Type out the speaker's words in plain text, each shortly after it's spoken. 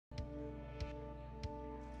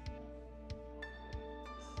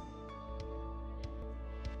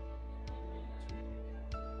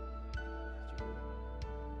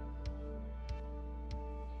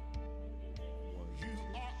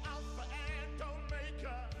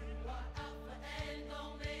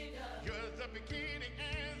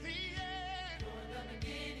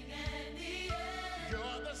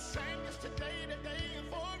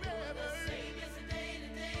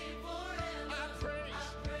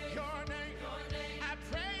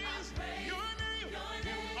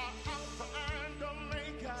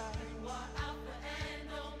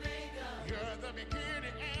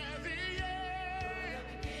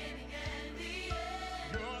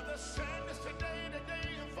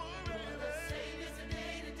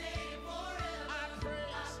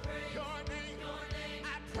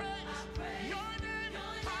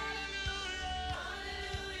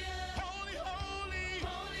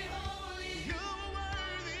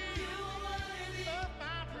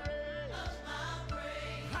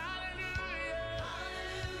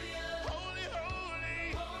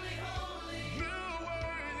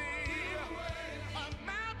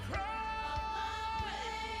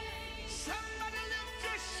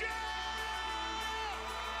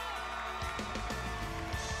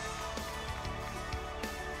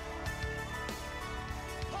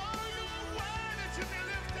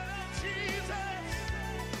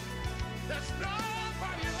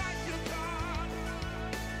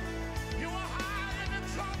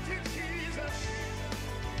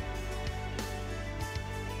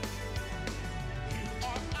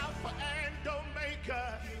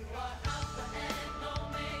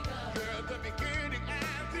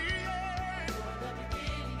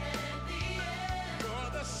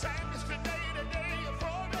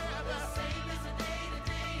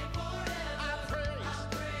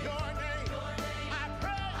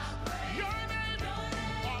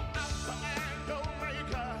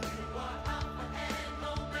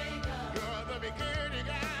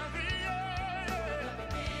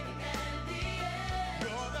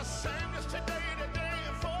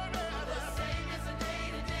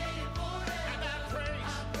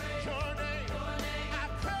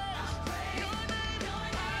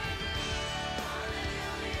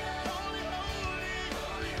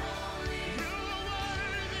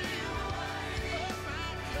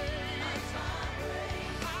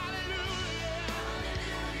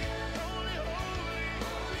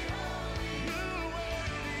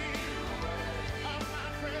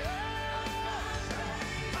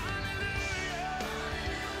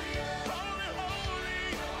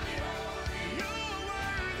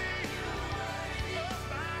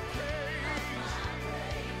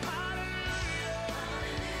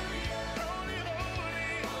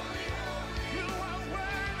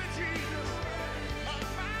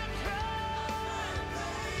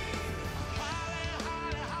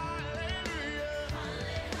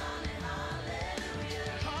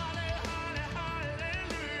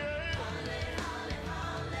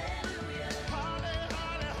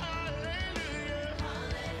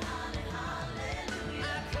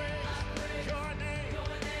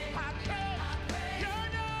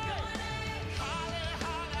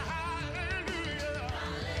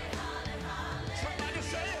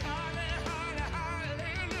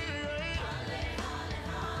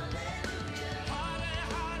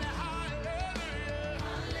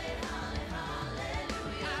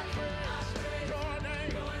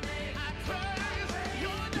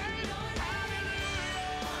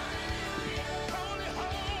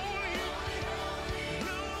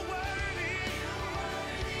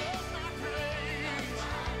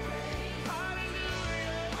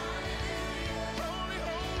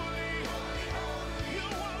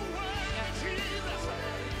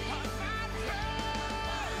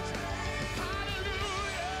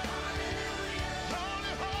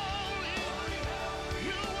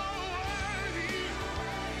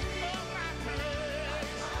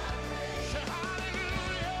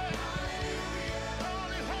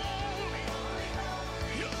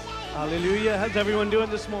Hallelujah. How's everyone doing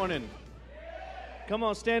this morning? Come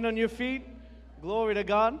on, stand on your feet. Glory to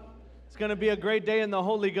God. It's going to be a great day in the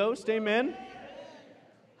Holy Ghost. Amen.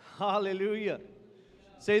 Hallelujah.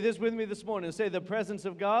 Say this with me this morning. Say, the presence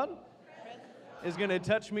of God is going to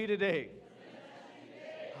touch me today.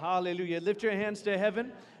 Hallelujah. Lift your hands to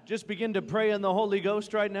heaven. Just begin to pray in the Holy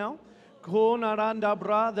Ghost right now. Konaranda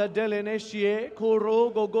brada deleneshie, koro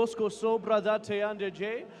gogosko sobra da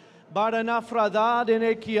teandeje. Baranafrada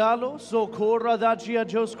dene kialo, sokora da gia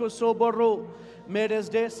josko soboro, medes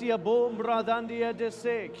desia bom bradandia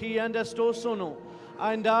dese, kianda stosono,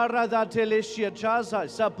 andara da telesia chaza,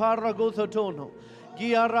 sapara gothotono,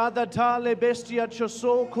 giarada tale bestia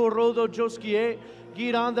choso, corodo joskie,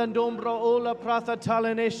 giranda dombra ola pratha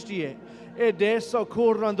talenestie, edeso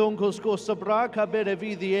corandonco scosabra cabere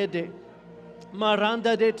vidi ede,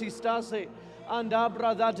 maranda de tistase,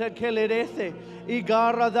 andabra data kelerete,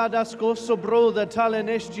 igara dada scoso bro da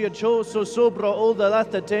talenestia choso sobra o da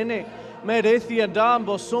latatene, merethia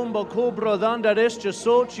dambo sombo cobra danda restia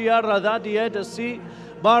socia radadieta si,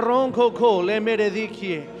 baronco co le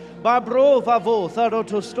meredicie, babro vavo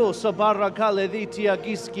tharotosto sabara kaleditia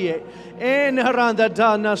giskie, en haranda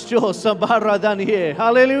danas chosa baradanie,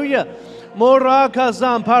 hallelujah, moraka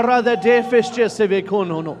zam parada defesce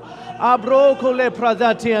seveconono, abroco le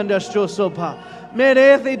pradati andastosopa,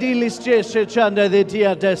 merece di lisce chanda de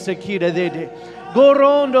dia de sekira de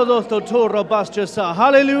gorondo do toro bastasa.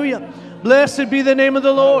 Hallelujah. Blessed be the name of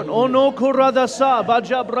the Lord. Ono kurada sa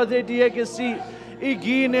bajabra de diegesi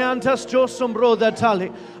igine antas josombro da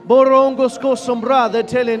tale borongos kosombra de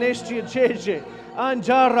telenestia cheje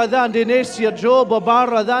anjara dandenesia joba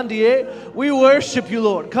barra dandie. We worship you,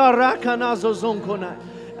 Lord. Karakanazo zonkona.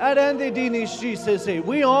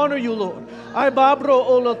 We honor you, Lord. Ibabro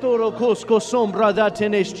olatoro kosko sombra da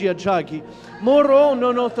tenestia chagi. Moro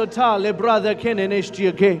no totale brother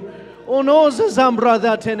kenenestia ke. Onoza zambra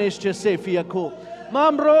da tenestia sefia ko.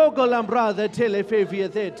 Mambro golambra da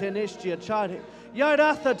telefevia de tenestia chare.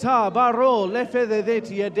 Yaratha ta baro lefede de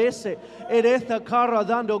tia dese. Eretha kara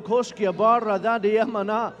dando koskia barra da de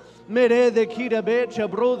yamana. Mere de kira becha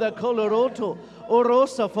bro da coloroto.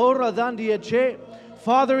 Orosa fora dandia che.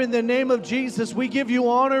 Father, in the name of Jesus, we give you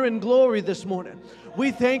honor and glory this morning. We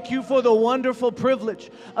thank you for the wonderful privilege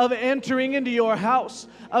of entering into your house,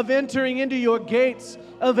 of entering into your gates,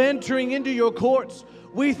 of entering into your courts.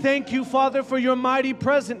 We thank you, Father, for your mighty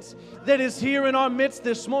presence that is here in our midst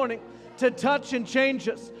this morning to touch and change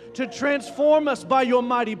us, to transform us by your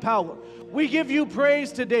mighty power. We give you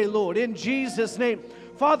praise today, Lord, in Jesus' name.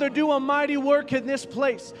 Father, do a mighty work in this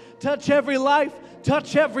place. Touch every life.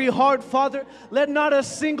 Touch every heart, Father. Let not a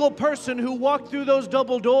single person who walked through those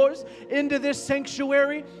double doors into this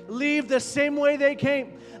sanctuary leave the same way they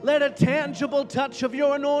came. Let a tangible touch of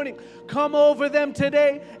your anointing come over them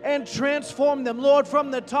today and transform them, Lord,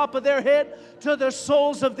 from the top of their head to the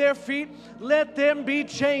soles of their feet. Let them be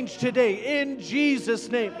changed today in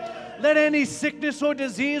Jesus' name. Let any sickness or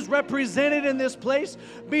disease represented in this place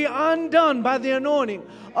be undone by the anointing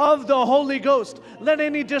of the Holy Ghost. Let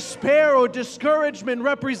any despair or discouragement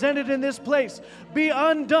represented in this place be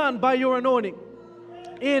undone by your anointing.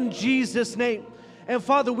 In Jesus' name. And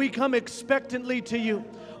Father, we come expectantly to you.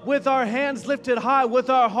 With our hands lifted high, with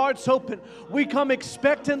our hearts open, we come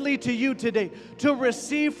expectantly to you today to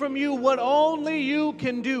receive from you what only you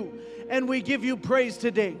can do. And we give you praise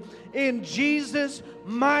today. In Jesus'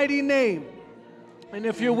 mighty name. And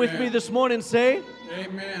if you're with me this morning, say,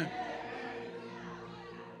 Amen.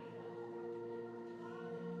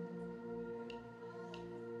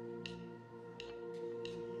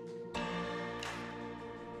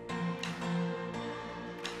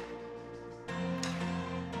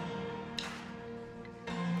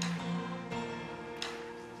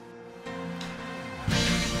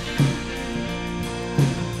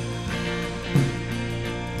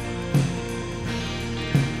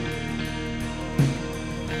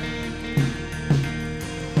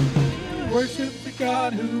 Worship the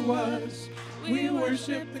God who was. We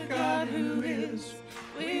worship the God who is.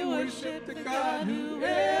 We worship the God who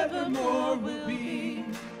evermore will be.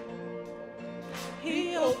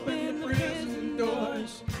 He opened the prison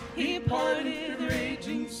doors. He parted the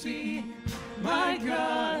raging sea. My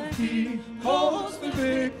God, He holds the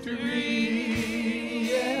victory.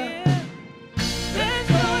 Yeah. There's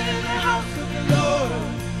joy in the house of the Lord.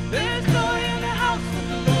 There's joy in the house of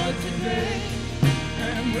the Lord today.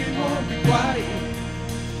 And we won't be quiet.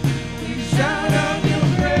 We shout out your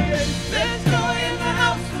praise. There's joy in the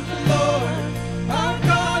house of the Lord. Our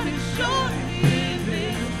God is surely in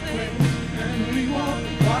this place. And we won't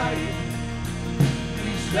be quiet.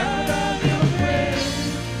 We shout out your praise.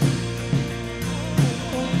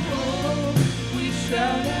 Oh, oh, oh.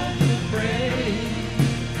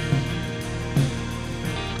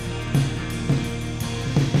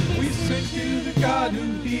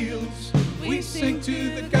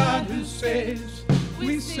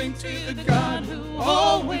 we sing to the God who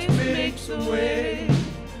always makes a way.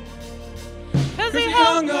 'Cause he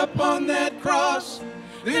hung up on that cross,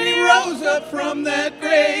 then he rose up from that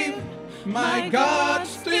grave. My God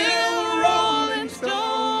still rolling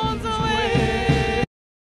stones away.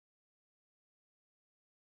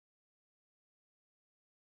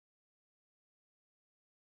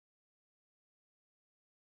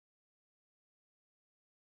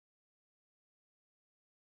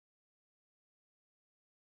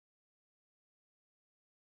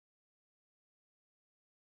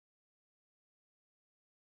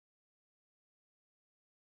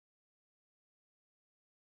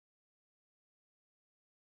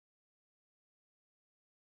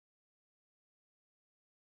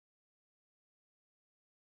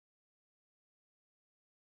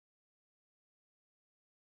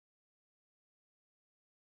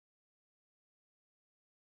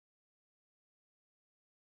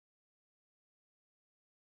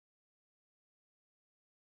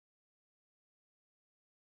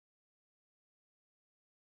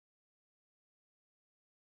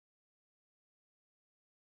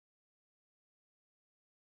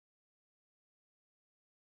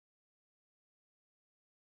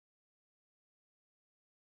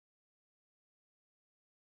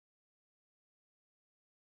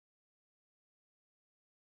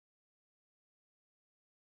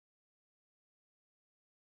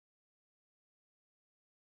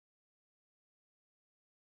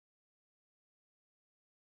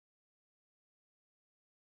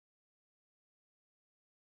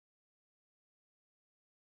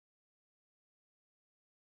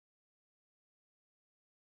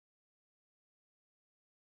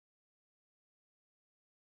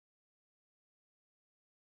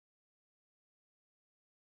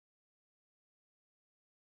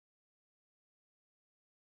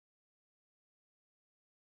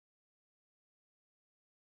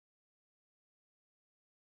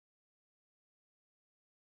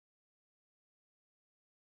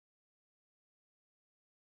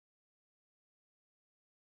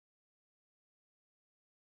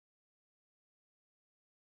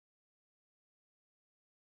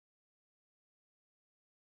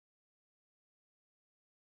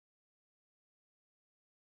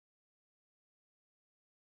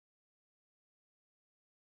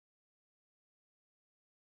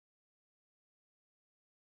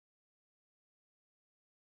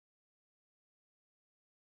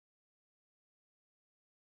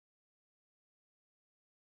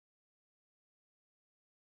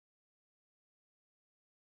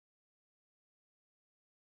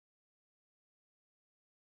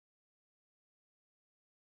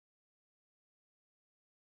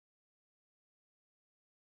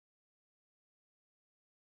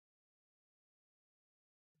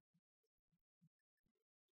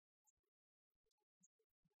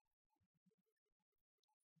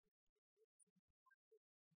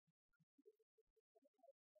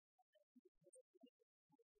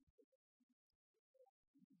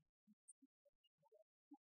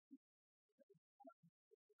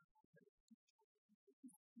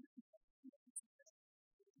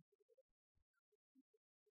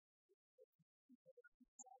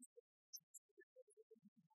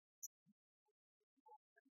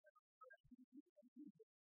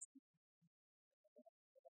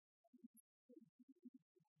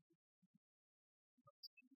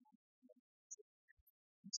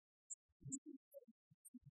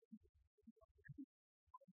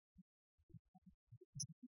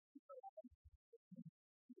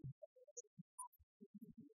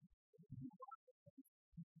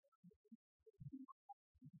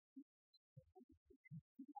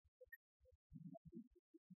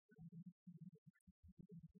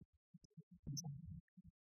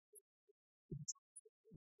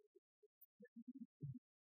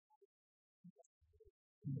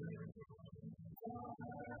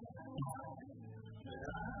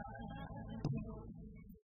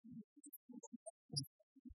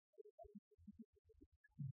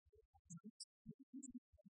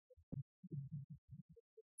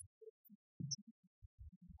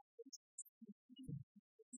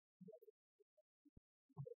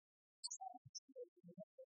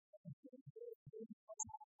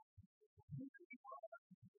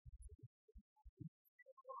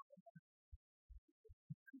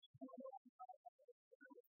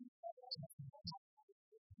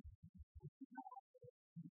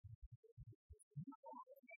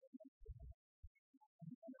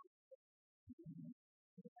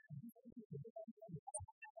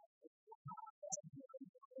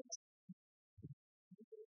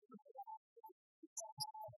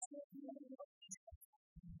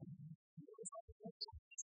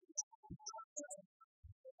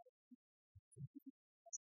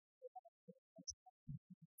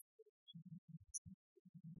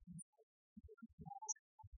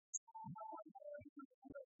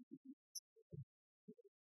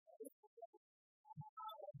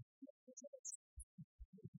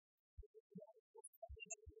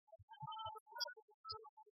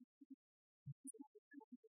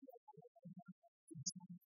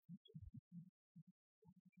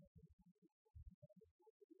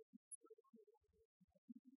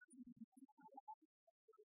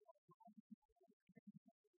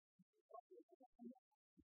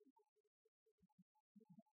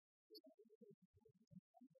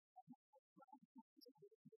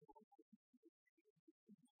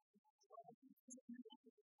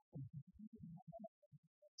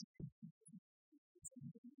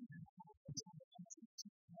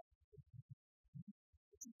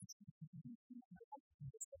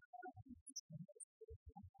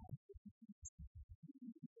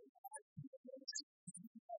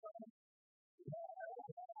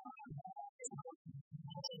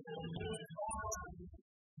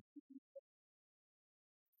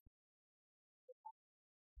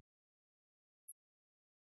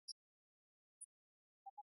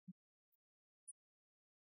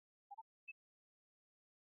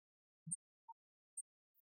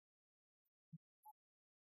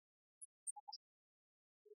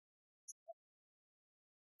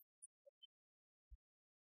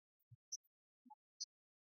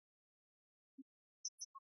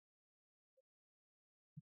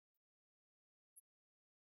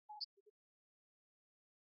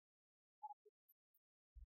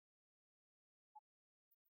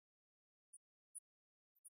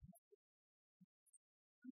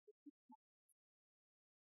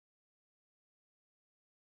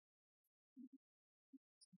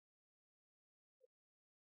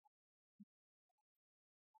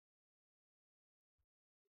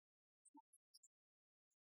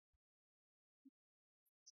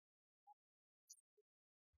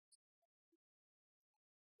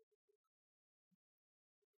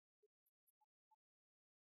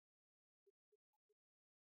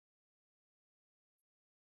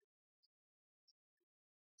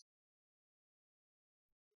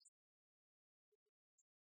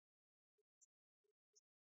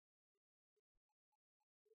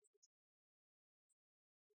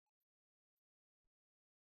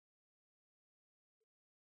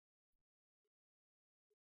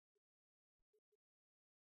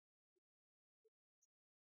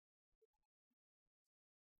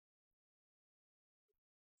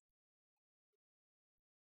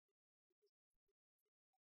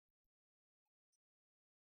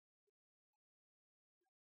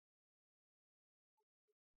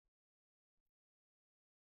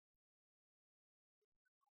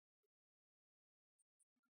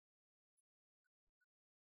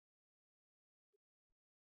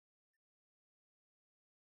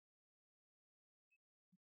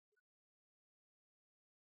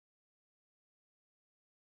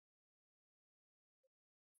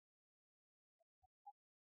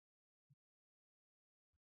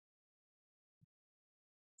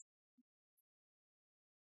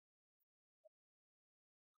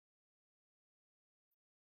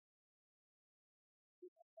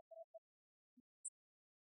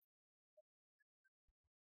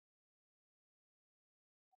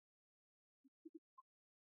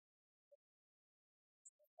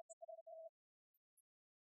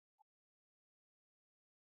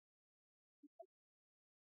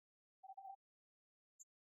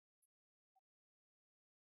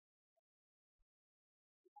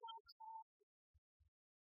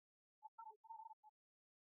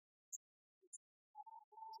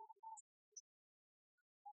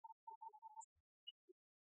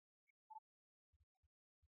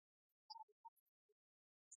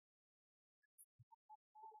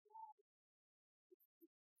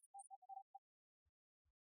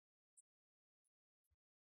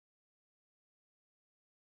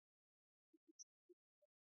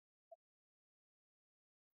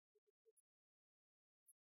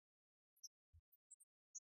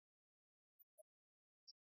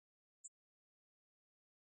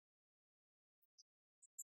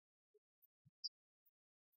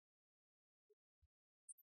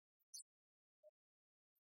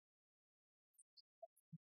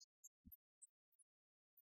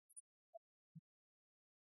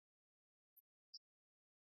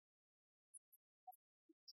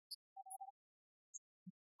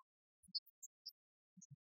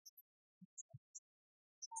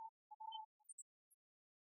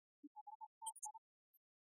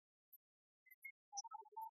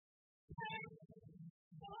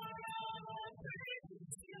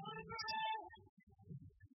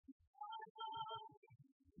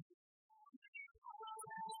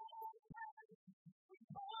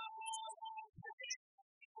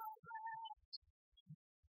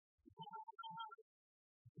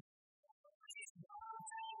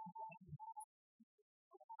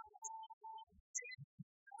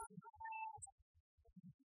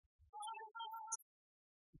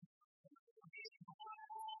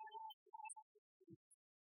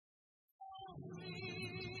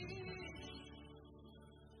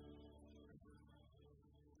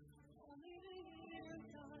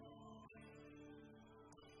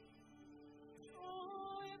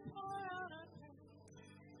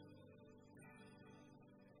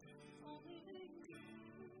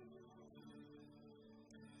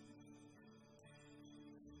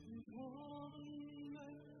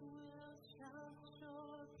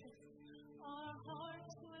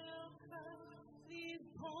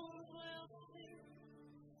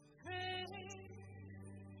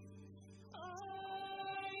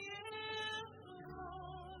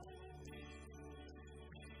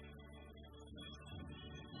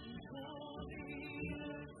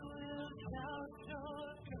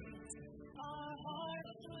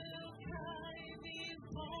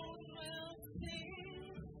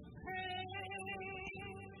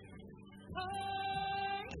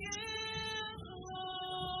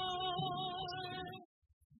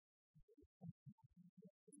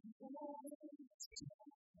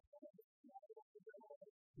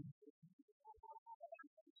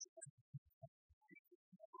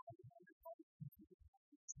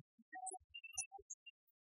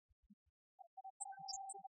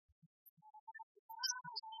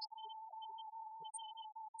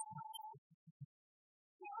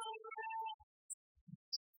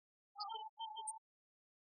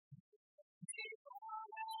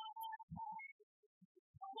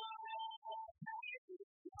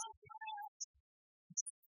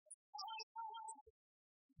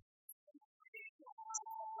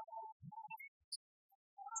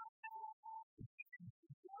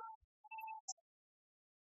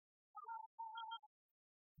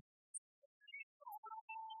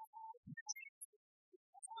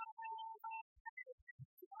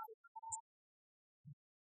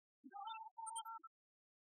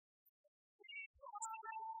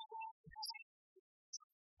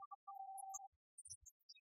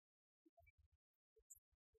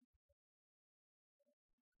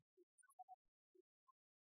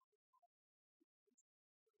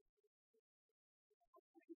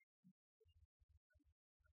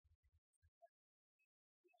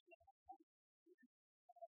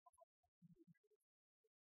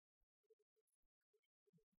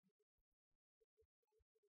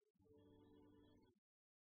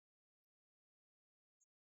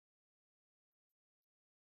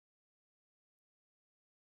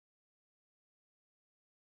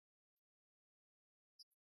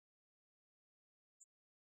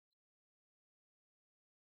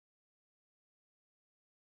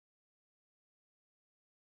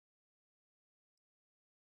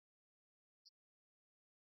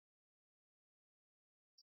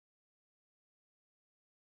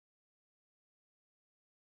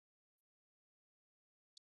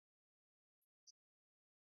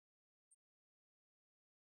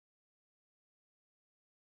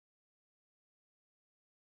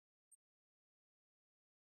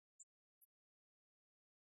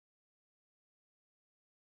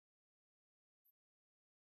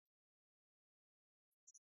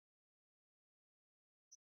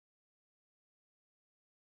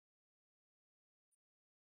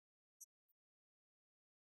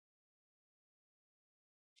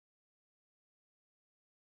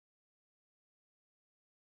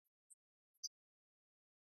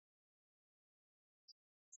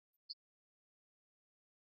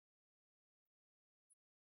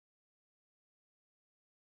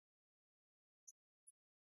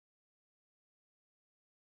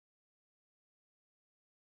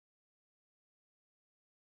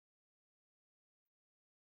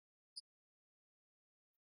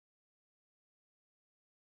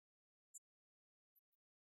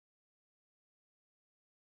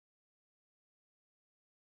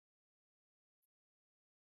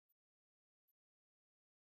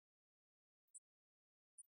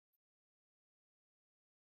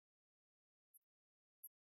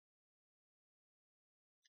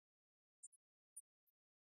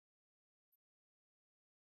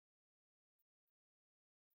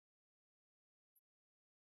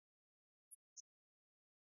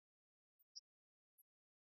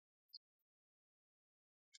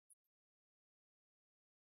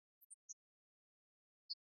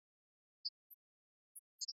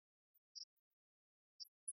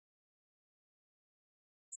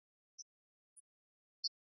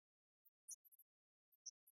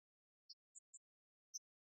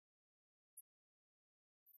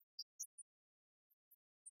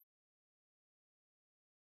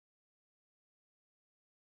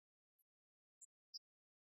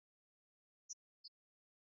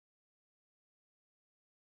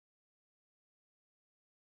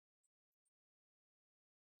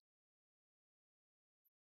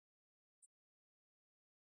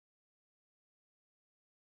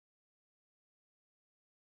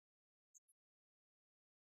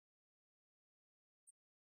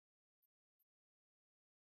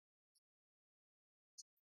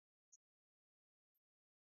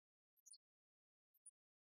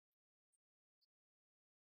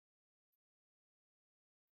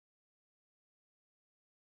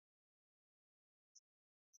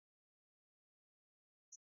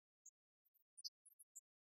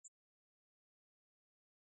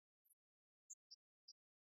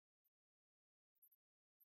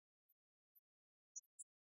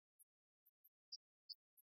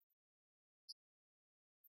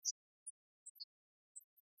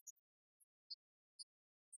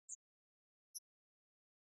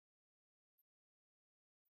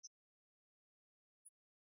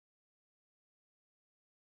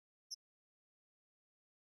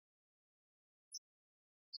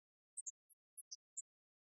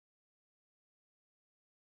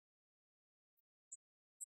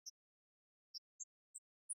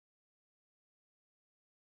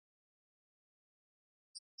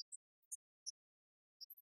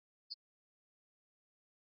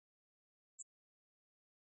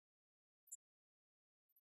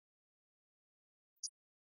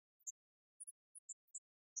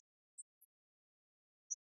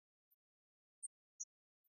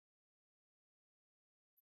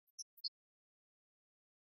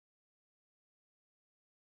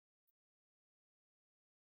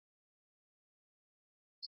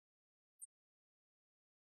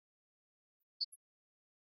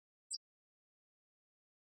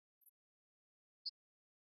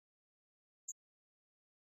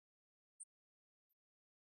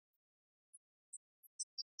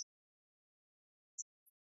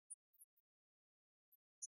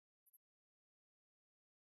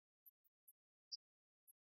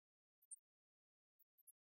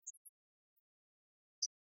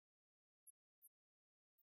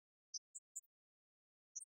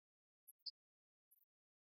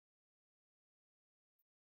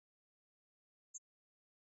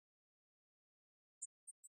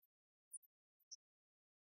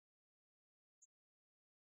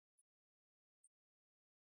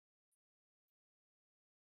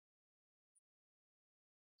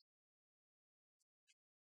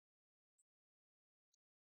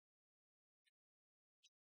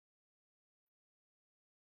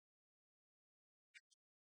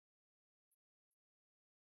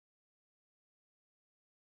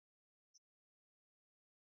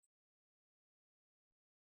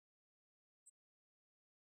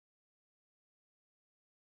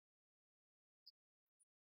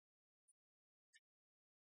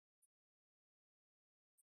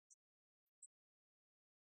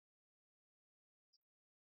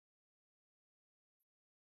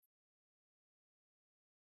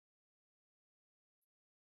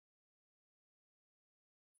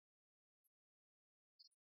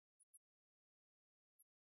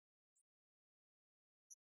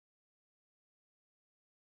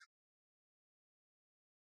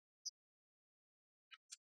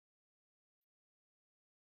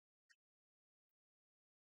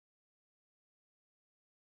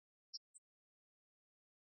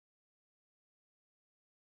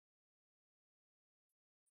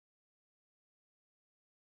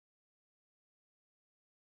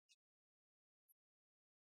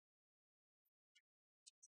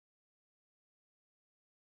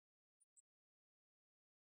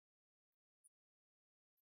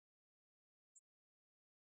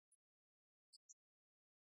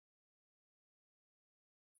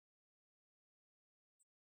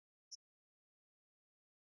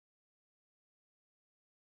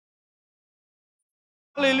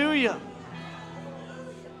 Hallelujah.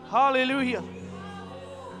 Hallelujah.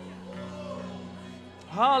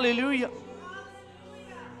 Hallelujah.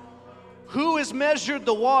 Who has measured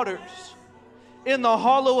the waters in the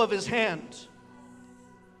hollow of his hand,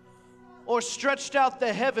 or stretched out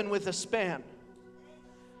the heaven with a span,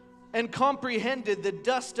 and comprehended the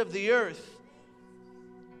dust of the earth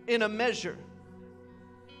in a measure,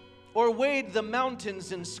 or weighed the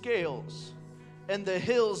mountains in scales and the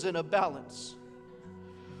hills in a balance?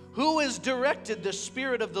 Who has directed the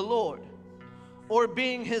Spirit of the Lord, or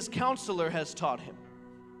being his counselor has taught him?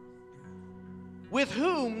 With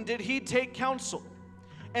whom did he take counsel?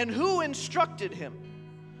 And who instructed him,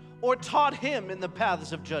 or taught him in the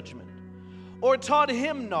paths of judgment, or taught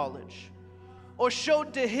him knowledge, or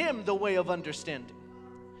showed to him the way of understanding?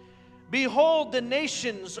 Behold, the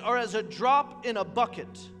nations are as a drop in a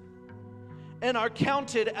bucket, and are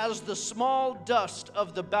counted as the small dust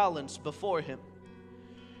of the balance before him.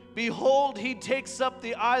 Behold, he takes up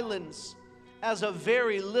the islands as a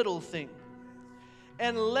very little thing,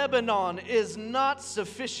 and Lebanon is not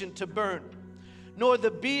sufficient to burn, nor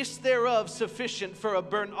the beasts thereof sufficient for a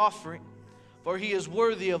burnt offering, for he is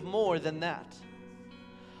worthy of more than that.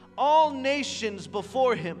 All nations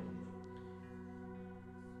before him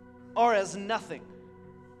are as nothing,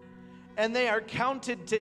 and they are counted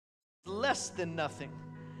to less than nothing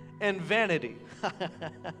and vanity.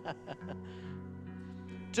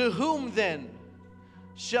 To whom then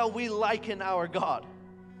shall we liken our God?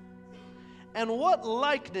 And what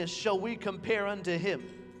likeness shall we compare unto him?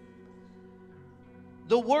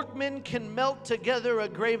 The workman can melt together a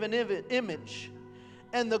graven image,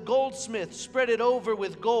 and the goldsmith spread it over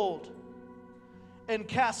with gold, and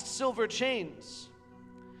cast silver chains.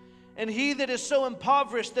 And he that is so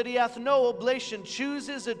impoverished that he hath no oblation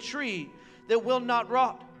chooses a tree that will not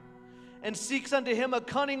rot, and seeks unto him a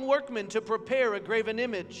cunning workman to prepare a graven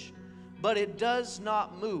image, but it does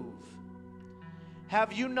not move.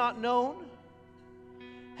 Have you not known?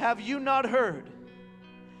 Have you not heard?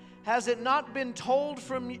 Has it not been told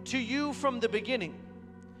to you from the beginning?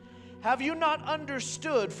 Have you not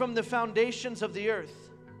understood from the foundations of the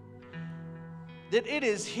earth that it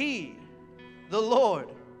is he, the Lord,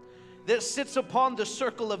 that sits upon the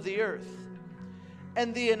circle of the earth,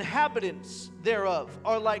 and the inhabitants thereof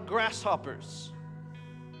are like grasshoppers?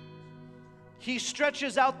 He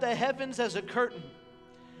stretches out the heavens as a curtain,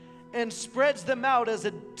 and spreads them out as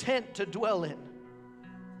a tent to dwell in.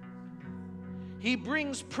 He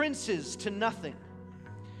brings princes to nothing.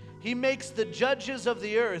 He makes the judges of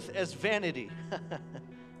the earth as vanity.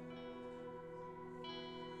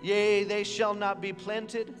 Yea, they shall not be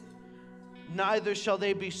planted, neither shall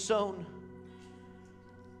they be sown,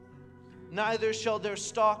 neither shall their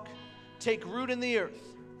stalk take root in the earth.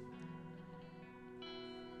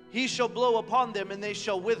 He shall blow upon them, and they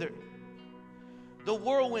shall wither. The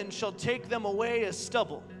whirlwind shall take them away as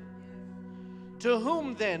stubble. To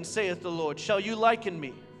whom then, saith the Lord, shall you liken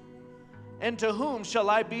me? And to whom shall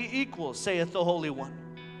I be equal, saith the Holy One?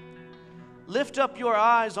 Lift up your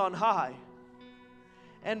eyes on high,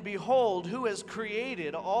 and behold, who has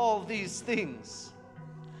created all these things,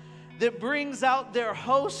 that brings out their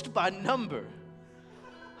host by number.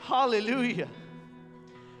 Hallelujah.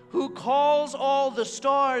 Who calls all the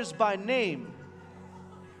stars by name,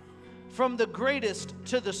 from the greatest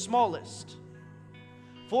to the smallest.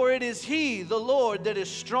 For it is he, the Lord, that is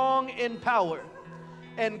strong in power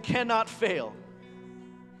and cannot fail.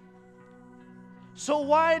 So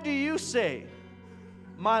why do you say,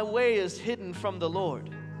 my way is hidden from the Lord,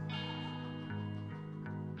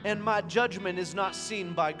 and my judgment is not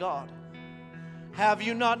seen by God? Have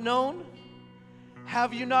you not known?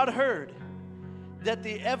 Have you not heard that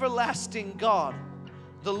the everlasting God,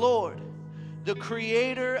 the Lord, the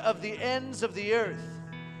creator of the ends of the earth,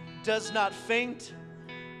 does not faint,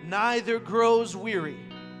 neither grows weary?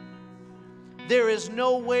 There is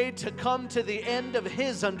no way to come to the end of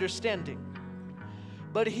his understanding,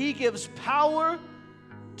 but he gives power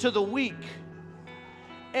to the weak,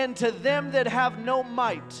 and to them that have no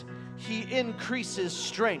might he increases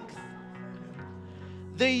strength.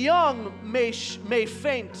 The young may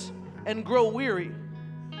faint and grow weary.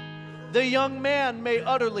 The young man may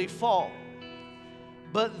utterly fall.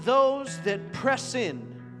 But those that press in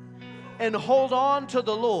and hold on to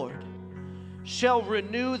the Lord shall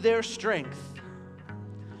renew their strength.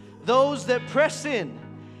 Those that press in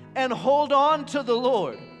and hold on to the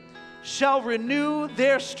Lord shall renew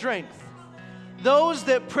their strength. Those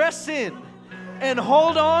that press in and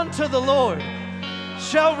hold on to the Lord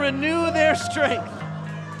shall renew their strength.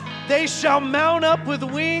 They shall mount up with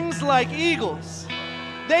wings like eagles.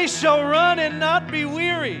 They shall run and not be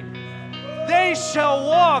weary. They shall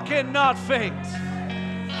walk and not faint.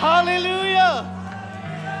 Hallelujah.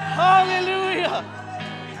 Hallelujah.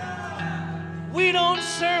 We don't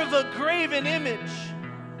serve a graven image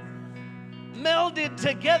melded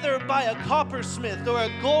together by a coppersmith or a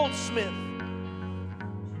goldsmith.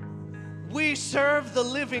 We serve the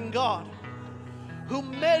living God who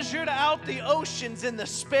measured out the oceans in the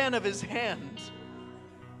span of his hand,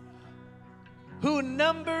 who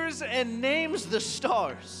numbers and names the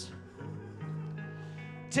stars.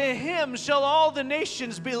 To him shall all the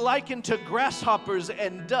nations be likened to grasshoppers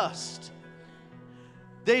and dust.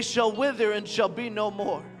 They shall wither and shall be no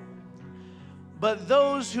more. But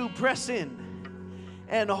those who press in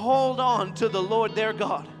and hold on to the Lord their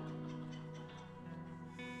God,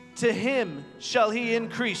 to him shall he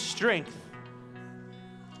increase strength.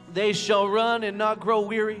 They shall run and not grow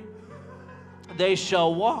weary. They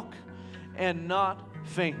shall walk and not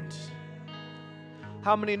faint.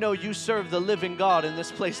 How many know you serve the living God in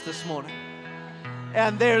this place this morning?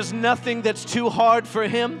 And there's nothing that's too hard for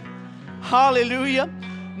him. Hallelujah.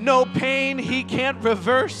 No pain he can't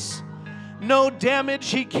reverse. No damage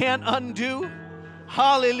he can't undo.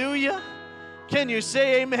 Hallelujah. Can you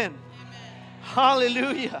say amen?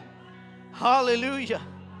 Hallelujah. Hallelujah.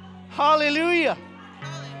 Hallelujah.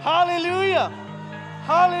 Hallelujah.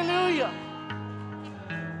 Hallelujah.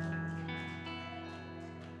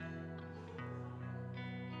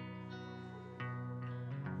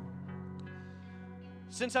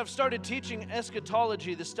 Since I've started teaching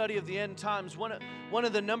eschatology, the study of the end times, one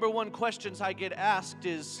of the number one questions I get asked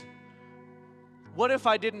is, what if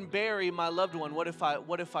I didn't bury my loved one? What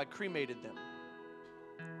if I cremated them?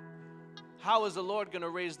 How is the Lord going to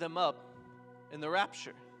raise them up in the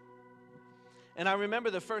rapture? And I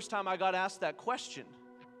remember the first time I got asked that question,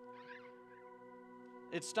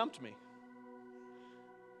 it stumped me.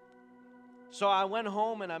 So I went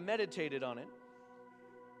home and I meditated on it.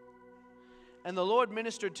 And the Lord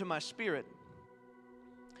ministered to my spirit.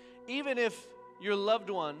 Even if your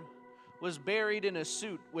loved one was buried in a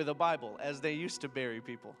suit with a Bible, as they used to bury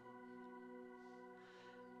people,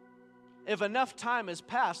 if enough time has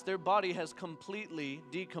passed, their body has completely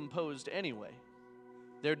decomposed anyway.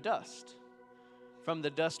 They're dust. From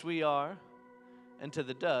the dust we are, and to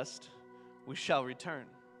the dust we shall return.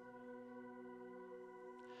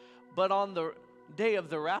 But on the day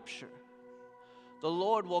of the rapture, the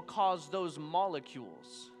Lord will cause those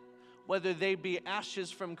molecules, whether they be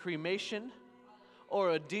ashes from cremation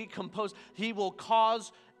or a decomposed, he will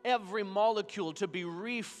cause every molecule to be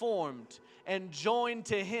reformed and joined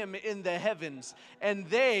to him in the heavens, and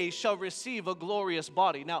they shall receive a glorious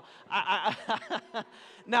body. Now,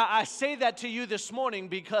 I say that to you this morning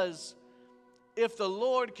because if the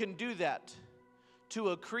Lord can do that to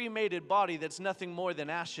a cremated body that's nothing more than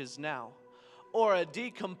ashes now, or a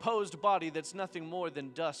decomposed body that's nothing more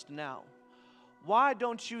than dust now, why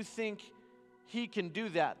don't you think he can do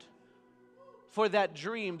that for that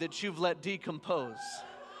dream that you've let decompose,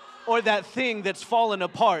 or that thing that's fallen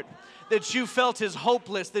apart, that you felt is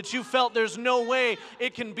hopeless, that you felt there's no way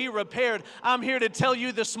it can be repaired? I'm here to tell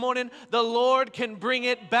you this morning, the Lord can bring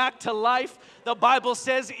it back to life. The Bible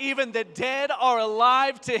says even the dead are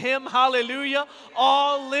alive to him. Hallelujah.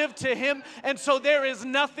 All live to him. And so there is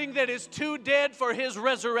nothing that is too dead for his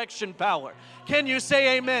resurrection power. Can you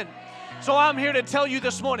say amen? So I'm here to tell you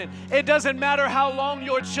this morning, it doesn't matter how long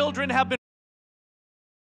your children have been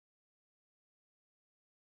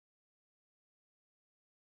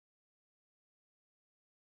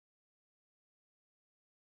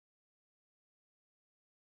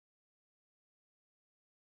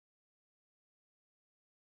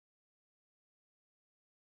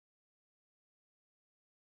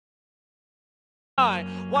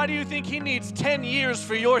Why do you think he needs 10 years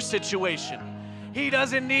for your situation? He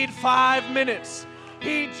doesn't need 5 minutes.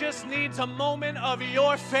 He just needs a moment of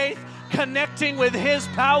your faith connecting with his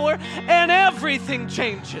power, and everything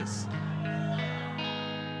changes.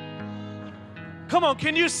 Come on,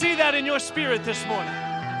 can you see that in your spirit this morning?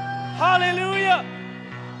 Hallelujah.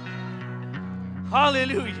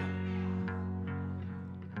 Hallelujah.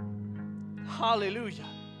 Hallelujah.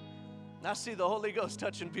 I see the Holy Ghost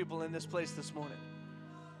touching people in this place this morning.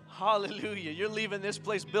 Hallelujah. You're leaving this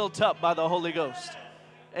place built up by the Holy Ghost.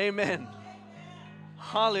 Amen.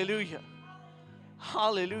 Hallelujah.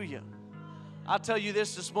 Hallelujah. I'll tell you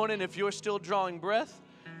this morning, if you're still drawing breath,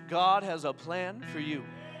 God has a plan for you.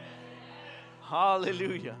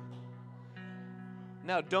 Hallelujah.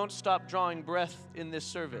 Now, don't stop drawing breath in this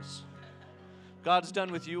service. God's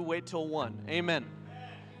done with you. Wait till 1. Amen.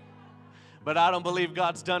 But I don't believe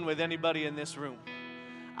God's done with anybody in this room.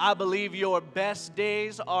 I believe your best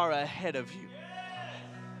days are ahead of you.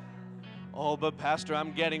 Oh, but Pastor,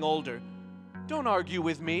 I'm getting older. Don't argue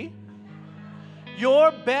with me.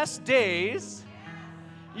 Your best days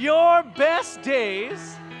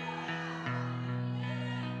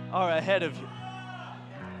are ahead of you.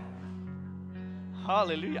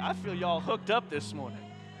 Hallelujah. I feel y'all hooked up this morning.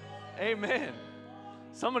 Amen.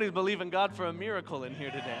 Somebody's believing God for a miracle in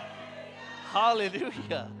here today.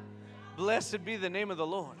 Hallelujah. Blessed be the name of the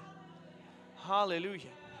Lord. Hallelujah.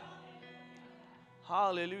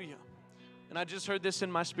 Hallelujah. And I just heard this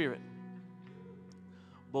in my spirit.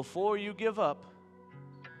 Before you give up,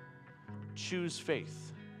 choose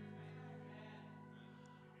faith.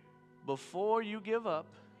 Before you give up,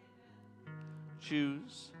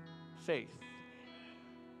 choose faith.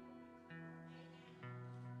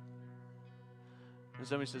 And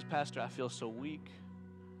somebody says, Pastor, I feel so weak.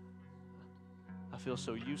 I feel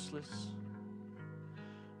so useless.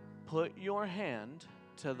 Put your hand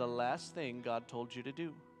to the last thing God told you to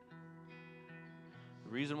do. The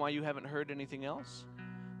reason why you haven't heard anything else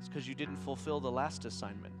is because you didn't fulfill the last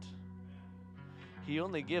assignment. He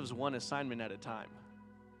only gives one assignment at a time.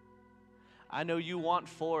 I know you want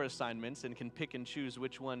 4 assignments and can pick and choose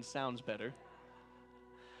which one sounds better,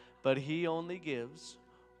 but He only gives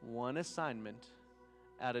one assignment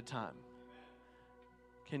at a time.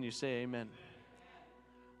 Can you say amen?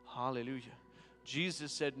 Hallelujah.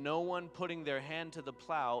 Jesus said, no one putting their hand to the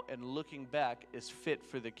plow and looking back is fit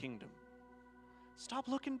for the kingdom. Stop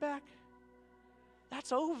looking back.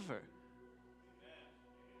 That's over.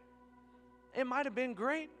 It might have been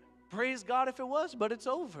great. Praise God if it was, but it's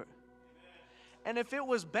over. And if it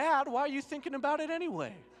was bad, why are you thinking about it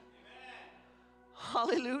anyway?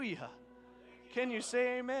 Hallelujah. Can you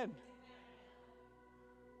say amen?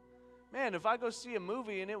 Man, if I go see a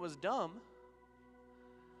movie and it was dumb,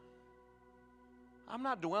 I'm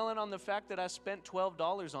not dwelling on the fact that I spent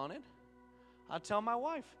 $12 on it. I tell my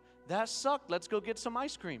wife, that sucked. Let's go get some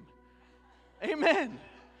ice cream. Amen.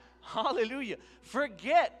 Hallelujah.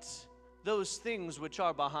 Forget those things which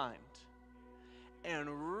are behind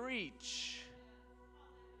and reach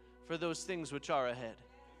for those things which are ahead.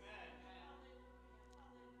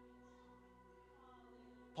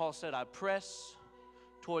 Paul said, I press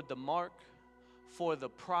toward the mark for the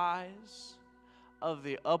prize of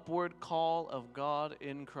the upward call of God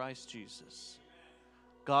in Christ Jesus.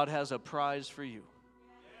 God has a prize for you,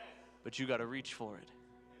 but you got to reach for it.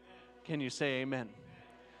 Can you say amen?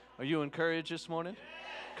 Are you encouraged this morning?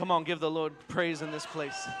 Come on, give the Lord praise in this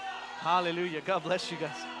place. Hallelujah. God bless you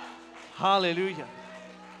guys. Hallelujah.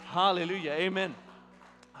 Hallelujah. Amen.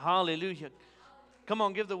 Hallelujah. Come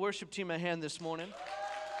on, give the worship team a hand this morning.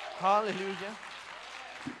 Hallelujah.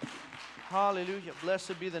 Hallelujah.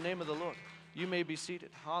 Blessed be the name of the Lord. You may be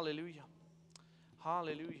seated. Hallelujah.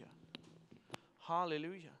 Hallelujah.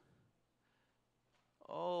 Hallelujah.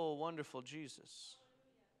 Oh, wonderful Jesus.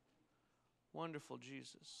 Wonderful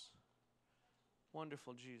Jesus.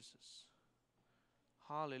 Wonderful Jesus.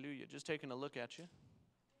 Hallelujah. Just taking a look at you.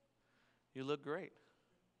 You look great.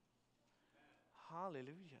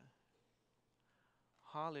 Hallelujah.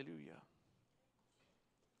 Hallelujah.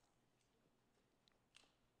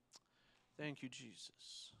 Thank you,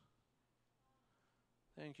 Jesus.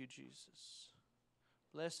 Thank you, Jesus.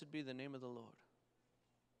 Blessed be the name of the Lord.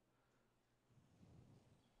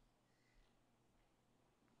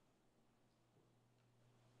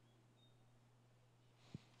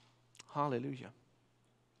 Hallelujah.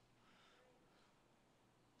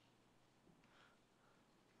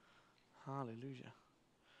 Hallelujah.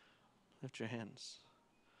 Lift your hands.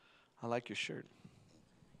 I like your shirt.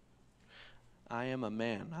 I am a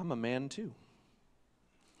man. I'm a man too.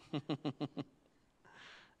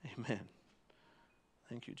 Amen.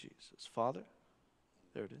 Thank you, Jesus. Father,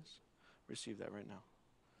 there it is. Receive that right now.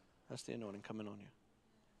 That's the anointing coming on you.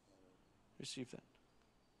 Receive that.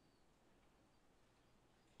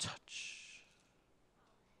 Touch.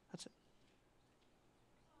 That's it.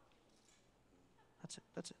 That's it.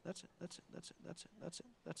 That's it. That's it. That's it. That's it. That's it. That's it.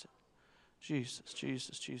 That's it. Jesus,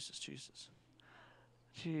 Jesus, Jesus, Jesus.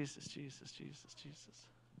 Jesus, Jesus, Jesus, Jesus.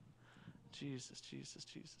 Jesus, Jesus,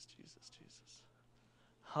 Jesus, Jesus, Jesus.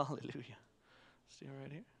 Hallelujah. Stay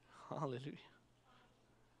right here. Hallelujah.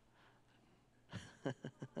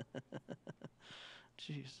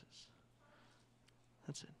 Jesus.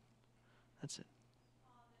 That's it. That's it.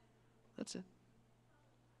 That's it.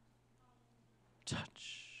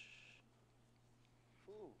 Touch.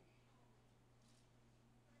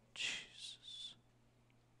 Jesus.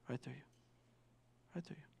 Right there you. Right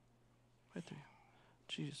there you. Right there you.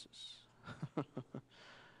 Jesus.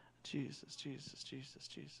 Jesus, Jesus, Jesus,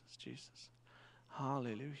 Jesus, Jesus.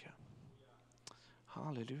 Hallelujah.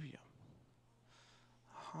 Hallelujah.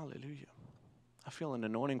 Hallelujah. I feel an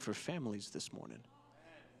anointing for families this morning.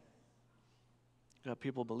 Got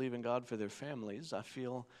people believing God for their families. I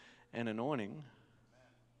feel an anointing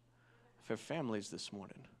for families this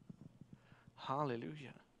morning.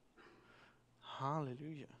 Hallelujah.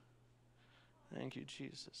 Hallelujah. Thank you,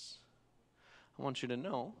 Jesus. I want you to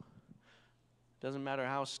know, it doesn't matter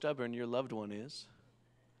how stubborn your loved one is,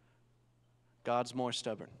 God's more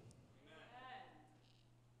stubborn.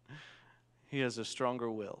 He has a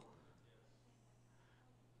stronger will.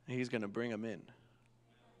 He's going to bring them in.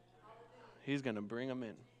 He's going to bring them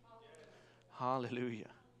in. Hallelujah.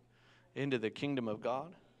 Into the kingdom of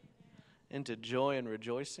God, into joy and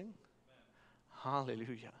rejoicing.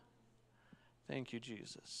 Hallelujah. Thank you,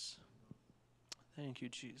 Jesus. Thank you,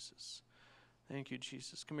 Jesus. Thank you,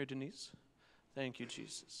 Jesus. Come here, Denise. Thank you,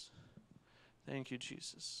 Jesus. Thank you,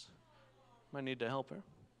 Jesus. Might need to help her.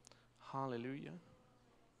 Hallelujah.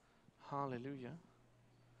 Hallelujah.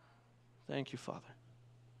 Thank you, Father.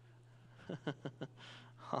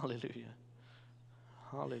 Hallelujah.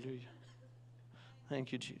 Hallelujah.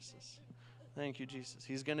 Thank you, Jesus. Thank you, Jesus.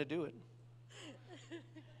 He's going to do it.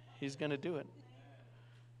 He's going to do it.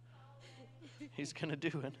 He's going to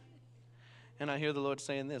do it. And I hear the Lord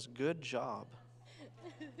saying this, good job.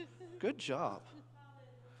 Good job.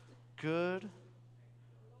 Good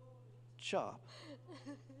job.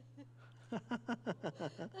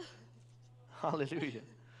 Hallelujah.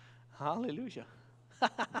 Hallelujah.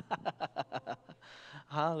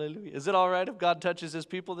 Hallelujah. Is it all right if God touches his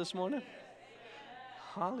people this morning?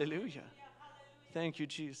 Hallelujah. Thank you,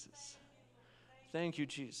 Jesus. Thank you,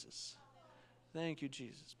 Jesus. Thank you,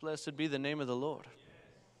 Jesus. Blessed be the name of the Lord.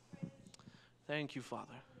 Thank you,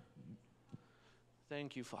 Father.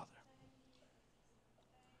 Thank you, Father.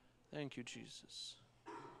 Thank you, Jesus.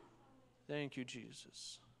 Thank you,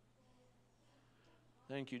 Jesus.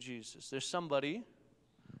 Thank you, Jesus. There's somebody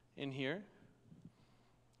in here.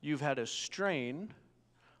 You've had a strain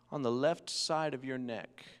on the left side of your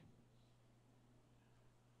neck.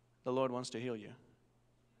 The Lord wants to heal you.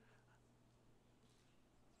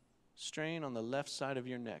 Strain on the left side of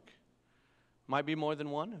your neck. Might be more than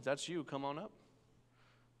one. If that's you, come on up.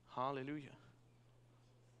 Hallelujah.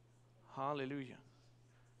 Hallelujah.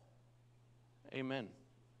 Amen.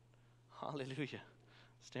 Hallelujah.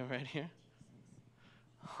 Stand right here.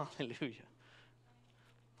 Hallelujah.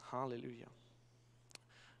 Hallelujah.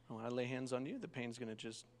 When I lay hands on you, the pain's going to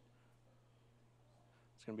it's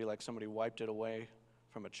going to be like somebody wiped it away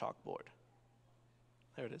from a chalkboard.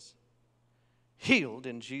 There it is. Healed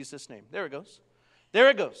in Jesus' name. There it goes. There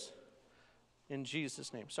it goes. In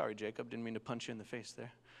Jesus' name. Sorry, Jacob. Didn't mean to punch you in the face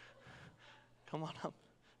there. Come on up.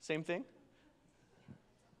 Same thing.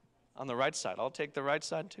 On the right side. I'll take the right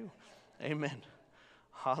side too. Amen.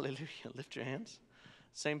 Hallelujah. Lift your hands.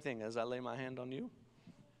 Same thing. As I lay my hand on you,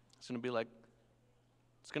 it's going to be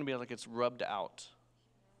like it's rubbed out.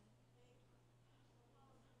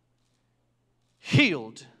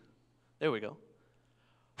 Healed. There we go.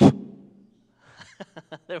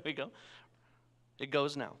 There we go. It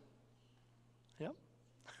goes now. Yep.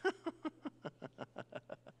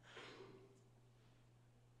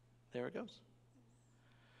 There it goes.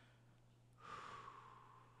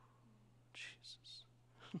 Jesus.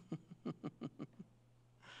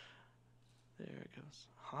 There it goes.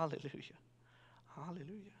 Hallelujah.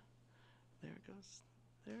 Hallelujah. There it goes.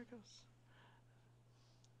 There it goes.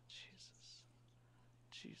 Jesus.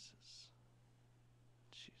 Jesus.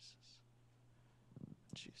 Jesus.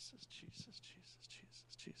 Jesus. Jesus. Jesus.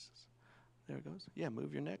 Jesus. Jesus. There it goes. Yeah,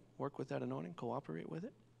 move your neck. Work with that anointing. Cooperate with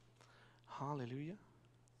it. Hallelujah.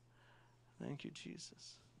 Thank you,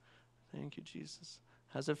 Jesus. Thank you, Jesus.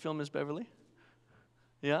 How's it feel, Miss Beverly?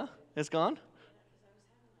 Yeah? It's gone?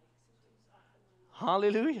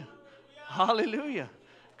 Hallelujah. Hallelujah.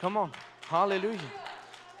 Come on. Hallelujah.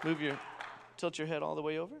 Tilt your head all the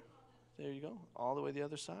way over. There you go. All the way the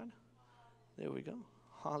other side. There we go.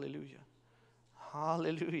 Hallelujah.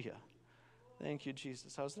 Hallelujah. Thank you,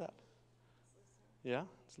 Jesus. How's that? Yeah?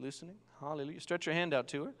 It's loosening. Hallelujah. Stretch your hand out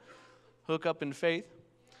to her. Hook up in faith.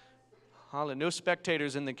 Hallelujah. No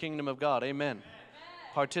spectators in the kingdom of God. Amen.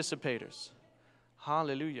 Participators.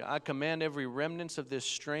 Hallelujah. I command every remnants of this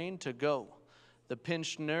strain to go. The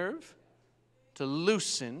pinched nerve to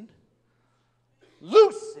loosen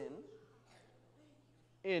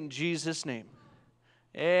in Jesus' name.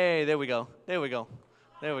 Hey, there we go. There we go.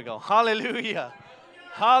 There we go. Hallelujah.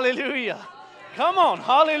 Hallelujah. Come on.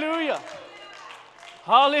 Hallelujah.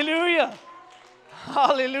 Hallelujah.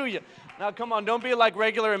 Hallelujah. Now, come on. Don't be like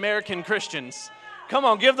regular American Christians. Come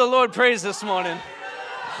on. Give the Lord praise this morning.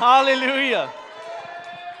 Hallelujah.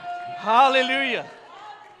 Hallelujah.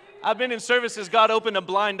 I've been in services, God opened a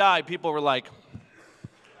blind eye. People were like,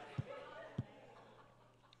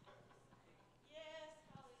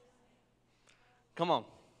 come on.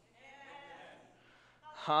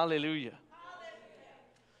 Hallelujah.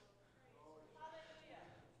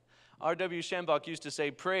 R.W. Shambach used to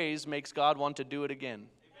say, praise makes God want to do it again.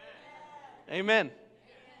 Amen.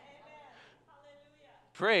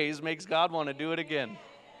 Praise makes God want to do it again.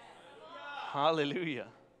 Hallelujah.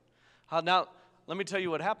 Now, let me tell you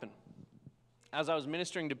what happened. As I was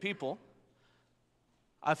ministering to people,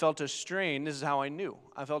 I felt a strain. This is how I knew.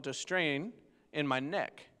 I felt a strain in my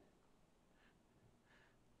neck.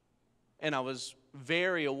 And I was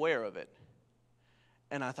very aware of it.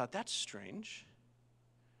 And I thought, that's strange.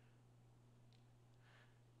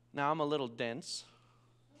 Now, I'm a little dense,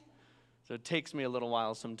 so it takes me a little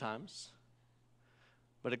while sometimes.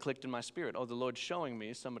 But it clicked in my spirit. Oh, the Lord's showing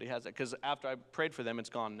me somebody has it. Because after I prayed for them, it's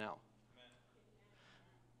gone now.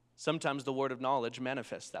 Sometimes the word of knowledge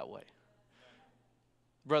manifests that way.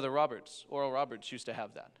 Brother Roberts, Oral Roberts, used to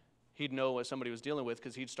have that. He'd know what somebody was dealing with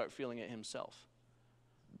because he'd start feeling it himself.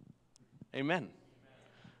 Amen.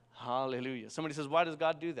 Hallelujah. Somebody says, why does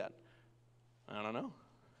God do that? I don't know.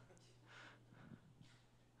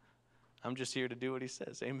 I'm just here to do what he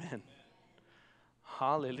says. Amen.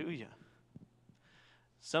 Hallelujah.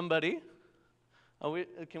 Somebody,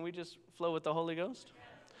 can we just flow with the Holy Ghost?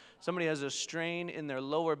 Somebody has a strain in their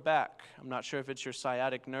lower back. I'm not sure if it's your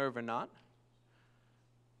sciatic nerve or not.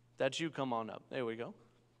 That's you, come on up. There we go.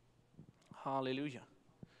 Hallelujah.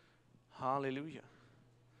 Hallelujah.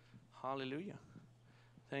 Hallelujah.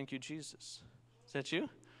 Thank you, Jesus. Is that you?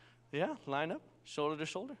 Yeah, line up, shoulder to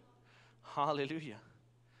shoulder. Hallelujah.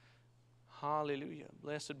 Hallelujah.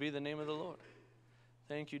 Blessed be the name of the Lord.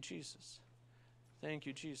 Thank you, Jesus. Thank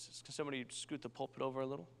you, Jesus. Can somebody scoot the pulpit over a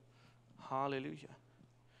little? Hallelujah.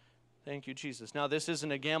 Thank you, Jesus. Now, this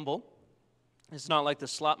isn't a gamble. It's not like the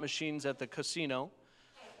slot machines at the casino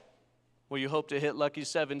where you hope to hit lucky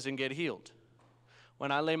sevens and get healed.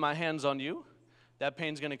 When I lay my hands on you, that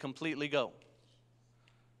pain's going to completely go.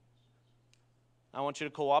 I want you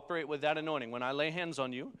to cooperate with that anointing. When I lay hands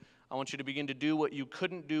on you, I want you to begin to do what you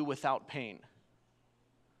couldn't do without pain.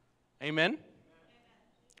 Amen?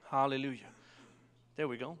 Hallelujah. There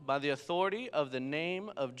we go. By the authority of the name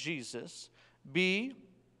of Jesus, be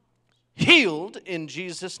healed in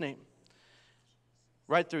Jesus' name.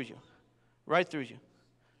 Right through you. Right through you.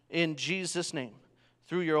 In Jesus' name.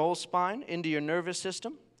 Through your whole spine, into your nervous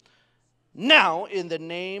system. Now, in the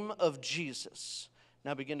name of Jesus.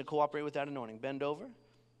 Now begin to cooperate with that anointing. Bend over.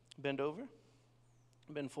 Bend over.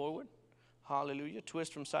 Bend forward. Hallelujah.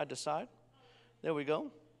 Twist from side to side. There we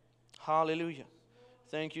go. Hallelujah.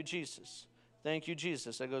 Thank you, Jesus. Thank you,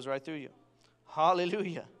 Jesus. That goes right through you.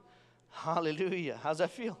 Hallelujah. Hallelujah. How's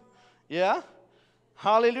that feel? Yeah?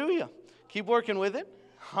 Hallelujah. Keep working with it.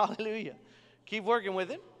 Hallelujah. Keep working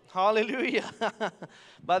with it. Hallelujah.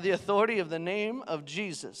 By the authority of the name of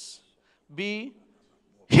Jesus, be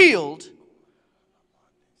healed.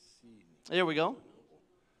 There we go.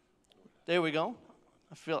 There we go.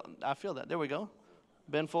 I feel that. There we go.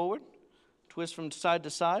 Bend forward. Twist from side to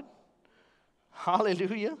side.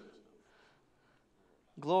 Hallelujah.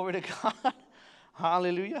 Glory to God.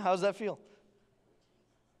 Hallelujah. How's that feel?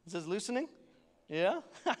 Is this loosening? Yeah?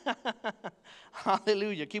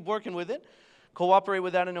 Hallelujah. Keep working with it. Cooperate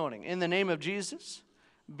with that anointing. In the name of Jesus,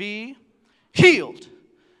 be healed.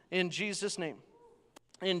 In Jesus' name.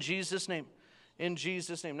 In Jesus' name. In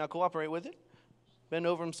Jesus' name. Now cooperate with it. Bend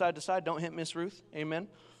over from side to side. Don't hit Miss Ruth. Amen.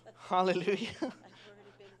 Hallelujah.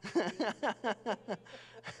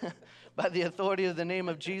 By the authority of the name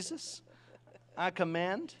of Jesus, I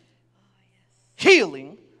command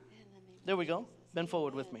healing. There we go. Bend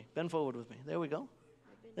forward with me. Bend forward with me. There we go.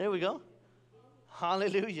 There we go.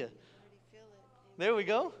 Hallelujah. There we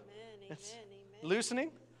go. It's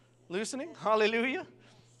loosening. Loosening. Hallelujah.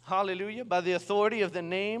 Hallelujah. By the authority of the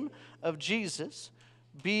name of Jesus,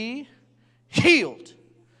 be healed.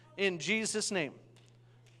 In Jesus' name.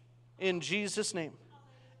 In Jesus' name.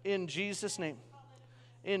 In Jesus' name.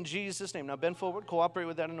 In Jesus' name. Now bend forward. Cooperate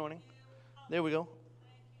with that anointing. There we go.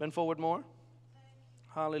 Bend forward more.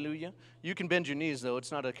 Hallelujah. You can bend your knees, though.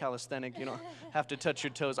 It's not a calisthenic. You don't have to touch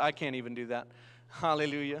your toes. I can't even do that.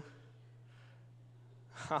 Hallelujah.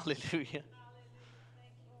 Hallelujah.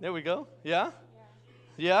 There we go. Yeah?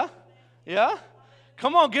 Yeah? Yeah?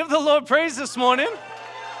 Come on, give the Lord praise this morning.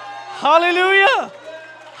 Hallelujah.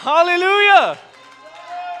 Hallelujah.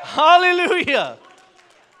 Hallelujah.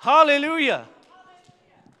 Hallelujah.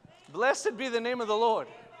 Blessed be the name of the Lord.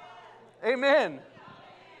 Amen.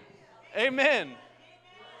 Amen.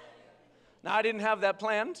 Now, I didn't have that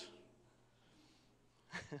planned.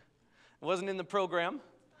 It wasn't in the program.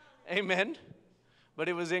 Amen. But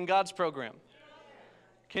it was in God's program.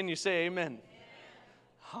 Can you say amen?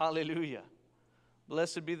 Hallelujah.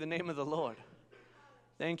 Blessed be the name of the Lord.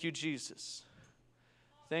 Thank you, Jesus.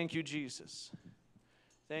 Thank you, Jesus.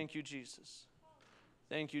 Thank you, Jesus.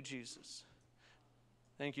 Thank you, Jesus.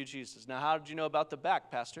 Thank you, Jesus. Now, how did you know about the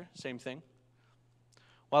back, Pastor? Same thing.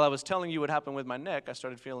 While I was telling you what happened with my neck, I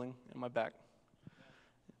started feeling in my back.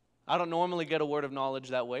 I don't normally get a word of knowledge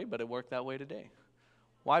that way, but it worked that way today.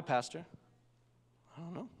 Why, Pastor? I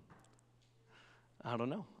don't know. I don't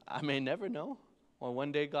know. I may never know. Or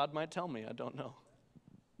one day God might tell me. I don't know.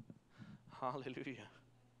 Hallelujah.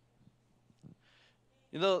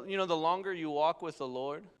 You know, the longer you walk with the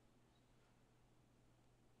Lord,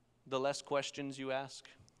 the less questions you ask.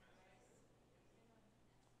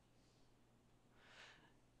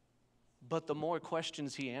 But the more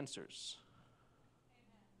questions He answers.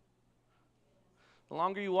 The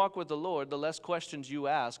longer you walk with the Lord, the less questions you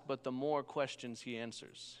ask, but the more questions He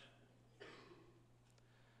answers.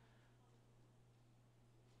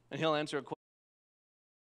 And He'll answer a question.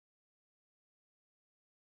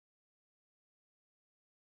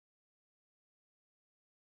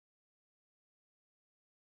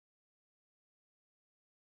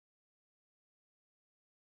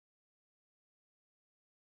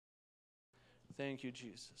 Thank you,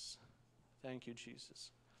 Jesus. Thank you, Jesus.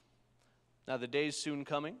 Now the day is soon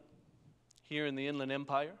coming here in the Inland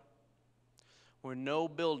Empire where no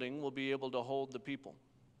building will be able to hold the people.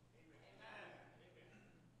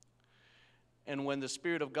 And when the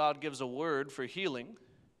Spirit of God gives a word for healing,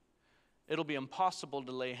 it'll be impossible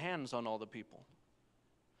to lay hands on all the people.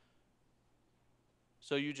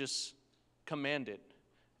 So you just command it,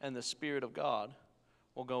 and the Spirit of God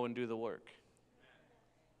will go and do the work.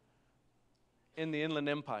 In the Inland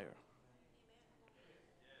Empire.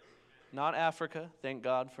 Not Africa, thank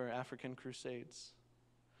God for African crusades.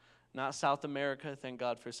 Not South America, thank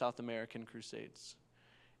God for South American crusades.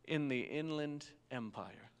 In the Inland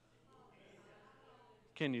Empire.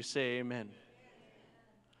 Can you say amen?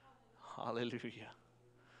 Hallelujah.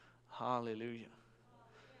 Hallelujah.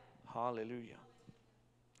 Hallelujah.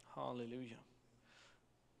 Hallelujah.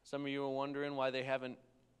 Some of you are wondering why they haven't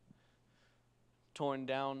torn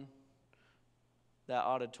down that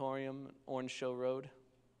auditorium, Orange Show Road.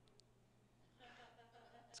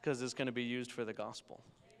 It's because it's going to be used for the gospel.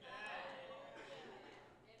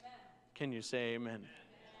 Can you say amen?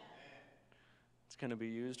 It's going to be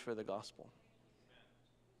used for the gospel.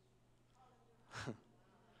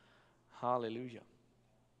 Hallelujah.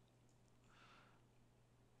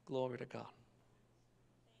 Glory to God.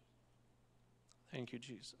 Thank you,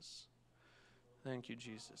 Jesus. Thank you,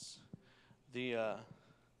 Jesus. The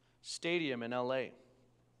stadium in LA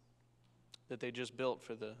that they just built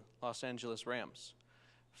for the Los Angeles Rams,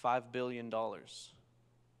 $5 billion. It's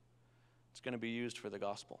going to be used for the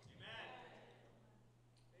gospel.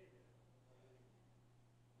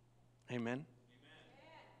 Amen. Amen.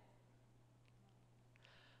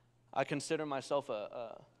 I consider myself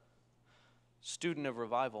a student of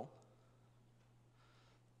revival.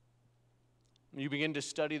 You begin to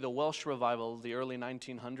study the Welsh revival of the early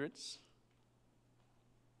 1900s.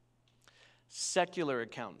 Secular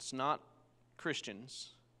accounts, not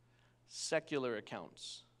Christians, secular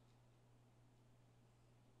accounts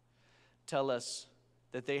tell us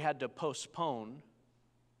that they had to postpone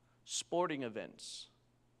sporting events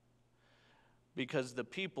because the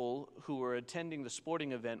people who were attending the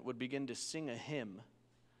sporting event would begin to sing a hymn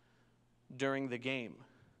during the game,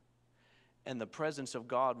 and the presence of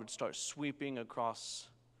God would start sweeping across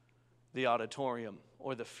the auditorium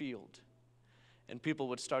or the field, and people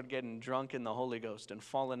would start getting drunk in the Holy Ghost and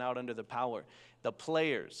falling out under the power. The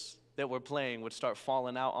players that were playing would start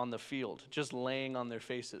falling out on the field, just laying on their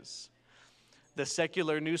faces. The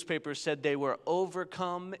secular newspapers said they were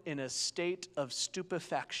overcome in a state of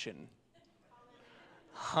stupefaction.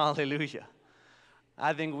 Hallelujah.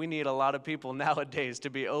 I think we need a lot of people nowadays to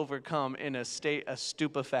be overcome in a state of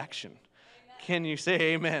stupefaction. Amen. Can you say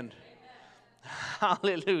amen? Amen?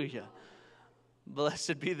 Hallelujah.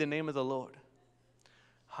 Blessed be the name of the Lord.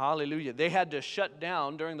 Hallelujah. They had to shut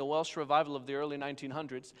down, during the Welsh revival of the early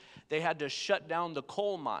 1900s, they had to shut down the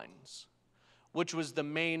coal mines, which was the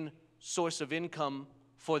main source of income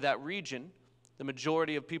for that region. The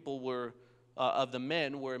majority of people were, of the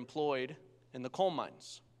men were employed in the coal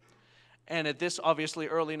mines. And at this, obviously,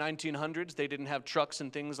 early 1900s, they didn't have trucks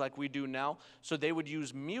and things like we do now, so they would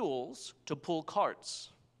use mules to pull carts.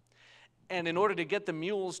 And in order to get the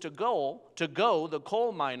mules to go, the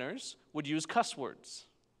coal miners would use cuss words.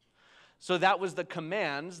 So that was the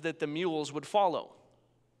commands that the mules would follow.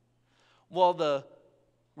 Well, the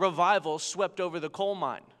revival swept over the coal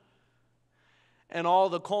mine. And all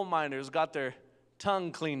the coal miners got their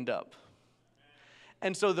tongue cleaned up.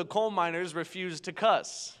 And so the coal miners refused to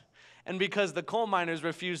cuss. And because the coal miners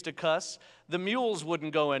refused to cuss, the mules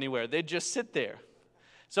wouldn't go anywhere. They'd just sit there.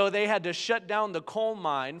 So they had to shut down the coal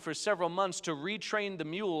mine for several months to retrain the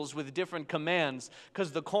mules with different commands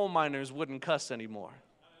because the coal miners wouldn't cuss anymore.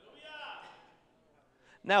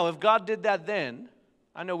 Now, if God did that then,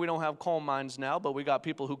 I know we don't have coal mines now, but we got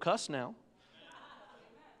people who cuss now.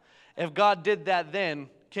 If God did that then,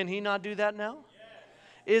 can He not do that now?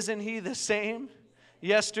 Isn't He the same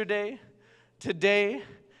yesterday, today,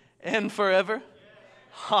 and forever?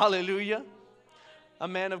 Hallelujah. A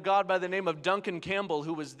man of God by the name of Duncan Campbell,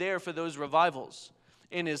 who was there for those revivals.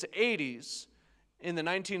 In his 80s, in the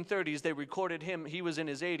 1930s, they recorded him. He was in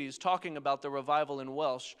his 80s talking about the revival in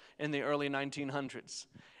Welsh in the early 1900s.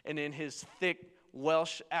 And in his thick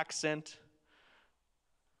Welsh accent,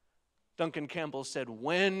 Duncan Campbell said,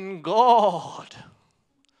 "When God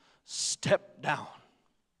stepped down,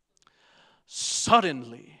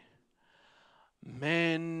 suddenly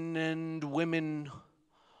men and women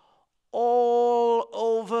all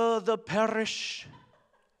over the parish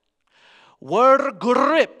were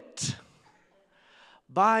gripped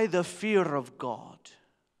by the fear of God."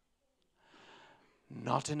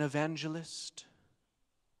 Not an evangelist,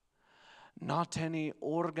 not any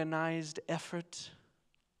organized effort,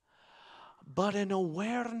 but an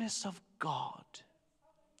awareness of God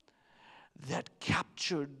that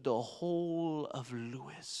captured the whole of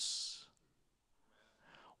Lewis.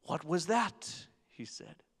 What was that? He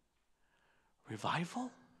said.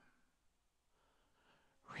 Revival?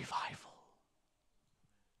 Revival.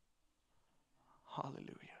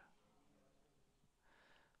 Hallelujah.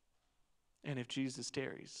 And if Jesus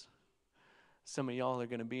tarries, some of y'all are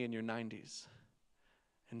going to be in your 90s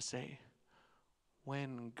and say,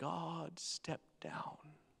 when God stepped down,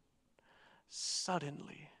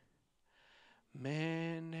 suddenly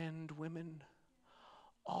men and women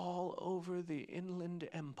all over the Inland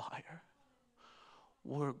Empire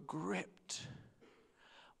were gripped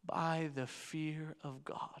by the fear of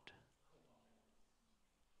God.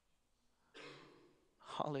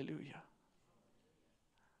 Hallelujah.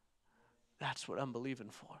 That's what I'm believing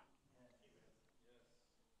for.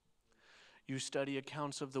 You study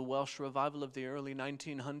accounts of the Welsh revival of the early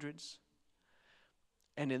 1900s,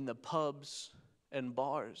 and in the pubs and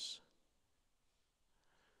bars,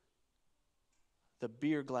 the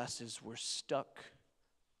beer glasses were stuck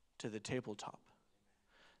to the tabletop.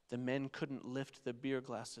 The men couldn't lift the beer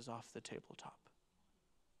glasses off the tabletop.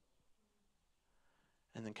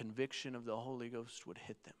 And the conviction of the Holy Ghost would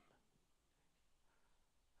hit them.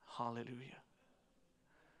 Hallelujah.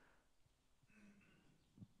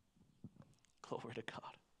 Glory to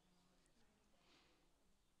God.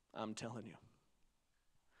 I'm telling you,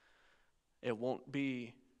 it won't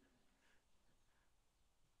be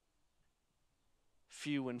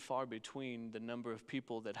few and far between the number of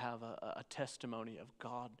people that have a testimony of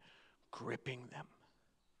God gripping them.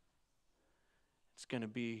 It's going to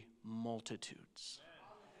be multitudes.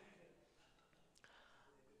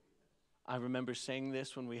 I remember saying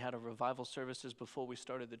this when we had a revival services before we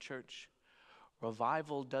started the church.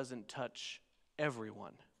 Revival doesn't touch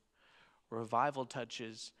everyone. Revival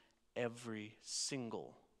touches every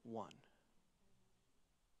single one.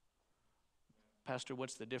 Pastor,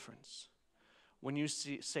 what's the difference? When you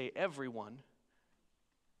say everyone,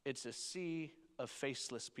 it's a sea of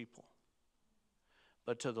faceless people.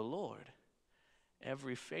 But to the Lord,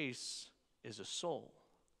 every face is a soul,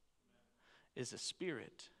 is a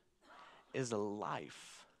spirit, is a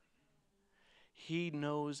life. He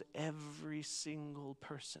knows every single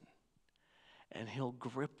person, and He'll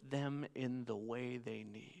grip them in the way they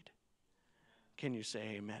need. Can you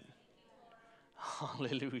say amen?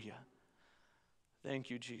 Hallelujah. Thank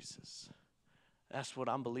you, Jesus. That's what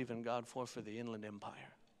I'm believing God for the Inland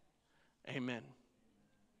Empire. Amen.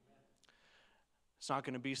 It's not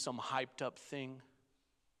going to be some hyped up thing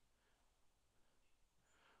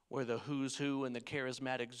where the who's who and the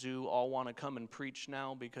charismatic zoo all want to come and preach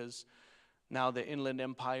now because now the Inland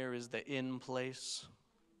Empire is the in place.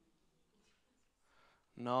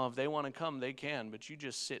 No, if they want to come, they can, but you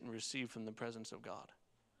just sit and receive from the presence of God.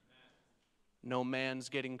 No man's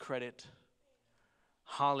getting credit.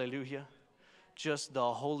 Hallelujah. Just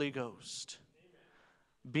the Holy Ghost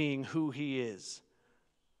being who He is.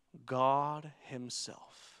 God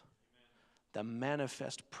Himself. The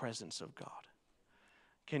manifest presence of God.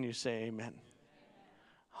 Can you say amen?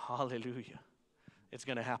 Hallelujah. It's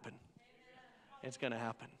going to happen. It's going to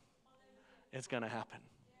happen. It's going to happen.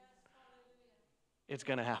 It's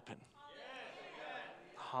going to happen.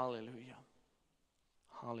 Hallelujah.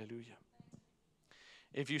 Hallelujah.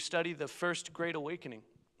 If you study the first Great Awakening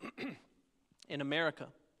in America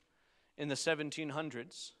in the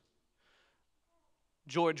 1700s,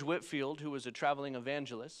 George Whitefield, who was a traveling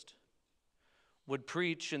evangelist, would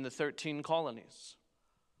preach in the 13 colonies.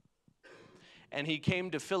 And he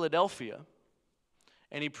came to Philadelphia,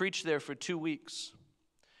 and he preached there for 2 weeks.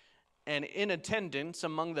 And in attendance,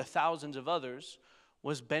 among the thousands of others,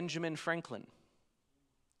 was Benjamin Franklin.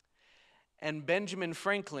 And Benjamin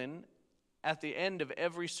Franklin, at the end of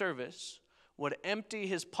every service, would empty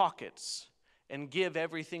his pockets and give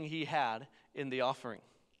everything he had in the offering.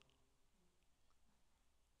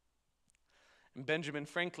 And Benjamin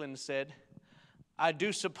Franklin said, I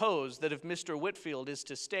do suppose that if Mr. Whitefield is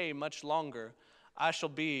to stay much longer, I shall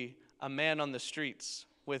be a man on the streets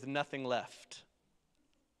with nothing left.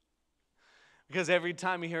 Because every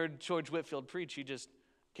time he heard George Whitefield preach, he just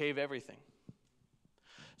gave everything.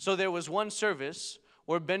 So there was one service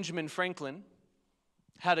where Benjamin Franklin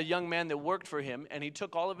had a young man that worked for him, and he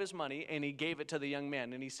took all of his money and he gave it to the young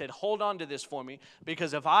man. And he said, hold on to this for me,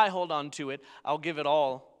 because if I hold on to it, I'll give it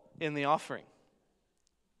all in the offering.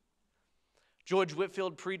 George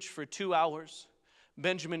Whitefield preached for 2 hours.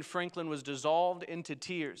 Benjamin Franklin was dissolved into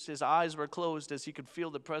tears. His eyes were closed as he could feel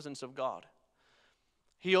the presence of God.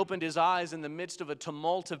 He opened his eyes in the midst of a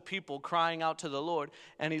tumult of people crying out to the Lord,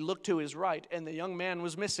 and he looked to his right, and the young man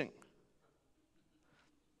was missing.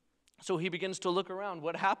 So he begins to look around.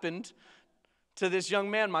 What happened to this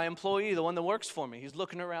young man, my employee, the one that works for me? He's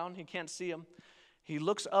looking around. He can't see him. He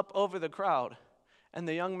looks up over the crowd, and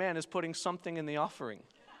the young man is putting something in the offering.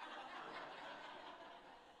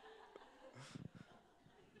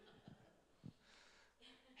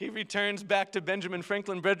 He returns back to Benjamin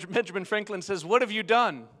Franklin. Benjamin Franklin says, what have you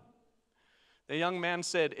done? The young man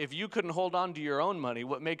said, if you couldn't hold on to your own money,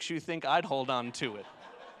 what makes you think I'd hold on to it?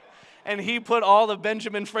 And he put all of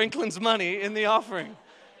Benjamin Franklin's money in the offering.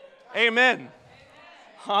 Amen.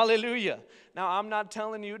 Hallelujah. Now, I'm not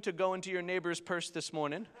telling you to go into your neighbor's purse this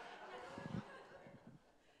morning.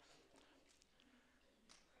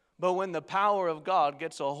 But when the power of God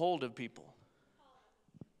gets a hold of people,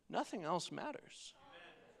 nothing else matters.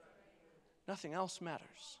 Nothing else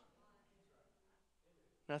matters.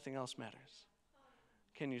 Nothing else matters.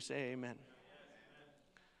 Can you say amen?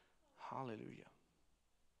 Hallelujah.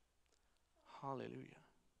 Hallelujah.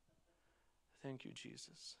 Thank you,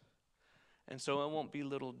 Jesus. And so it won't be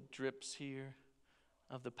little drips here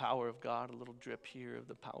of the power of God, a little drip here of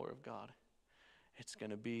the power of God. It's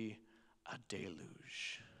going to be a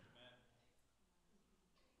deluge.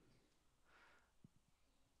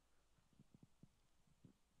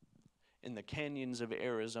 In the canyons of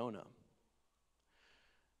Arizona,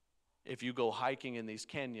 if you go hiking in these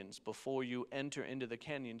canyons, before you enter into the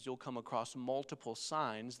canyons, you'll come across multiple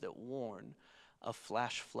signs that warn of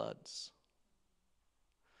flash floods.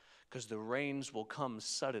 Because the rains will come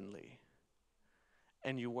suddenly,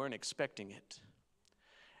 and you weren't expecting it.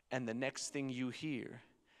 And the next thing you hear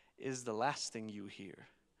is the last thing you hear.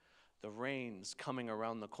 The rain's coming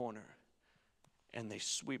around the corner. And they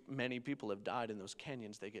sweep, many people have died in those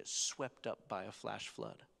canyons. They get swept up by a flash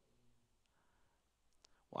flood.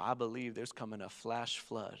 Well, I believe there's coming a flash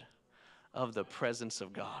flood of the presence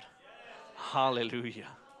of God. Hallelujah.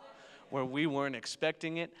 Where we weren't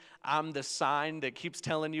expecting it. I'm the sign that keeps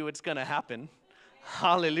telling you it's going to happen.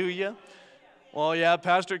 Hallelujah. Well, yeah,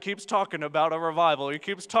 Pastor keeps talking about a revival. He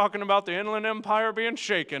keeps talking about the Inland Empire being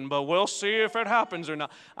shaken, but we'll see if it happens or not.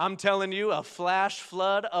 I'm telling you, a flash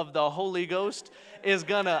flood of the Holy Ghost is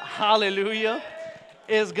going to, hallelujah,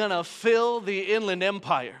 is going to fill the Inland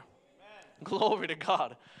Empire. Glory to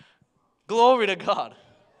God. Glory to God.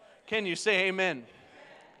 Can you say amen?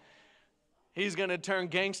 He's going to turn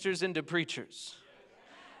gangsters into preachers.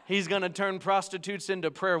 He's going to turn prostitutes into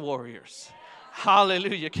prayer warriors.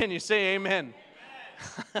 Hallelujah. Can you say amen?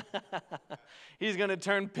 He's going to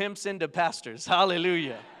turn pimps into pastors.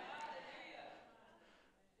 Hallelujah.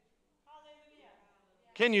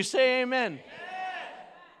 Can you say amen?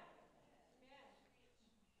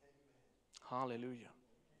 Hallelujah.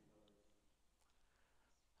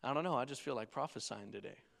 I don't know. I just feel like prophesying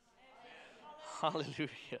today.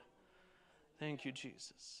 Hallelujah. Thank you,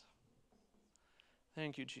 Jesus.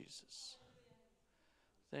 Thank you, Jesus.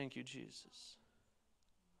 Thank you, Jesus.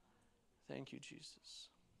 Thank you, Jesus.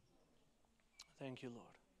 Thank you,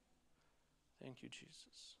 Lord. Thank you,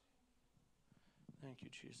 Jesus. Thank you,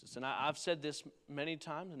 Jesus. And I've said this many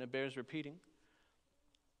times, and it bears repeating.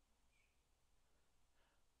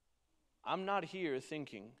 I'm not here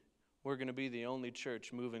thinking we're going to be the only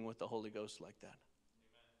church moving with the Holy Ghost like that.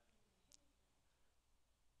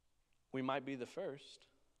 We might be the first.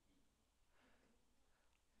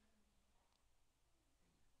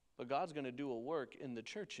 But God's going to do a work in the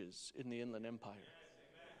churches in the Inland Empire.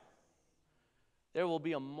 There will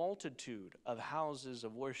be a multitude of houses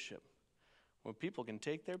of worship where people can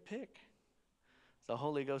take their pick. The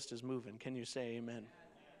Holy Ghost is moving. Can you say amen?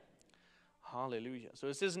 Hallelujah. So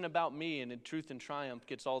this isn't about me and Truth and Triumph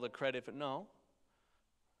gets all the credit. No.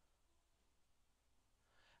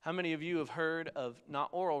 How many of you have heard of, not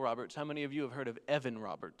Oral Roberts, how many of you have heard of Evan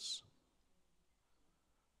Roberts?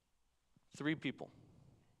 3 people.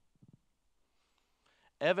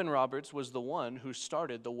 Evan Roberts was the one who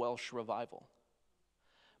started the Welsh revival.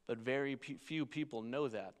 But very few people know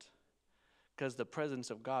that because the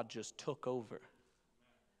presence of God just took over.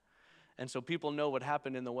 And so people know what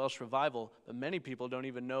happened in the Welsh revival, but many people don't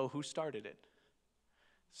even know who started it.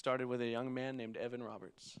 It started with a young man named Evan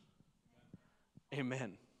Roberts.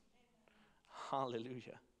 Amen.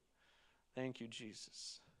 Hallelujah. Thank you,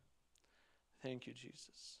 Jesus. Thank you,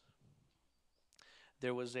 Jesus.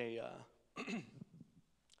 There was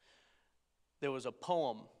a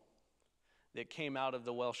poem that came out of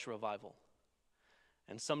the Welsh revival.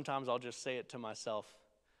 And sometimes I'll just say it to myself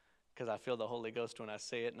because I feel the Holy Ghost when I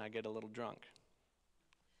say it and I get a little drunk.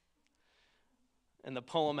 And the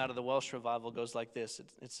poem out of the Welsh revival goes like this.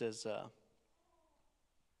 It says,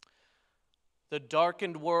 the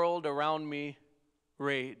darkened world around me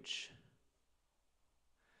rage.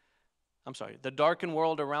 The darkened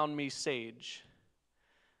world around me sage.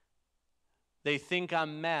 They think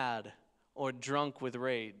I'm mad or drunk with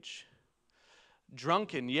rage.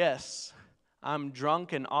 Drunken, yes, I'm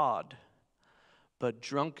drunk and odd, but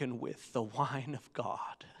drunken with the wine of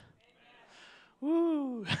God.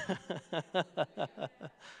 Woo!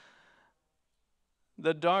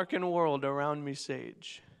 The darkened world around me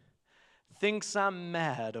sage. Thinks I'm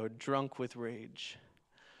mad or drunk with rage.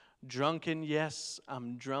 Drunken, yes,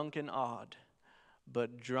 I'm drunk and odd,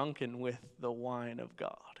 but drunken with the wine of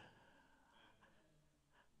God.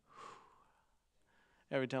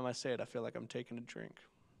 Every time I say it, I feel like I'm taking a drink.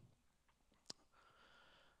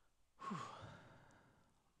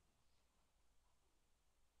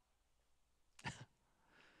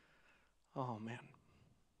 Oh, man.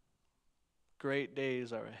 Great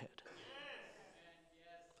days are ahead.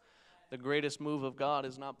 The greatest move of God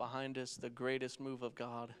is not behind us. The greatest move of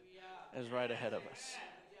God is right ahead of us.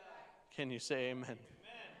 Can you say amen?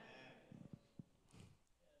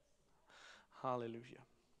 Hallelujah.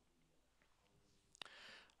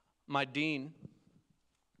 My dean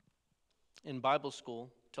in Bible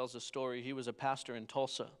school tells a story. He was a pastor in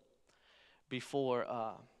Tulsa before,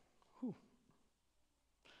 I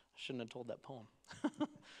shouldn't have told that poem.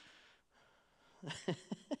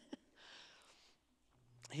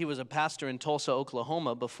 He was a pastor in Tulsa,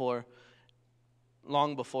 Oklahoma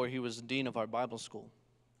long before he was dean of our Bible school.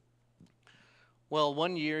 Well,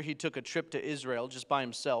 one year he took a trip to Israel just by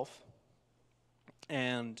himself,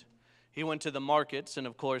 and he went to the markets, and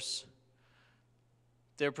of course,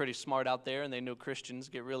 they're pretty smart out there, and they know Christians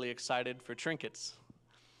get really excited for trinkets.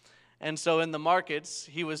 And so in the markets,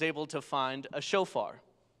 he was able to find a shofar.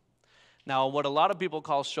 Now, what a lot of people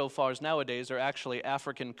call shofars nowadays are actually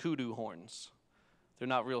African kudu horns. They're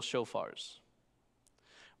not real shofars.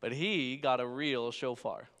 But he got a real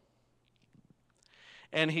shofar.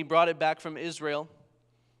 And he brought it back from Israel.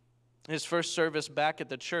 His first service back at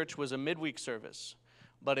the church was a midweek service.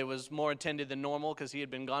 But it was more attended than normal because he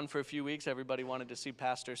had been gone for a few weeks. Everybody wanted to see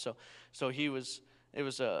Pastor. So it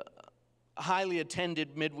was a highly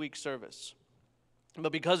attended midweek service.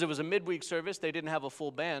 But because it was a midweek service, they didn't have a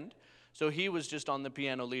full band. So he was just on the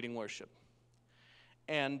piano leading worship.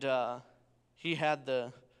 And he had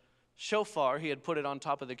the shofar, he had put it on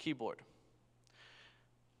top of the keyboard.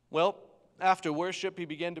 Well, after worship, he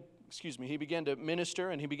began to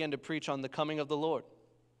minister, and he began to preach on the coming of the Lord,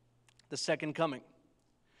 the second coming.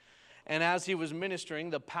 And as he was ministering,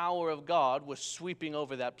 the power of God was sweeping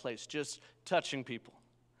over that place, just touching people.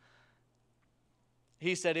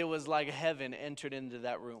 He said it was like heaven entered into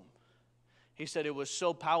that room. He said it was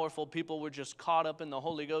so powerful, people were just caught up in the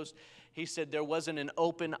Holy Ghost. He said there wasn't an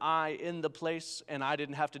open eye in the place, and I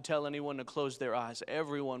didn't have to tell anyone to close their eyes.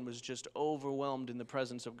 Everyone was just overwhelmed in the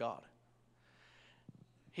presence of God.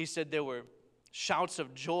 He said there were shouts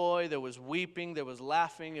of joy, there was weeping, there was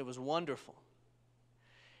laughing. It was wonderful.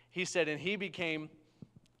 He said, and he became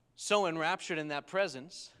so enraptured in that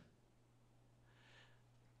presence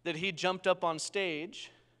that he jumped up on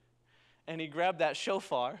stage and he grabbed that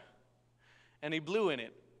shofar and he blew in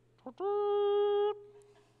it.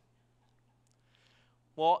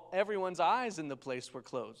 Well, everyone's eyes in the place were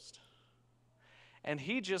closed. And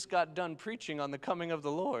he just got done preaching on the coming of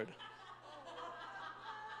the Lord.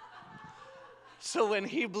 So when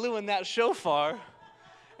he blew in that shofar,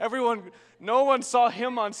 No one saw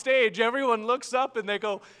him on stage. Everyone looks up and they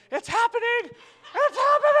go, "It's happening! It's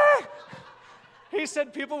happening!" He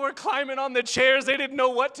said people were climbing on the chairs. They didn't know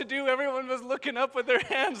what to do. Everyone was looking up with their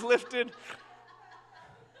hands lifted.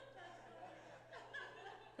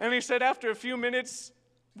 And he said after a few minutes,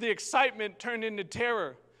 the excitement turned into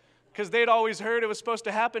terror because they'd always heard it was supposed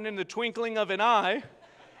to happen in the twinkling of an eye,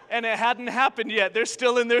 and it hadn't happened yet. They're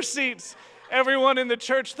still in their seats. Everyone in the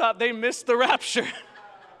church thought they missed the rapture.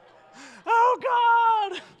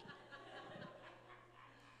 Oh, God!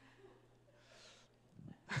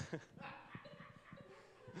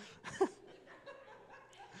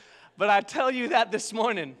 But I tell you that this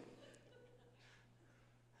morning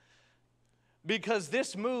because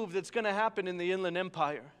this move that's going to happen in the Inland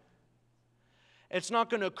Empire, it's not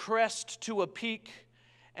going to crest to a peak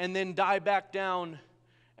and then die back down,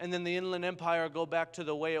 and then the Inland Empire go back to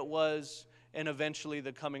the way it was, and eventually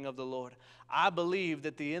the coming of the Lord. I believe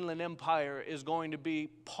that the Inland Empire is going to be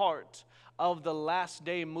part of the last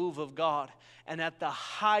day move of God, and at the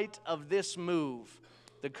height of this move,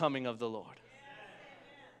 the coming of the Lord.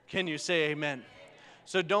 Can you say amen?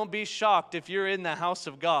 So don't be shocked if you're in the house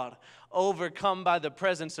of God, overcome by the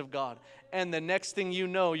presence of God, and the next thing you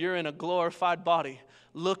know, you're in a glorified body,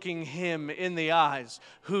 looking Him in the eyes,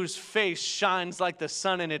 whose face shines like the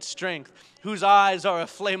sun in its strength, whose eyes are a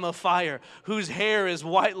flame of fire, whose hair is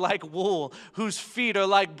white like wool, whose feet are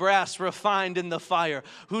like brass refined in the fire,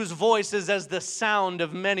 whose voice is as the sound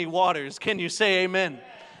of many waters. Can you say amen?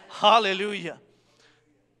 Hallelujah.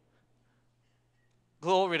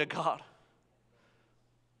 Glory to God.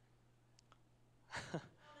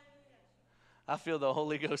 I feel the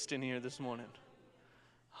Holy Ghost in here this morning.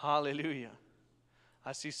 Hallelujah.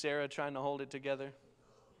 I see Sarah trying to hold it together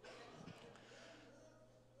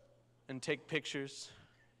and take pictures.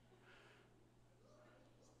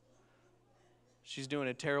 She's doing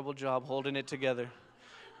a terrible job holding it together.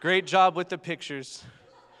 Great job with the pictures.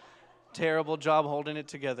 Terrible job holding it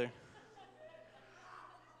together.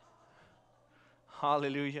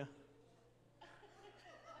 Hallelujah.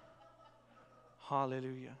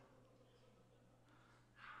 Hallelujah.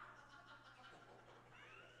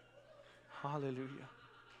 Hallelujah.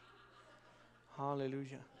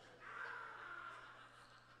 Hallelujah.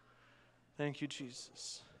 Thank you,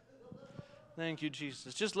 Jesus. Thank you,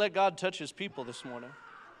 Jesus. Just let God touch His people this morning.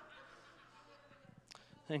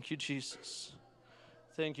 Thank you, Jesus.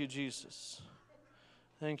 Thank you, Jesus.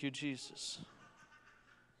 Thank you, Jesus.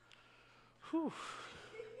 Whew.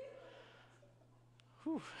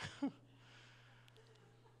 Whew.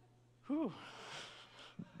 Whew.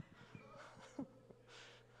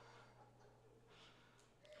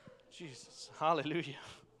 Jesus. Hallelujah.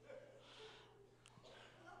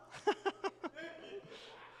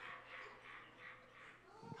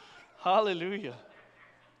 Hallelujah.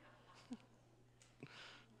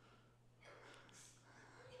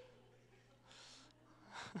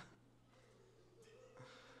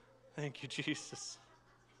 Thank you, Jesus.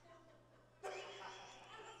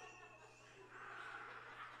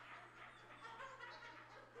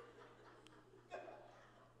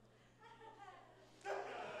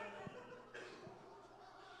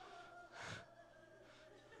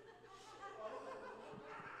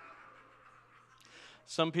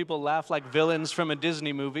 Some people laugh like villains from a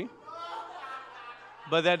Disney movie,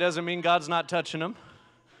 but that doesn't mean God's not touching them.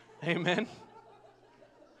 Amen.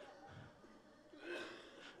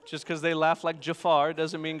 Just because they laugh like Jafar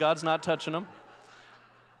doesn't mean God's not touching them.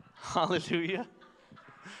 Hallelujah.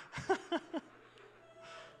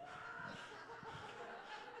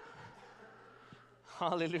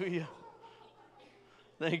 Hallelujah.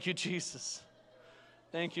 Thank you, Jesus.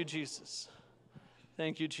 Thank you, Jesus.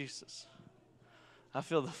 Thank you, Jesus. I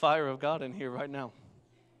feel the fire of God in here right now.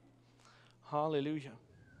 Hallelujah.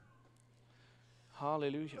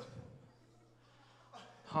 Hallelujah.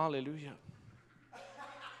 Hallelujah.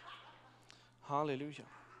 Hallelujah.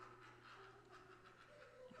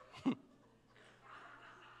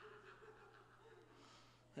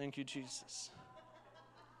 Thank you, Jesus.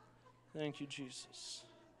 Thank you, Jesus.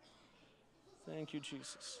 Thank you,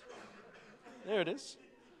 Jesus. There it is.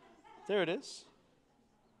 There it is.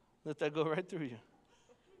 Let that go right through you.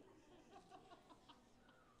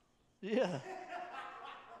 Yeah.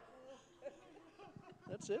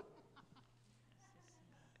 That's it.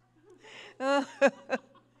 That's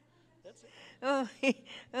it.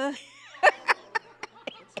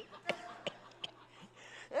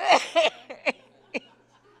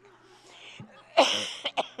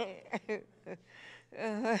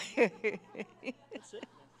 That's it.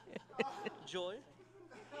 Joy.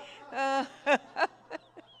 That's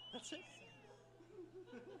it.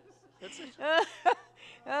 That's it.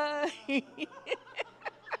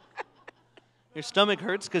 Your stomach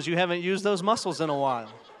hurts because you haven't used those muscles in a while.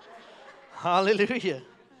 Hallelujah.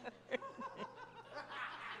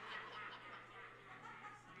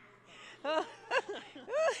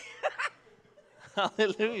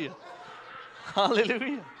 Hallelujah.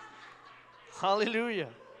 Hallelujah. Hallelujah.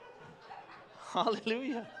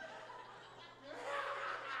 Hallelujah.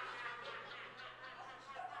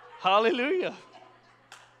 Hallelujah.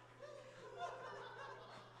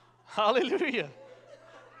 Hallelujah.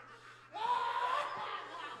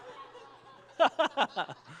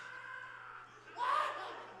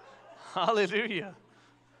 Hallelujah.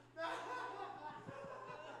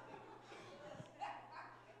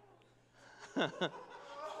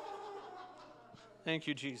 Thank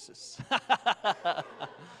you, Jesus.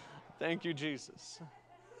 Thank you, Jesus.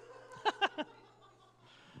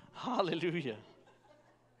 Hallelujah.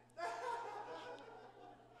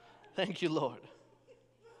 Thank you, Lord.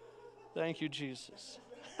 Thank you, Jesus.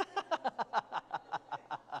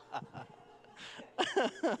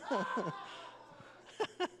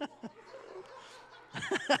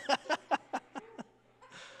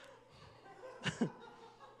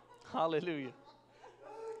 Hallelujah.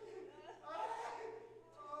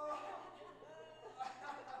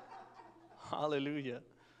 Hallelujah.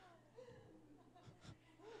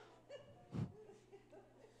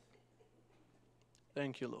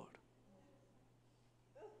 Thank you, Lord.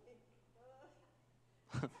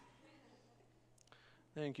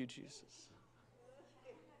 Thank you, Jesus.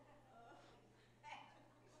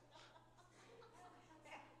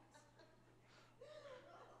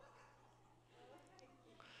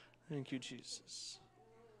 Thank you, Jesus.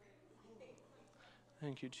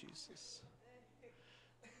 Thank you, Jesus.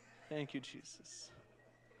 Thank you, Jesus.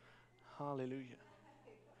 Hallelujah.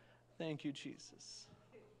 Thank you, Jesus.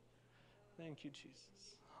 Thank you,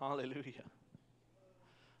 Jesus. Hallelujah.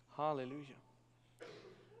 Hallelujah.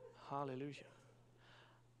 Hallelujah.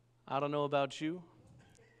 I don't know about you,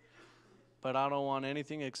 but I don't want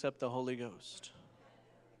anything except the Holy Ghost.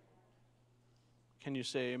 Can you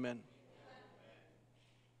say amen?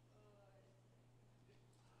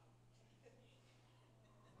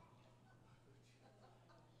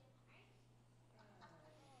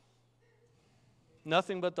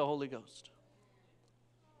 Nothing but the Holy Ghost.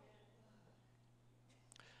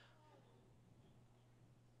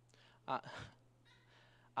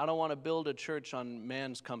 I don't want to build a church on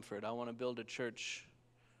man's comfort. I want to build a church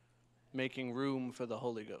making room for the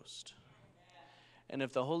Holy Ghost. And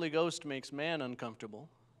if the Holy Ghost makes man uncomfortable,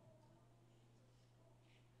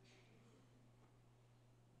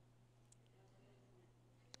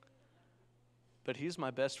 but he's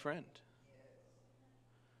my best friend.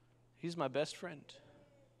 He's my best friend.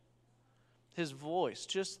 His voice,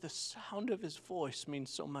 just the sound of his voice means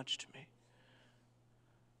so much to me.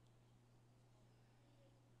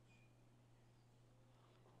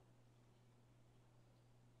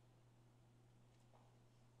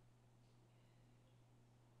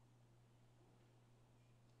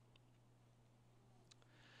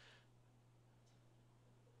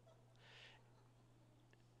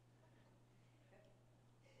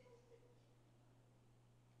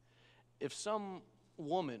 If some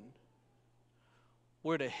woman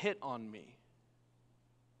were to hit on me,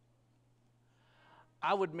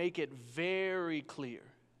 I would make it very clear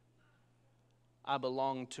I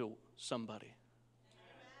belong to somebody.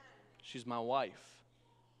 She's my wife.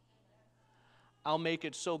 I'll make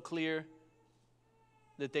it so clear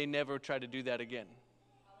that they never try to do that again.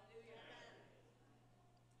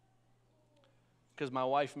 Because my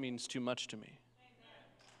wife means too much to me.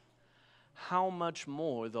 How much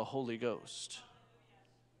more the Holy Ghost?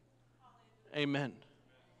 Amen.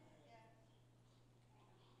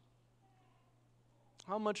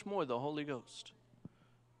 How much more the Holy Ghost?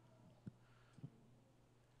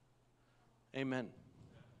 Amen.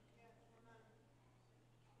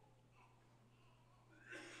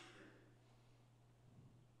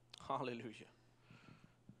 Hallelujah.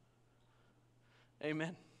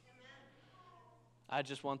 Amen. I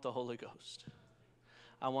just want the Holy Ghost.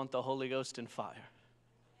 I want the Holy Ghost in fire.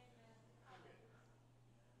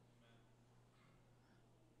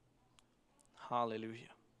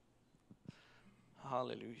 Hallelujah.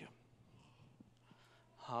 Hallelujah.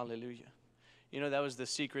 Hallelujah. You know, that was the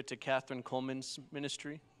secret to Catherine Coleman's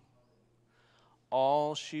ministry.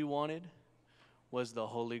 All she wanted was the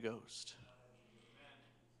Holy Ghost.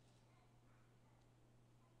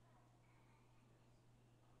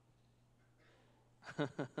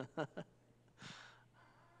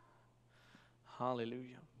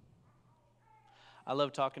 Hallelujah. I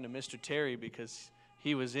love talking to Mr. Terry because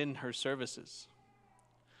he was in her services.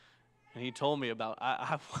 And he told me about,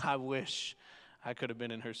 I wish I could have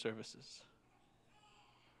been in her services.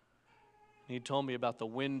 He told me about the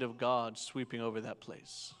wind of God sweeping over that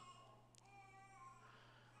place.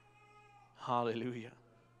 Hallelujah.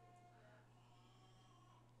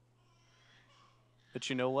 But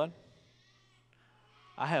you know what?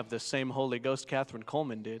 I have the same Holy Ghost Catherine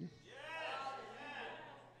Coleman did.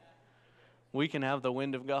 We can have the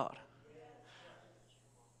wind of God.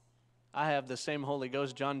 I have the same Holy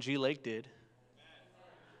Ghost John G. Lake did.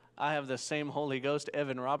 I have the same Holy Ghost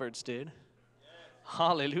Evan Roberts did.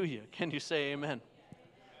 Hallelujah. Can you say amen?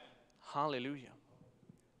 Hallelujah.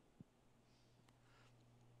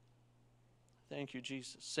 Thank you,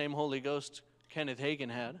 Jesus. Same Holy Ghost Kenneth Hagin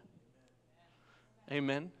had.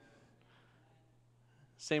 Amen.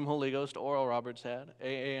 Same Holy Ghost Oral Roberts had.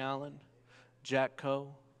 A. Allen, Jack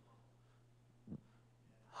Coe.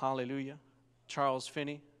 Hallelujah. Charles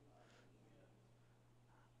Finney.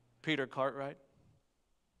 Peter Cartwright.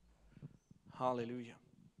 Hallelujah.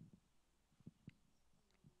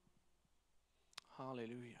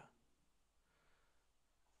 Hallelujah.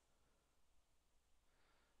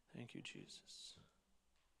 Thank you, Jesus.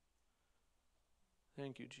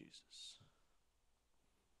 Thank you, Jesus.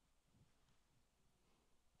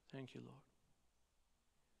 Thank you, Lord.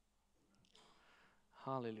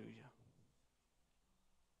 Hallelujah.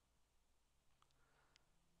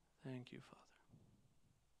 Thank you, Father.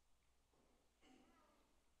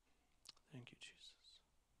 Thank you, Jesus.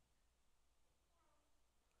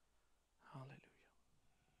 Hallelujah.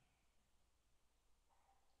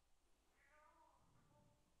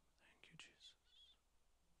 Thank you, Jesus.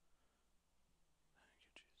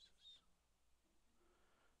 Thank you, Jesus.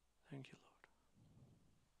 Thank you, Lord.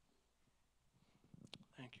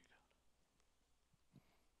 Thank you, God.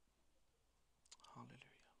 Hallelujah.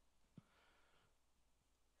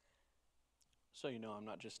 So you know I'm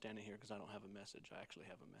not just standing here because I don't have a message. I actually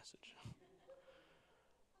have a message.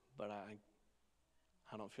 But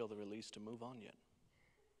I don't feel the release to move on yet.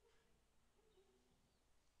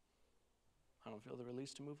 I don't feel the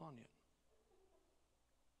release to move on yet.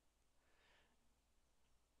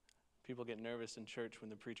 People get nervous in church when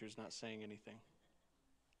the preacher's not saying anything.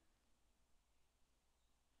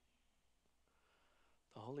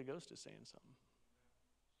 The Holy Ghost is saying something.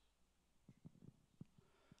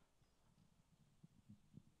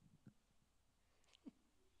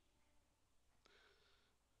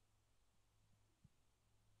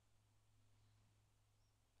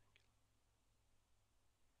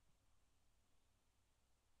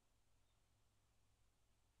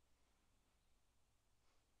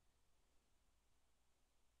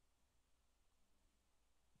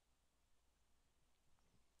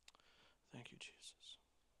 Thank you, Jesus.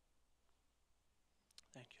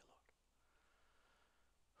 Thank you, Lord.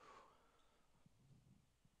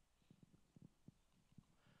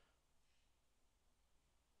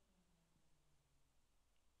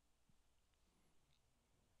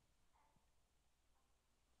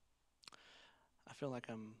 I feel like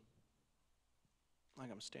I'm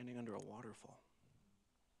standing under a waterfall.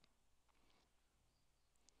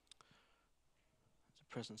 It's the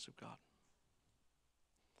presence of God.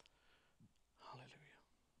 Hallelujah.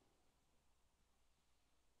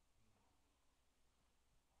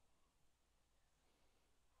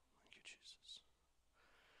 Thank you, Jesus.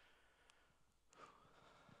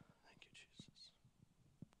 Thank you, Jesus.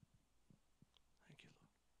 Thank you,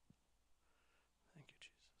 Lord. Thank you,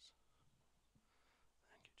 Jesus.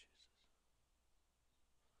 Thank you, Jesus.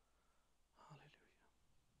 Hallelujah.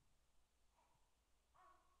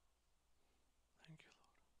 Thank you,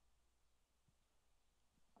 Lord.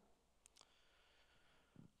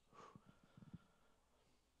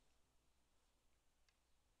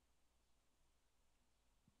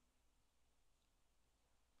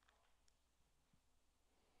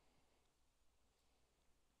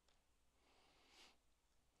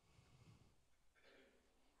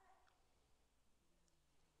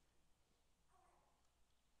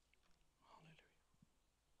 Hallelujah.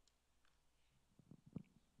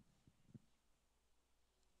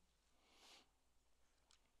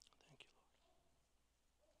 Thank you, Lord.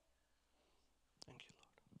 Thank you,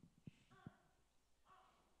 Lord.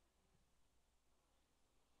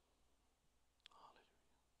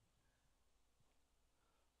 Hallelujah.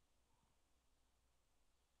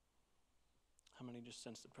 How many just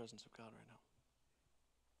sense the presence of God right now?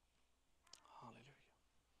 Hallelujah.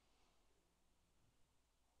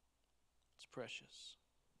 It's precious.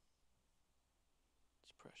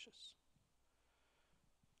 It's precious.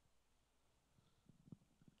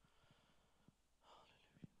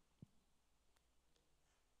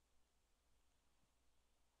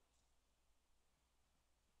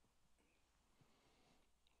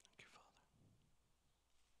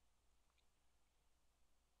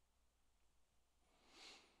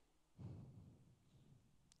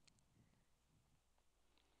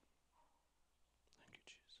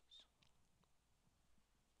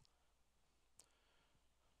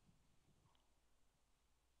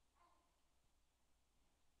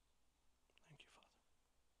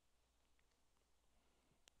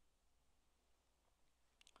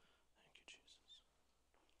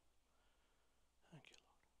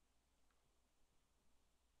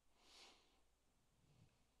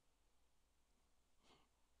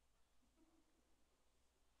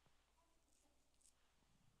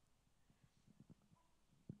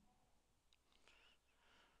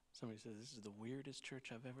 Somebody says, this is the weirdest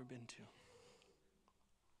church I've ever been to.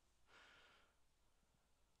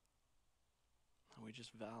 And we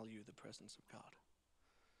just value the presence of God.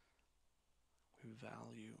 We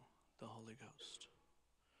value the Holy Ghost.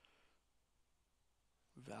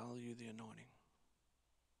 We value the anointing.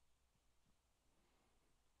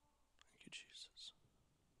 Thank you, Jesus.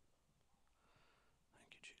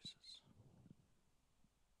 Thank you, Jesus.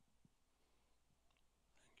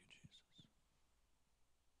 Thank you, Jesus.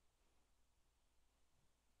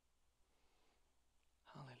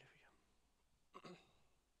 Hallelujah.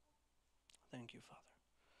 Thank you, Father.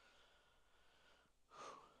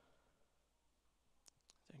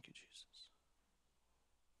 Thank you, Jesus.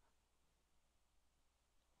 Thank you,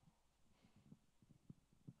 Lord.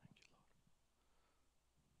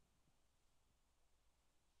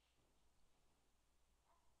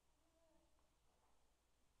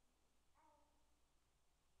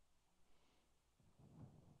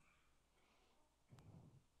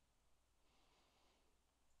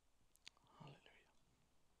 Hallelujah.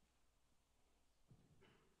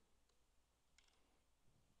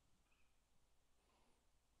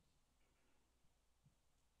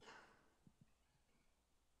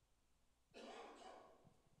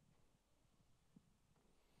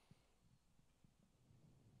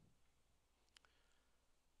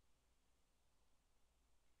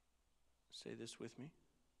 Say this with me.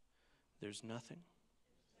 There's nothing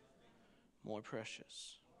more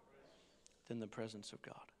precious than the presence of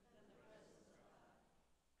God.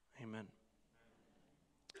 Amen.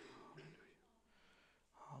 Hallelujah.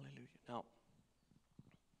 Hallelujah. Now,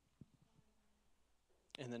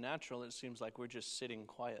 in the natural, it seems like we're just sitting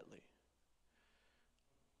quietly.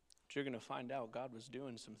 But you're going to find out God was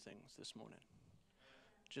doing some things this morning.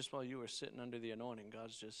 Just while you were sitting under the anointing,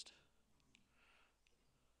 God's just...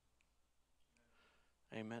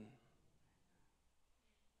 Amen.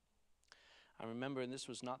 I remember, and this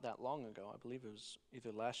was not that long ago, I believe it was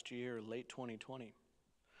either last year or late 2020,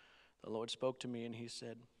 the Lord spoke to me and He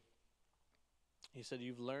said,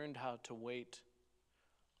 you've learned how to wait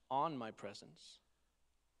on my presence.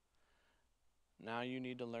 Now you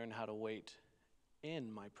need to learn how to wait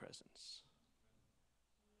in my presence.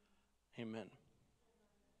 Amen.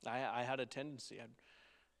 I had a tendency, I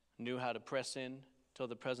knew how to press in till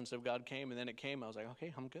the presence of God came, and then it came, I was like,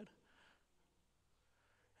 okay, I'm good.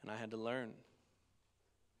 And I had to learn.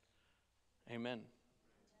 Amen.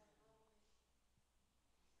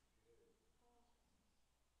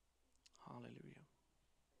 Hallelujah.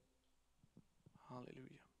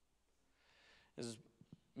 Hallelujah. As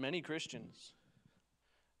many Christians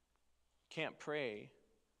can't pray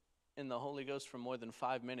in the Holy Ghost for more than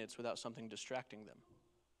 5 minutes without something distracting them.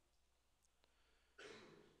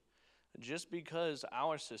 Just because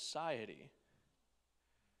our society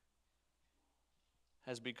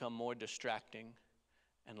has become more distracting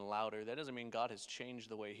and louder, that doesn't mean God has changed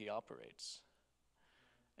the way He operates.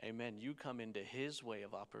 Amen. You come into His way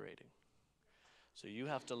of operating. So you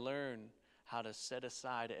have to learn how to set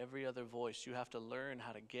aside every other voice. You have to learn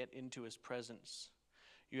how to get into His presence.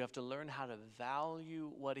 You have to learn how to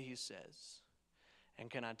value what He says.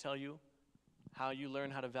 And can I tell you how you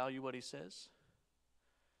learn how to value what He says?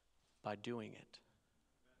 By doing it.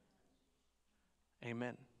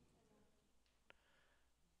 Amen.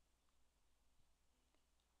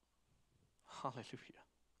 Hallelujah.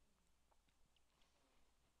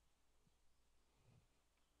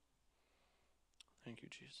 Thank you,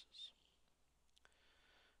 Jesus.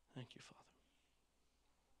 Thank you, Father.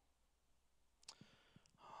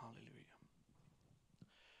 Hallelujah.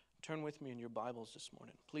 Turn with me in your Bibles this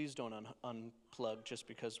morning. Please don't unplug just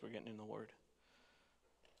because we're getting in the Word.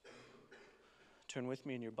 Turn with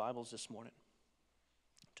me in your Bibles this morning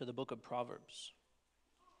to the book of Proverbs.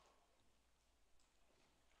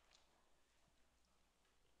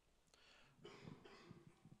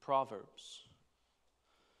 Proverbs,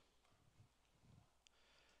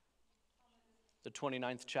 the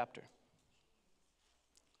 29th chapter.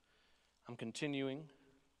 I'm continuing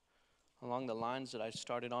along the lines that I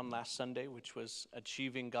started on last Sunday, which was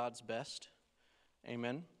achieving God's best.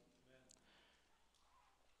 Amen.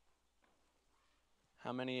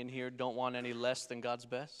 How many in here don't want any less than God's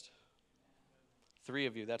best? 3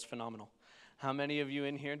 of you, that's phenomenal. How many of you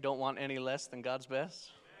in here don't want any less than God's best?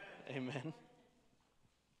 Amen.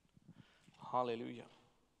 Hallelujah.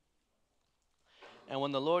 And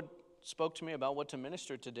when the Lord spoke to me about what to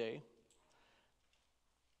minister today,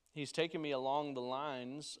 He's taken me along the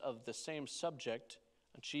lines of the same subject,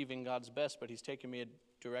 achieving God's best, but He's taken me a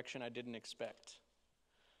direction I didn't expect.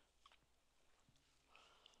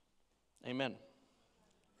 Amen.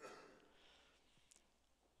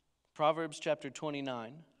 Proverbs chapter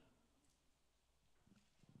 29,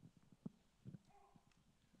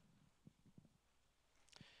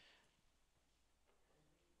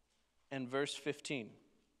 and verse 15.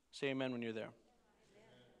 Say amen when you're there.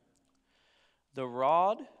 The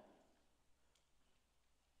rod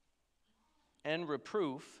and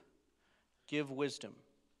reproof give wisdom.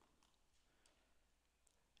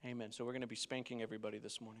 Amen. So we're going to be spanking everybody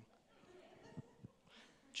this morning.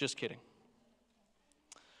 Just kidding.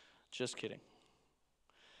 Just kidding.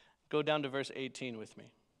 Go down to verse 18 with me.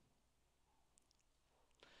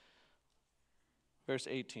 Verse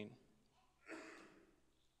 18.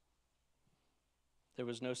 There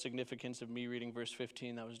was no significance of me reading verse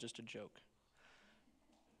 15. That was just a joke.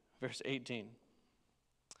 Verse 18.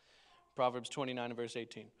 Proverbs 29 and verse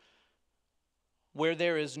 18. Where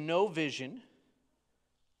there is no vision,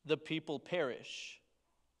 the people perish.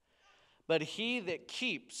 But he that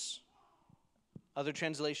keeps, other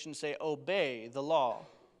translations say, obey the law,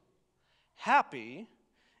 happy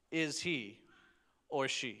is he or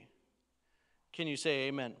she. Can you say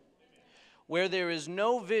amen? Where there is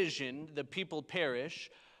no vision, the people perish,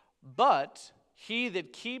 but he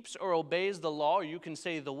that keeps or obeys the law, or you can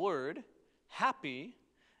say the word, happy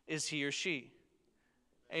is he or she.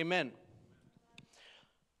 Amen.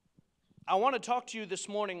 I want to talk to you this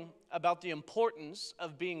morning about the importance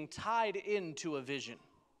of being tied into a vision.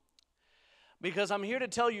 Because I'm here to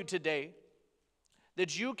tell you today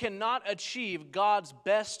that you cannot achieve God's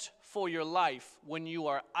best for your life when you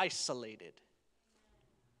are isolated.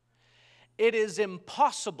 It is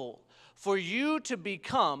impossible for you to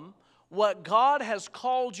become what God has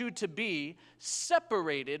called you to be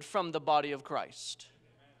separated from the body of Christ.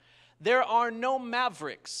 There are no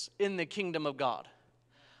mavericks in the kingdom of God.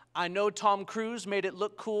 I know Tom Cruise made it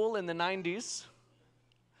look cool in the 90s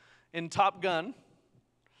in Top Gun.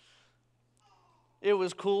 It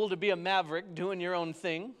was cool to be a maverick doing your own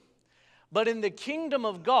thing. But in the kingdom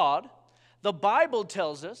of God, the Bible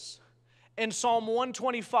tells us in Psalm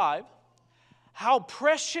 125, how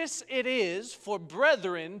precious it is for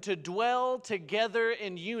brethren to dwell together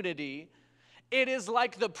in unity. It is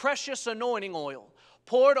like the precious anointing oil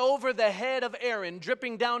poured over the head of Aaron,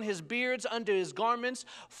 dripping down his beards unto his garments.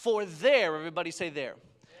 For there, everybody say there.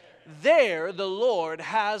 There the Lord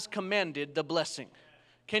has commanded the blessing.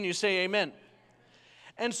 Can you say amen?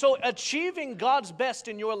 And so achieving God's best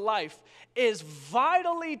in your life is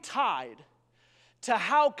vitally tied to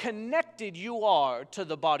how connected you are to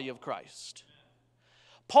the body of Christ.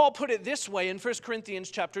 Paul put it this way in 1 Corinthians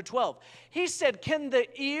chapter 12. He said, can the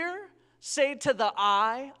ear say to the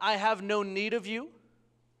eye, I have no need of you?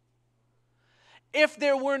 If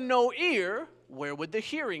there were no ear, where would the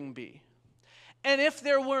hearing be? And if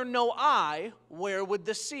there were no eye, where would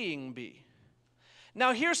the seeing be?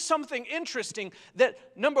 Now here's something interesting that,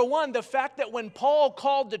 number one, the fact that when Paul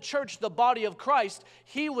called the church the body of Christ,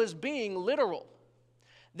 he was being literal.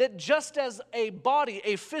 That just as a body,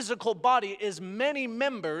 a physical body, is many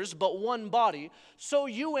members but one body, so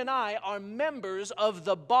you and I are members of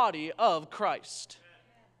the body of Christ.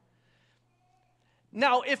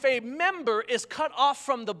 Now, if a member is cut off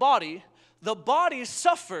from the body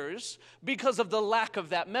suffers because of the lack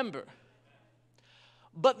of that member.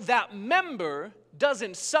 But that member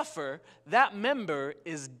doesn't suffer, that member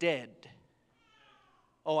is dead.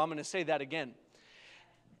 Oh, I'm going to say that again.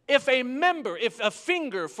 If a member, if a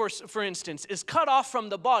finger, for instance, is cut off from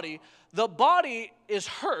the body is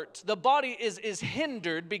hurt, the body is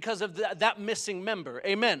hindered because of that missing member.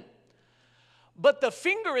 Amen. But the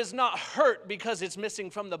finger is not hurt because it's missing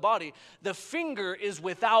from the body. The finger is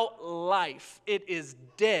without life. It is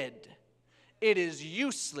dead. It is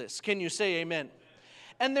useless. Can you say amen?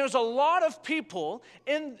 And there's a lot of people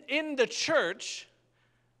in the church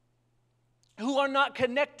who are not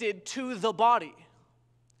connected to the body.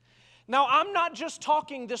 Now, I'm not just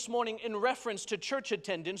talking this morning in reference to church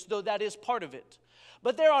attendance, though that is part of it.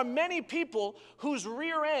 But there are many people whose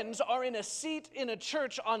rear ends are in a seat in a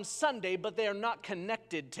church on Sunday, but they are not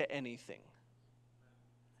connected to anything.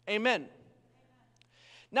 Amen.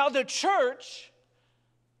 Now, the church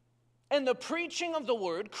and the preaching of the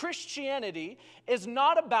word, Christianity, is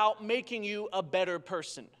not about making you a better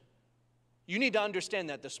person. You need to understand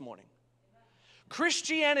that this morning.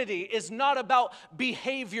 Christianity is not about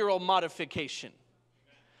behavioral modification.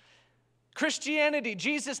 Christianity,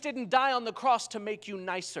 Jesus didn't die on the cross to make you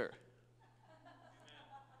nicer.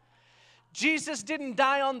 Jesus didn't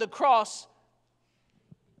die on the cross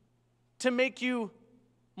to make you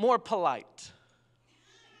more polite.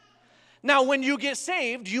 Now, when you get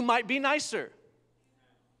saved, you might be nicer,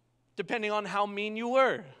 depending on how mean you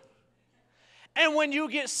were. And when you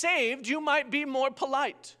get saved, you might be more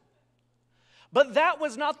polite. But that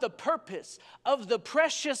was not the purpose of the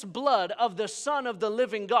precious blood of the Son of the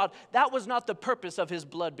living God. That was not the purpose of his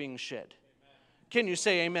blood being shed. Can you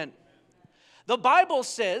say amen? The Bible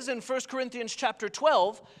says in 1 Corinthians chapter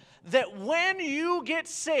 12 that when you get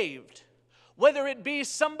saved, whether it be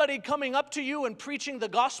somebody coming up to you and preaching the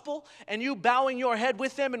gospel and you bowing your head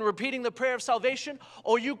with them and repeating the prayer of salvation,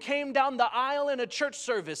 or you came down the aisle in a church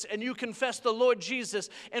service and you confessed the Lord Jesus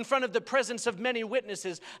in front of the presence of many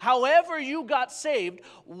witnesses, however you got saved,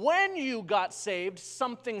 when you got saved,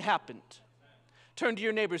 something happened. Turn to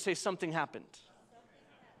your neighbor and say, something happened.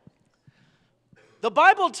 The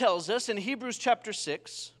Bible tells us in Hebrews chapter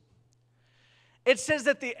 6, it says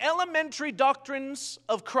that the elementary doctrines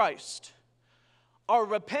of Christ are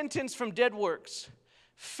repentance from dead works,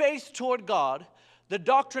 faith toward God, the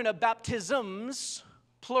doctrine of baptisms,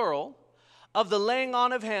 plural, of the laying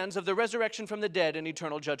on of hands, of the resurrection from the dead, and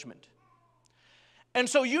eternal judgment. And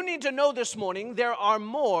so you need to know this morning there are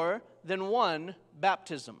more than one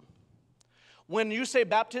baptism. When you say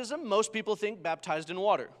baptism, most people think baptized in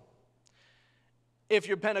water. If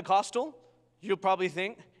you're Pentecostal, you'll probably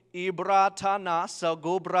think the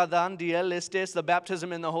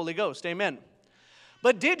baptism in the Holy Ghost. Amen.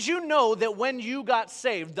 But did you know that when you got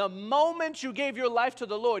saved, the moment you gave your life to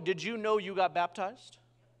the Lord, did you know you got baptized?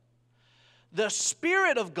 The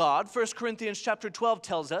Spirit of God, 1 Corinthians chapter 12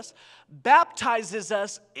 tells us, baptizes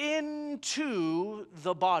us into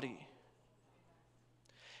the body.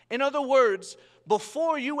 In other words,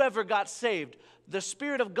 before you ever got saved, the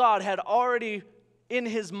Spirit of God had already in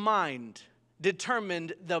His mind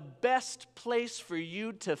determined the best place for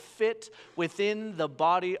you to fit within the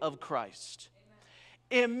body of Christ.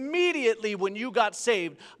 Immediately when you got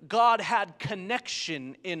saved, God had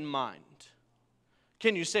connection in mind.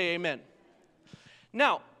 Can you say amen?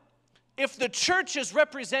 Now, if the church is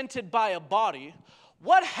represented by a body,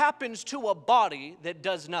 what happens to a body that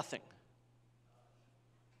does nothing?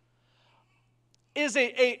 Is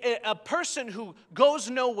a person who goes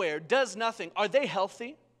nowhere, does nothing, are they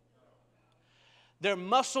healthy? Their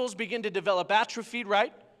muscles begin to develop atrophy,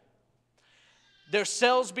 right? Their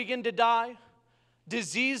cells begin to die.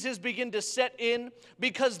 Diseases begin to set in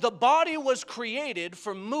because the body was created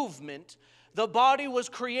for movement. The body was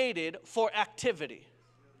created for activity.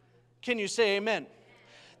 Can you say amen?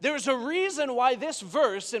 There's a reason why this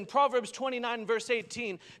verse in Proverbs 29 verse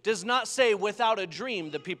 18 does not say without a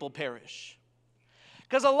dream the people perish.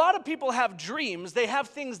 Because a lot of people have dreams, they have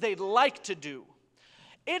things they'd like to do.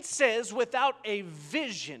 It says without a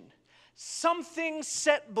vision, something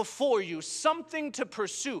set before you, something to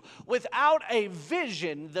pursue. Without a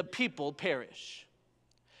vision, the people perish.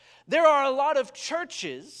 There are a lot of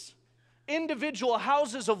churches, individual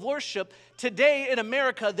houses of worship today in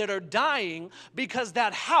America that are dying because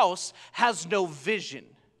that house has no vision.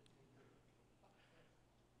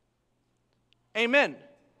 Amen.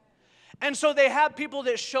 And so they have people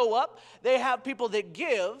that show up, they have people that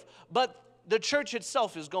give, but the church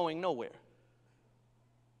itself is going nowhere.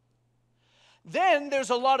 Then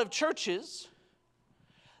there's a lot of churches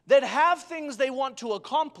that have things they want to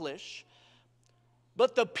accomplish,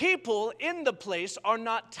 but the people in the place are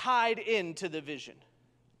not tied into the vision.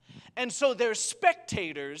 And so they're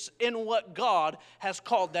spectators in what God has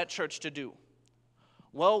called that church to do.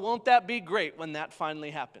 Well, won't that be great when that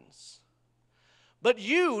finally happens? But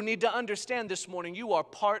you need to understand this morning, you are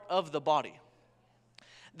part of the body.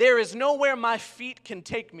 There is nowhere my feet can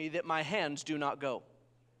take me that my hands do not go.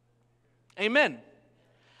 Amen.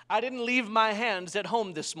 I didn't leave my hands at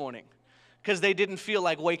home this morning because they didn't feel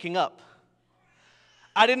like waking up.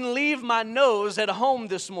 I didn't leave my nose at home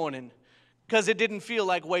this morning because it didn't feel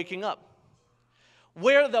like waking up.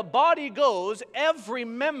 Where the body goes, every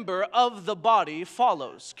member of the body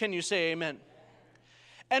follows. Can you say amen?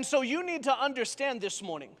 And so you need to understand this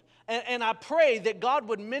morning, and I pray that God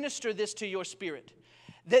would minister this to your spirit,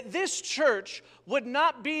 that this church would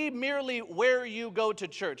not be merely where you go to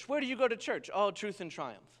church. Where do you go to church? Oh, Truth and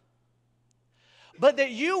Triumph. But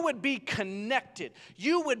that you would be connected.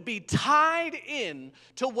 You would be tied in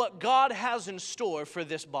to what God has in store for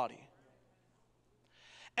this body.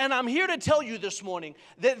 And I'm here to tell you this morning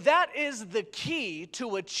that that is the key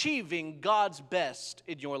to achieving God's best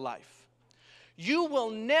in your life. You will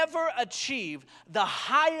never achieve the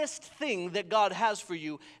highest thing that God has for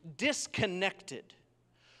you disconnected.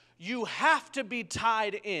 You have to be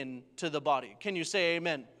tied in to the body. Can you say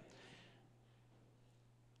amen?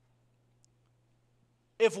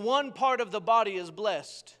 If one part of the body is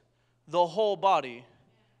blessed, the whole body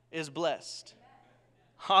is blessed.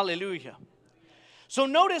 Hallelujah. So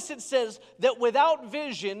notice it says that without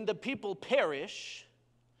vision the people perish,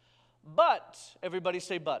 but, everybody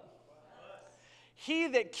say but. He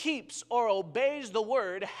that keeps or obeys the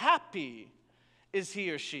word, happy is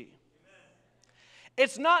he or she.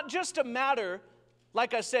 It's not just a matter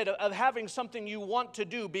like I said, of having something you want to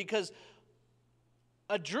do, because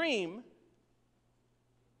a dream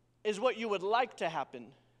is what you would like to happen.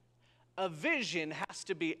 A vision has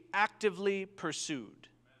to be actively pursued.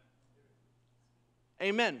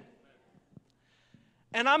 Amen.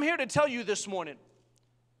 And I'm here to tell you this morning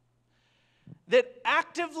that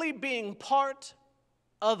actively being part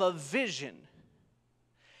of a vision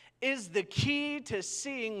is the key to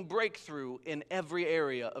seeing breakthrough in every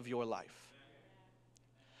area of your life.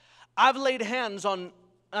 I've laid hands on,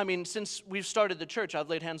 since we've started the church, I've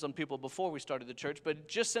laid hands on people before we started the church, but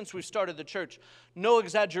just since we've started the church, no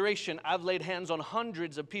exaggeration, I've laid hands on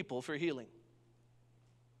hundreds of people for healing.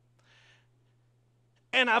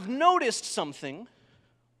 And I've noticed something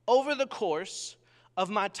over the course of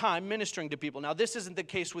my time ministering to people. Now, this isn't the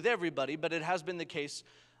case with everybody, but it has been the case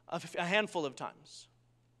a handful of times.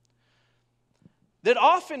 That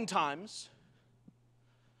oftentimes,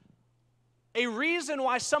 a reason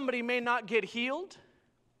why somebody may not get healed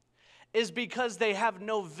is because they have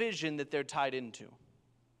no vision that they're tied into.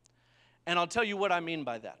 And I'll tell you what I mean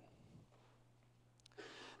by that.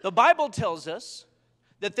 The Bible tells us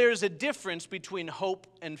that there's a difference between hope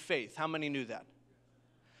and faith. How many knew that?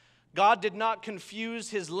 God did not confuse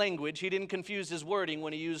his language. He didn't confuse his wording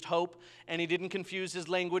when he used hope, and he didn't confuse his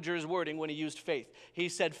language or his wording when he used faith. He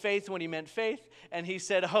said faith when he meant faith, and he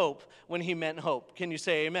said hope when he meant hope. Can you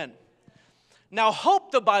say amen? Now,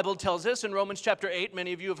 hope, the Bible tells us in Romans chapter 8,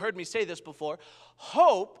 many of you have heard me say this before,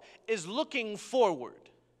 hope is looking forward.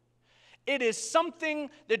 It is something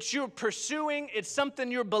that you're pursuing. It's something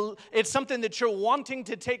that you're wanting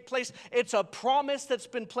to take place. It's a promise that's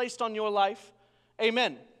been placed on your life.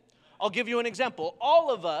 Amen. I'll give you an example. All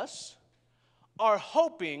of us are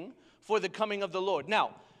hoping for the coming of the Lord.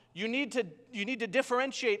 Now, you need to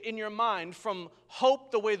differentiate in your mind from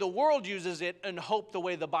hope the way the world uses it and hope the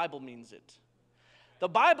way the Bible means it. The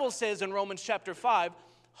Bible says in Romans chapter 5,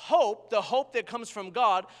 hope, the hope that comes from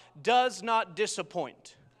God, does not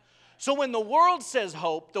disappoint. So when the world says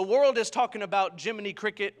hope, the world is talking about Jiminy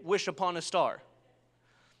Cricket, wish upon a star.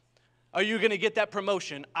 Are you going to get that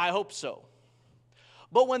promotion? I hope so.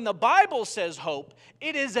 But when the Bible says hope,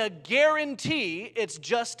 it is a guarantee. It's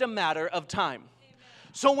just a matter of time.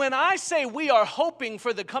 So when I say we are hoping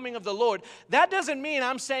for the coming of the Lord, that doesn't mean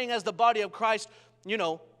I'm saying as the body of Christ,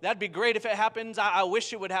 that'd be great if it happens. I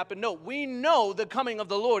wish it would happen. No, we know the coming of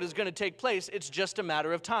the Lord is going to take place. It's just a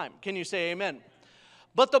matter of time. Can you say amen?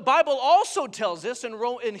 But the Bible also tells us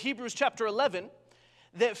in Hebrews chapter 11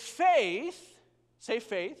 that faith, say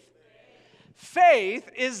faith,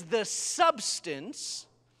 faith is the substance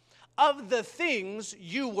of the things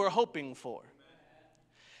you were hoping for.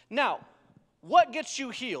 Now, what gets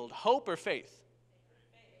you healed, hope or faith?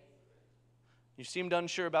 You seemed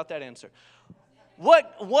unsure about that answer.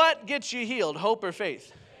 What gets you healed, hope or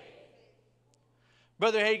faith?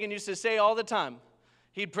 Brother Hagin used to say all the time,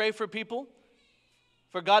 he'd pray for people,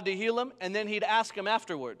 for God to heal them, and then he'd ask them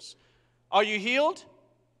afterwards, are you healed?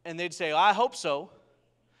 And they'd say, I hope so.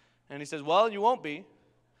 And he says, well, you won't be,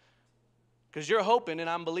 because you're hoping and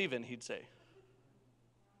I'm believing, he'd say.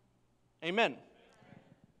 Amen.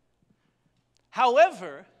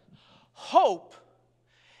 However, hope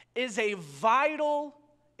is a vital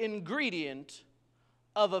ingredient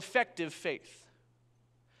of effective faith.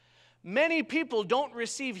 Many people don't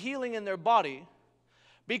receive healing in their body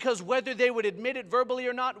because whether they would admit it verbally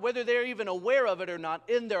or not, whether they're even aware of it or not,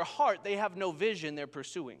 in their heart they have no vision they're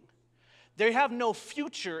pursuing. They have no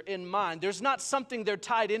future in mind. There's not something they're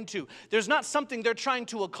tied into. There's not something they're trying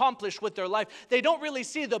to accomplish with their life. They don't really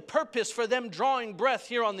see the purpose for them drawing breath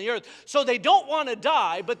here on the earth. So they don't want to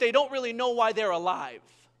die, but they don't really know why they're alive.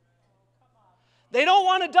 They don't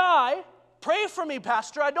want to die. Pray for me,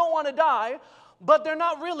 Pastor. I don't want to die. But they're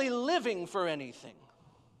not really living for anything.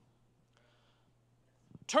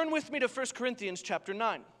 Turn with me to 1 Corinthians chapter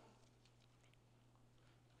 9.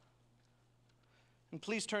 And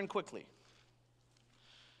please turn quickly.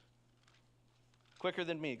 Quicker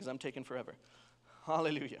than me, because I'm taking forever.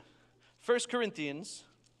 Hallelujah. 1 Corinthians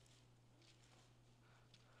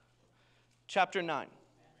chapter 9.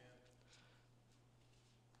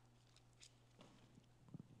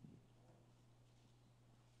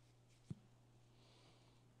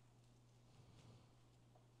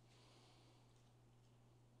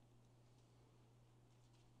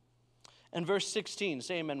 And verse 16,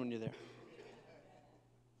 say amen when you're there.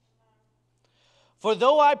 For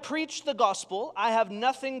though I preach the gospel, I have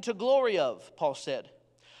nothing to glory of, Paul said.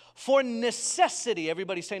 For necessity,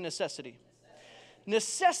 everybody say necessity.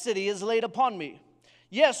 Necessity is laid upon me.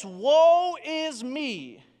 Yes, woe is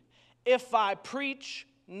me if I preach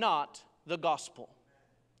not the gospel.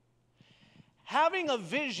 Having a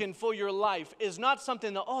vision for your life is not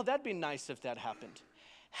something that, oh, that'd be nice if that happened.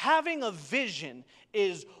 Having a vision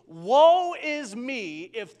is, woe is me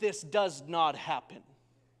if this does not happen.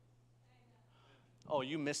 Oh,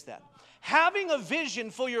 you missed that. Having a vision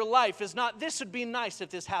for your life is not, this would be nice if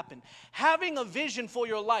this happened. Having a vision for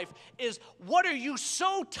your life is, what are you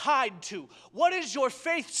so tied to? What is your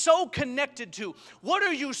faith so connected to? What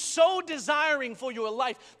are you so desiring for your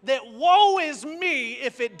life that woe is me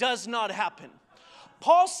if it does not happen?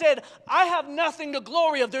 Paul said, I have nothing to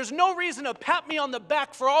glory of. There's no reason to pat me on the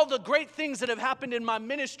back for all the great things that have happened in my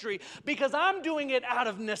ministry because I'm doing it out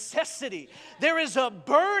of necessity. There is a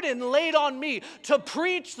burden laid on me to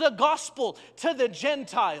preach the gospel to the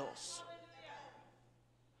Gentiles.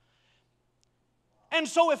 And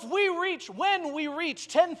so when we reach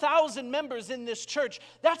 10,000 members in this church,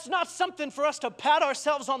 that's not something for us to pat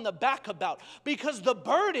ourselves on the back about because the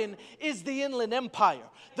burden is the Inland Empire.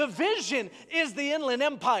 The vision is the Inland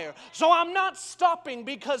Empire. So I'm not stopping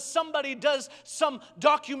because somebody does some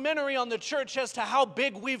documentary on the church as to how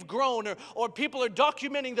big we've grown or people are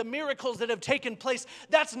documenting the miracles that have taken place.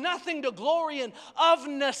 That's nothing to glory in. Of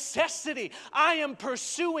necessity, I am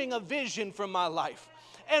pursuing a vision for my life.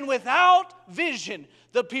 And without vision,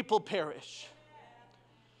 the people perish.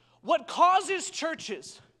 What causes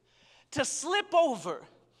churches to slip over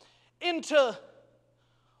into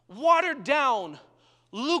watered down,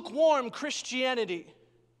 lukewarm Christianity,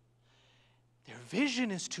 their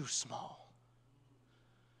vision is too small.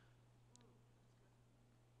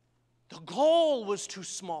 The goal was too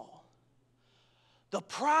small. The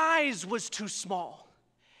prize was too small.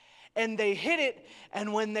 And they hit it,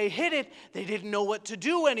 and when they hit it, they didn't know what to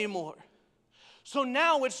do anymore. So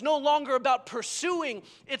now it's no longer about pursuing,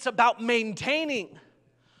 it's about maintaining.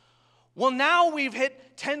 Well, now we've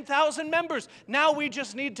hit 10,000 members. Now we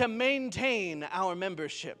just need to maintain our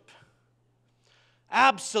membership.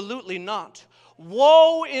 Absolutely not.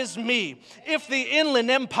 Woe is me if the Inland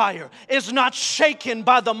Empire is not shaken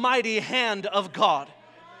by the mighty hand of God.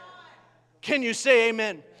 Can you say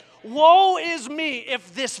amen? Woe is me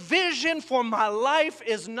if this vision for my life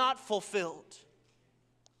is not fulfilled.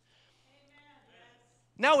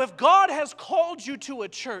 Now, if God has called you to a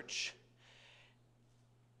church,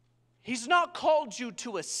 He's not called you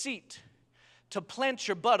to a seat to plant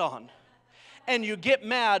your butt on, and you get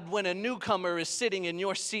mad when a newcomer is sitting in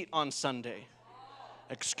your seat on Sunday.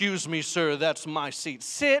 Excuse me, sir, that's my seat.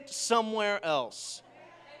 Sit somewhere else.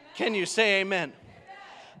 Can you say amen?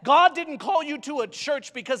 God didn't call you to a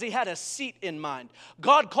church because He had a seat in mind.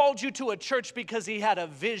 God called you to a church because He had a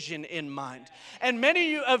vision in mind. And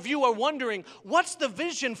many of you are wondering, what's the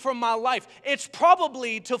vision for my life? It's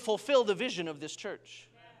probably to fulfill the vision of this church.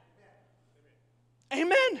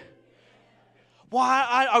 Amen. Well,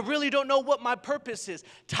 I really don't know what my purpose is.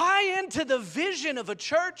 Tie into the vision of a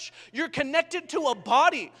church. You're connected to a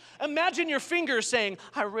body. Imagine your finger saying,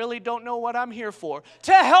 I really don't know what I'm here for.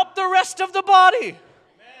 To help the rest of the body.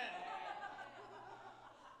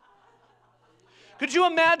 Could you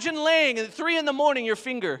imagine laying at 3 a.m, your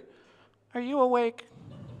finger, are you awake?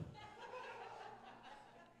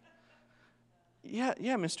 Yeah,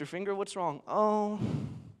 Mr. Finger, what's wrong? Oh,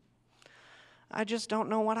 I just don't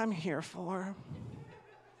know what I'm here for.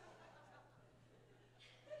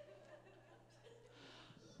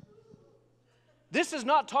 This is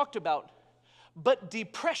not talked about, but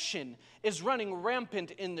depression is running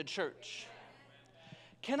rampant in the church.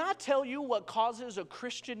 Can I tell you what causes a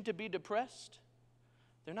Christian to be depressed?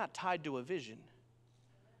 They're not tied to a vision.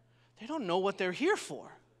 They don't know what they're here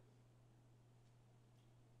for.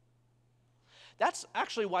 That's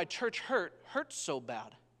actually why church hurts so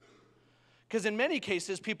bad. Because in many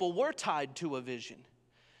cases, people were tied to a vision,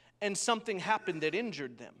 and something happened that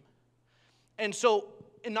injured them. And so,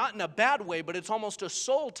 not in a bad way, but it's almost a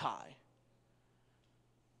soul tie.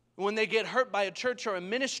 When they get hurt by a church or a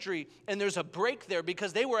ministry, and there's a break there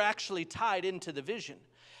because they were actually tied into the vision.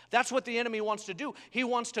 That's what the enemy wants to do. He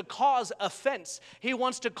wants to cause offense. He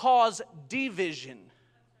wants to cause division,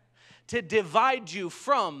 to divide you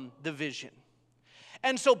from the vision.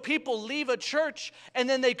 And so people leave a church and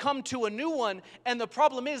then they come to a new one, and the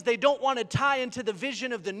problem is they don't want to tie into the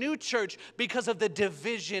vision of the new church because of the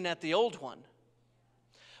division at the old one.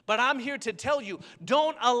 But I'm here to tell you,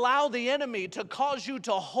 don't allow the enemy to cause you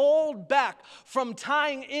to hold back from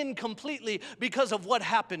tying in completely because of what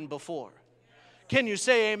happened before. Can you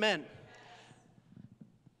say amen?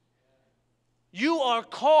 You are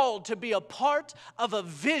called to be a part of a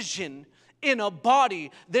vision in a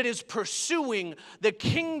body that is pursuing the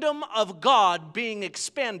kingdom of God being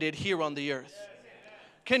expanded here on the earth.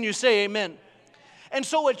 Can you say amen? And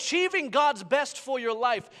so achieving God's best for your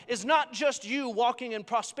life is not just you walking in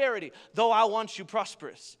prosperity, though I want you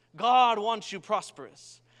prosperous. God wants you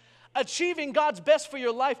prosperous. Achieving God's best for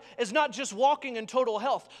your life is not just walking in total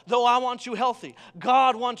health, though I want you healthy.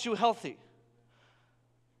 God wants you healthy.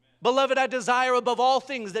 Beloved, I desire above all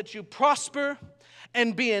things that you prosper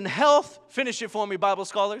and be in health. Finish it for me, Bible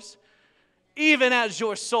scholars. Even as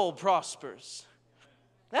your soul prospers.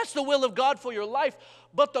 That's the will of God for your life.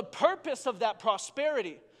 But the purpose of that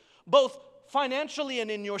prosperity, both financially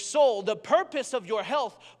and in your soul, the purpose of your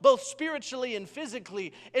health, both spiritually and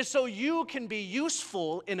physically, is so you can be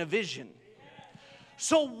useful in a vision.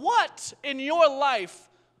 So what in your life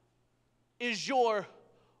is your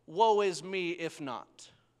woe is me if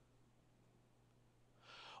not?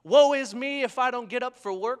 Woe is me if I don't get up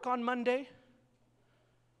for work on Monday?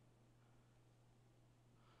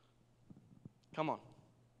 Come on.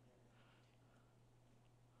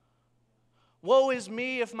 Woe is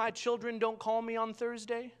me if my children don't call me on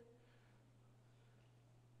Thursday.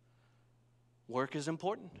 Work is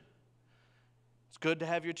important. It's good to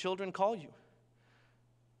have your children call you.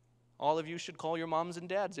 All of you should call your moms and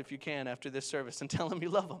dads if you can after this service and tell them you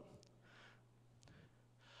love them.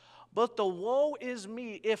 But the woe is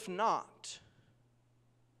me if not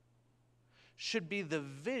should be the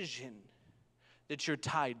vision that you're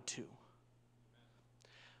tied to.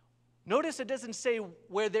 Notice it doesn't say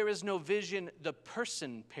where there is no vision, the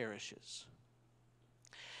person perishes.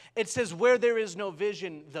 It says where there is no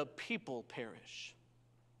vision, the people perish.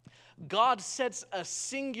 God sets a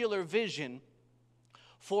singular vision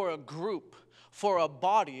for a group, for a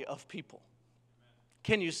body of people.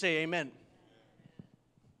 Can you say amen?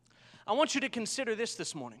 I want you to consider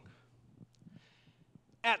this morning.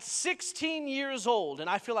 At 16 years old, and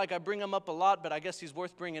I feel like I bring him up a lot, but I guess he's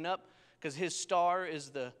worth bringing up because his star is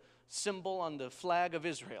the symbol on the flag of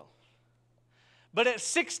Israel. But at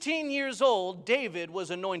 16 years old, David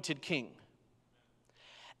was anointed king.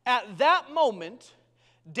 At that moment,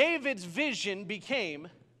 David's vision became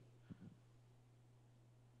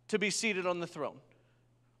to be seated on the throne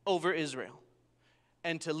over Israel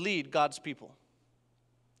and to lead God's people.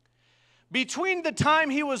 Between the time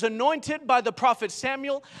he was anointed by the prophet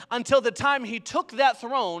Samuel until the time he took that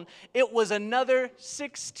throne, it was another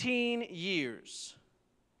 16 years.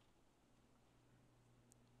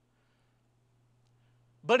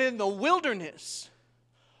 But in the wilderness,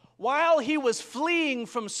 while he was fleeing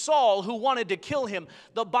from Saul who wanted to kill him,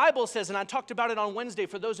 the Bible says, and I talked about it on Wednesday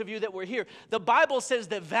for those of you that were here, the Bible says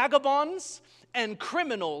that vagabonds and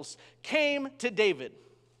criminals came to David.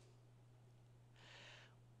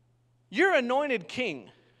 You're anointed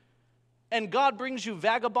king, and God brings you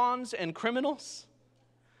vagabonds and criminals?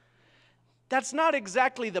 That's not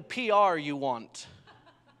exactly the PR you want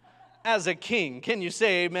as a king. Can you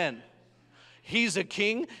say amen? He's a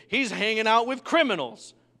king. He's hanging out with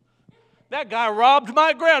criminals. That guy robbed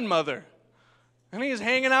my grandmother, and he's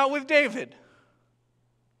hanging out with David.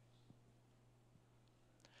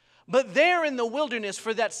 But there in the wilderness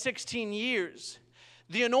for that 16 years,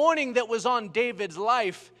 the anointing that was on David's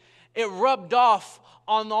life, it rubbed off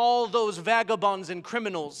on all those vagabonds and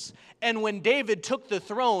criminals. And when David took the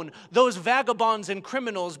throne, those vagabonds and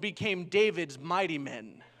criminals became David's mighty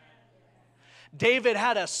men. David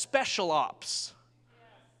had a special ops.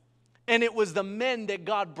 And it was the men that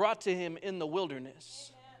God brought to him in the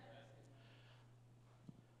wilderness.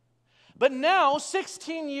 But now,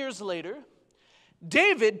 16 years later,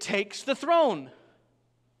 David takes the throne.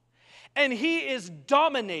 And he is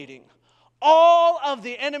dominating all of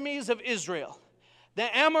the enemies of Israel.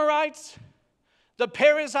 The Amorites, the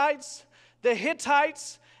Perizzites, the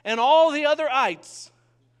Hittites, and all the other ites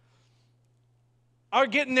are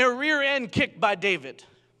getting their rear end kicked by David.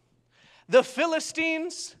 The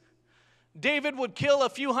Philistines, David would kill a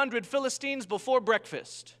few hundred Philistines before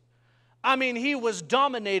breakfast. I mean, he was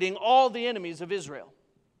dominating all the enemies of Israel.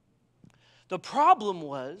 The problem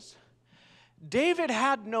was, David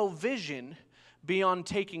had no vision beyond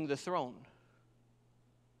taking the throne.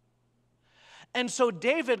 And so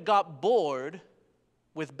David got bored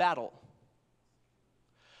with battle.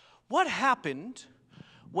 What happened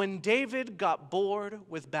when David got bored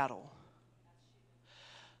with battle?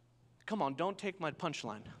 Come on, don't take my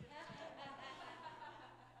punchline.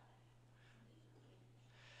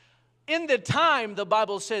 In the time, the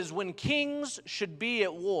Bible says, when kings should be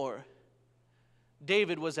at war,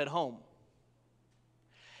 David was at home.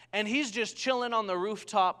 And he's just chilling on the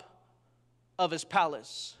rooftop of his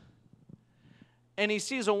palace. And he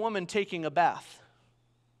sees a woman taking a bath.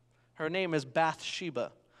 Her name is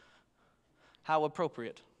Bathsheba. How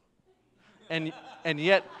appropriate. And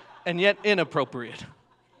yet inappropriate.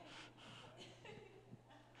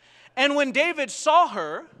 And when David saw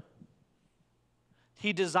her,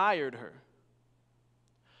 he desired her.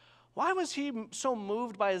 Why was he so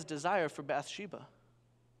moved by his desire for Bathsheba?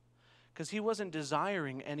 Because he wasn't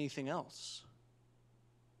desiring anything else.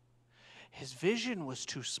 His vision was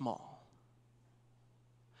too small.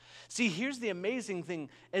 See, here's the amazing thing,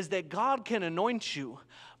 is that God can anoint you,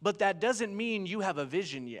 but that doesn't mean you have a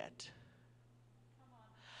vision yet.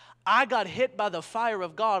 I got hit by the fire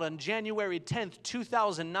of God on January 10th,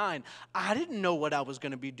 2009. I didn't know what I was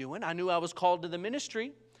going to be doing. I knew I was called to the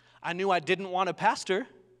ministry. I knew I didn't want a pastor.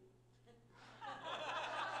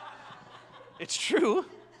 It's true.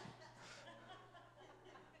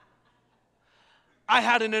 I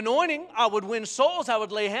had an anointing. I would win souls. I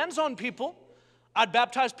would lay hands on people. I'd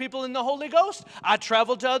baptize people in the Holy Ghost. I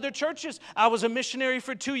traveled to other churches. I was a missionary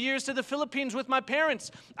for 2 years to the Philippines with my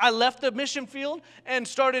parents. I left the mission field and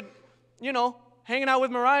started, hanging out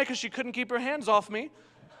with Mariah because she couldn't keep her hands off me.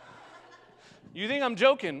 You think I'm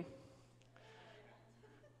joking?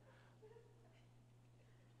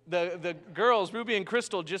 The girls, Ruby and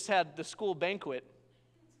Crystal, just had the school banquet.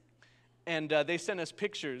 And they sent us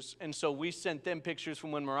pictures. And so we sent them pictures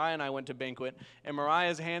from when Mariah and I went to banquet. And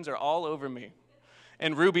Mariah's hands are all over me.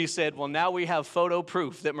 And Ruby said, well, now we have photo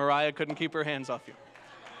proof that Mariah couldn't keep her hands off you.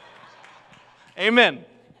 Amen.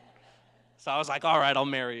 So I was like, all right, I'll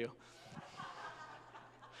marry you.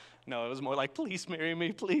 No, it was more like, please marry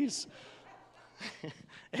me, please.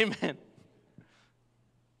 Amen.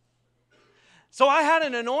 So I had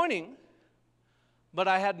an anointing, but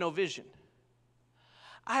I had no vision.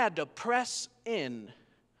 I had to press in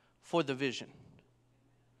for the vision.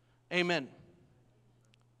 Amen.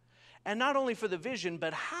 And not only for the vision,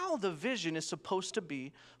 but how the vision is supposed to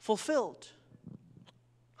be fulfilled.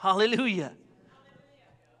 Hallelujah.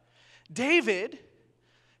 David,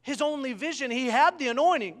 his only vision, he had the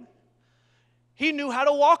anointing. He knew how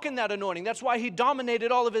to walk in that anointing. That's why he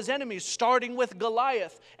dominated all of his enemies, starting with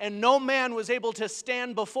Goliath. And no man was able to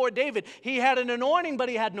stand before David. He had an anointing, but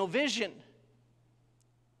he had no vision.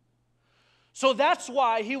 So that's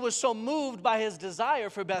why he was so moved by his desire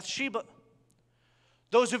for Bathsheba.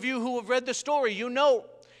 Those of you who have read the story, you know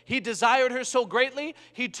he desired her so greatly,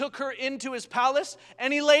 he took her into his palace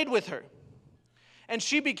and he laid with her. And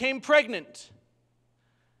she became pregnant.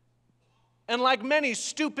 And like many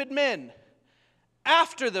stupid men,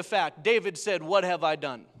 after the fact, David said, what have I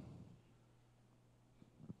done?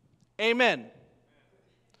 Amen.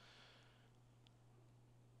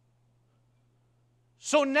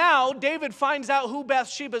 So now David finds out who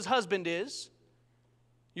Bathsheba's husband is.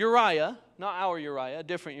 Uriah, not our Uriah, a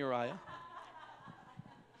different Uriah.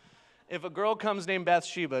 If a girl comes named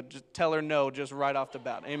Bathsheba, just tell her no, just right off the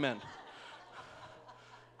bat. Amen.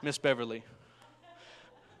 Miss Beverly.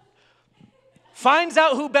 Finds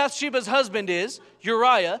out who Bathsheba's husband is,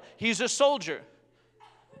 Uriah. He's a soldier.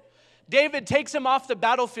 David takes him off the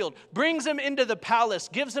battlefield, brings him into the palace,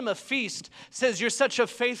 gives him a feast, says, you're such a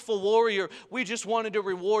faithful warrior, we just wanted to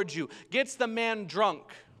reward you. Gets the man drunk,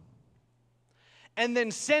 and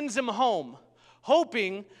then sends him home,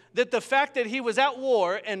 hoping that the fact that he was at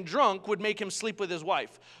war and drunk would make him sleep with his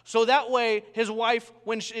wife. So that way, his wife,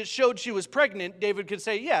 when it showed she was pregnant, David could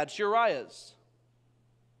say, yeah, it's Uriah's.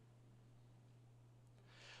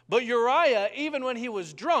 But Uriah, even when he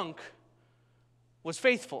was drunk, was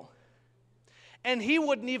faithful. And he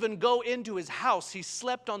wouldn't even go into his house. He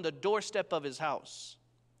slept on the doorstep of his house.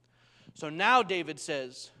 So now David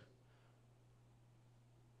says,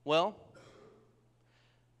 well,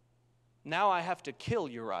 now I have to kill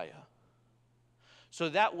Uriah. So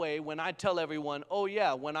that way, when I tell everyone, oh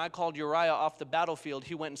yeah, when I called Uriah off the battlefield,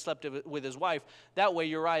 he went and slept with his wife. That way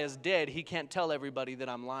Uriah's dead. He can't tell everybody that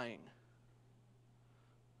I'm lying.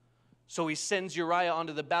 So he sends Uriah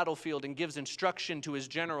onto the battlefield and gives instruction to his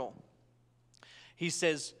general. He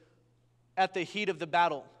says, at the heat of the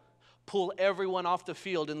battle, pull everyone off the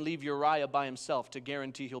field and leave Uriah by himself to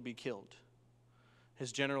guarantee he'll be killed.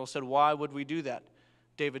 His general said, why would we do that?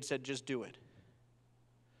 David said, just do it.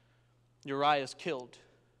 Uriah's killed.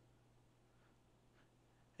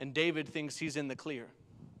 And David thinks he's in the clear.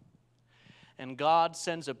 And God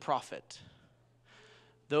sends a prophet.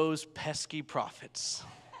 Those pesky prophets.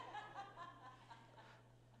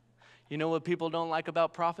 You know what people don't like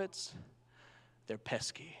about prophets? They're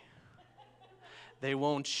pesky. They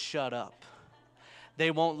won't shut up.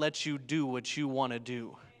 They won't let you do what you want to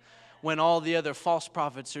do. When all the other false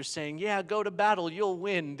prophets are saying, yeah, go to battle, you'll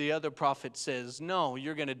win, the other prophet says, no,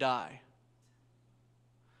 you're going to die.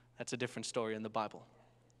 That's a different story in the Bible.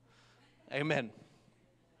 Amen.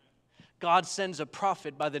 God sends a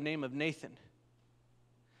prophet by the name of Nathan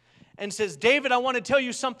and says, David, I want to tell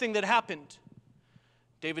you something that happened.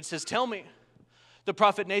 David says, tell me. The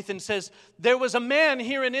prophet Nathan says, there was a man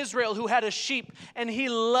here in Israel who had a sheep, and he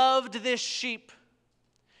loved this sheep.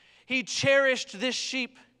 He cherished this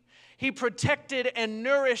sheep. He protected and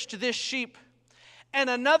nourished this sheep. And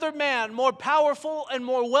another man, more powerful and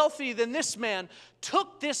more wealthy than this man,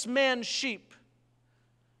 took this man's sheep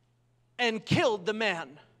and killed the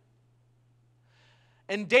man.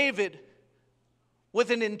 And David,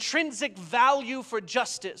 with an intrinsic value for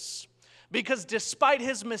justice, because despite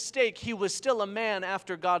his mistake, he was still a man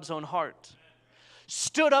after God's own heart,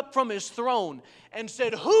 stood up from his throne and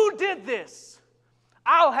said, who did this?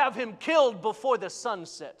 I'll have him killed before the sun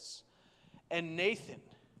sets. And Nathan,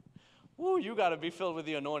 you got to be filled with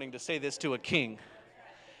the anointing to say this to a king.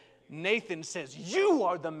 Nathan says, you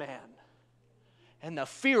are the man. And the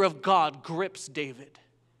fear of God grips David.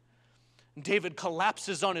 David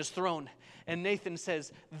collapses on his throne, and Nathan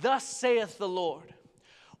says, thus saith the Lord,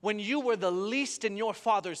 when you were the least in your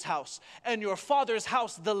father's house, and your father's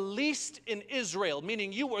house the least in Israel,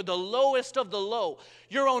 meaning you were the lowest of the low.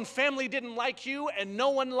 Your own family didn't like you, and no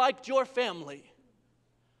one liked your family.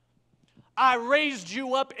 I raised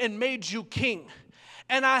you up and made you king,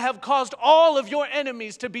 and I have caused all of your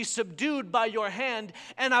enemies to be subdued by your hand,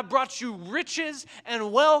 and I brought you riches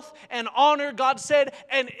and wealth and honor, God said,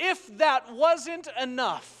 and if that wasn't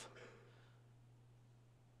enough,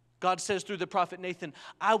 God says through the prophet Nathan,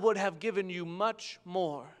 I would have given you much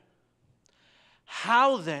more.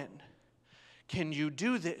 How then can you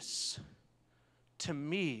do this to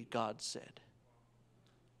me, God said.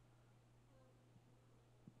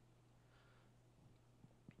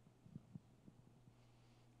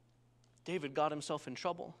 David got himself in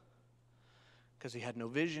trouble because he had no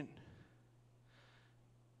vision.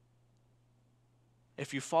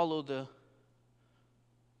 If you follow the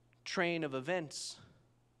train of events,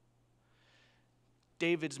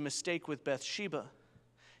 David's mistake with Bathsheba,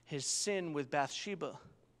 his sin with Bathsheba,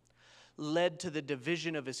 led to the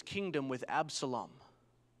division of his kingdom with Absalom.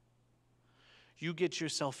 You get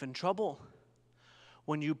yourself in trouble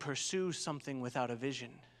when you pursue something without a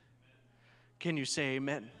vision. Can you say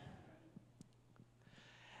amen?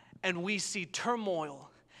 And we see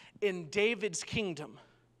turmoil in David's kingdom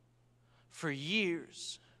for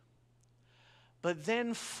years. But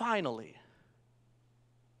then finally,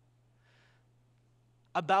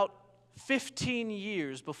 about 15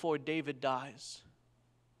 years before David dies,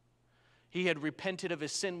 he had repented of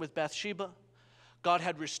his sin with Bathsheba. God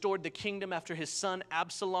had restored the kingdom after his son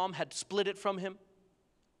Absalom had split it from him.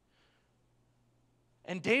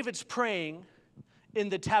 And David's praying in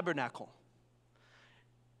the tabernacle.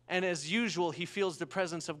 And as usual, he feels the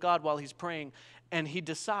presence of God while he's praying. And he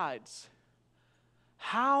decides,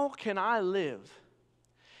 how can I live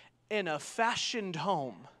in a fashioned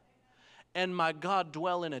home and my God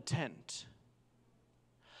dwell in a tent?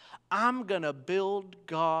 I'm going to build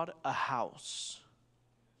God a house.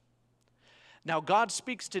 Now God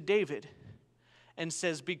speaks to David and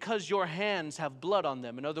says, because your hands have blood on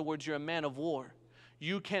them, in other words, you're a man of war,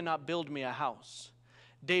 you cannot build me a house.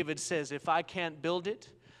 David says, if I can't build it,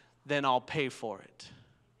 then I'll pay for it.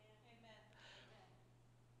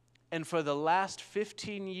 And for the last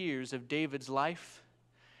 15 years of David's life,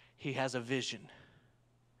 he has a vision.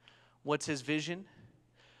 What's his vision?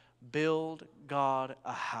 Build God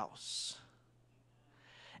a house.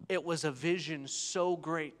 It was a vision so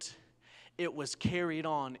great, it was carried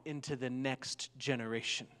on into the next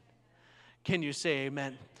generation. Can you say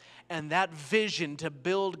amen? And that vision to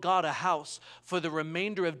build God a house for the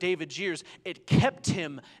remainder of David's years, it kept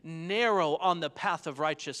him narrow on the path of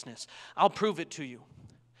righteousness. I'll prove it to you.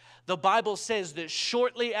 The Bible says that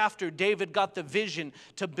shortly after David got the vision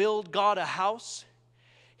to build God a house,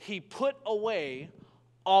 he put away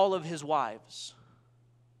all of his wives.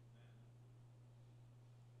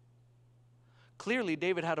 Clearly,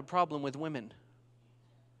 David had a problem with women.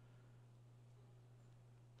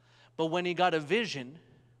 But when he got a vision,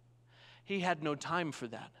 he had no time for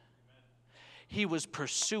that. He was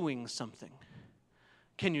pursuing something.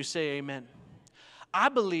 Can you say amen? I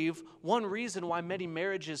believe one reason why many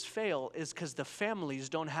marriages fail is because the families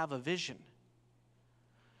don't have a vision.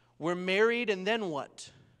 We're married and then what?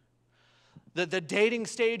 The dating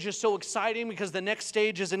stage is so exciting because the next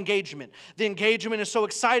stage is engagement. The engagement is so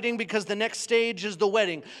exciting because the next stage is the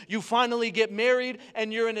wedding. You finally get married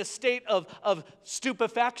and you're in a state of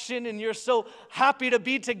stupefaction and you're so happy to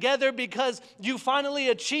be together because you finally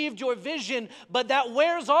achieved your vision, but that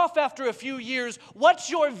wears off after a few years. What's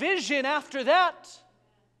your vision after that?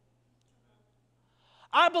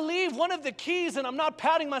 I believe one of the keys, and I'm not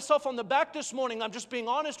patting myself on the back this morning, I'm just being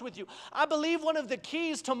honest with you. I believe one of the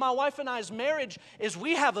keys to my wife and I's marriage is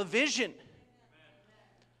we have a vision.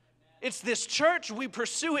 It's this church, we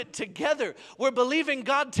pursue it together. We're believing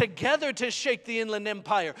God together to shake the Inland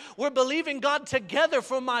Empire. We're believing God together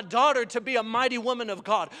for my daughter to be a mighty woman of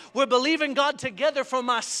God. We're believing God together for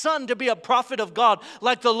my son to be a prophet of God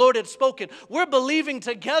like the Lord had spoken. We're believing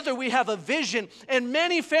together we have a vision, and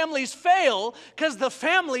many families fail because the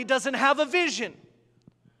family doesn't have a vision.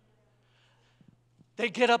 They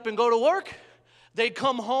get up and go to work. They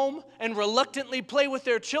come home and reluctantly play with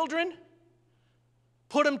their children.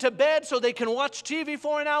 Put them to bed so they can watch TV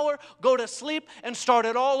for an hour, go to sleep, and start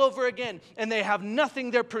it all over again. And they have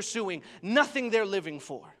nothing they're pursuing, nothing they're living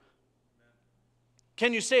for.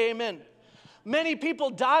 Can you say amen? Many people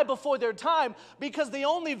die before their time because the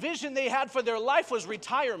only vision they had for their life was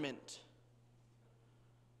retirement.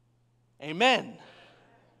 Amen.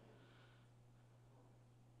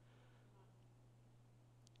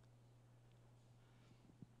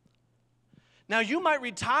 Now, you might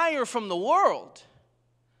retire from the world,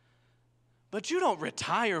 but you don't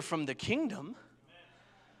retire from the kingdom.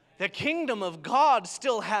 The kingdom of God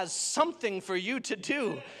still has something for you to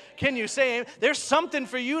do. Can you say, there's something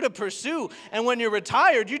for you to pursue, and when you're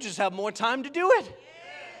retired, you just have more time to do it?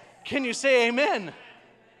 Can you say amen?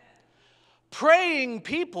 Praying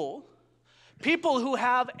people who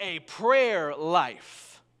have a prayer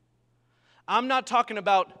life. I'm not talking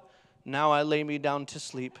about, now I lay me down to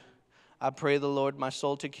sleep. I pray the Lord my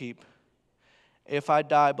soul to keep. If I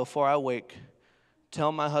die before I wake,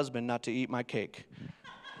 tell my husband not to eat my cake.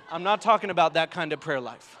 I'm not talking about that kind of prayer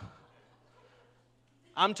life.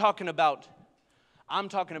 I'm talking about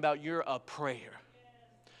you're a prayer.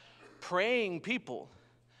 Praying people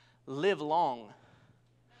live long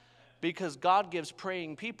because God gives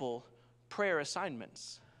praying people prayer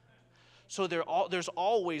assignments. So there's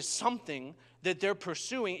always something that they're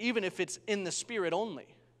pursuing, even if it's in the spirit only.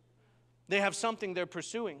 They have something they're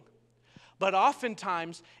pursuing. But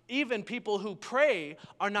oftentimes, even people who pray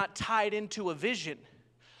are not tied into a vision.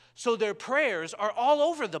 So their prayers are all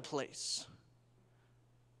over the place.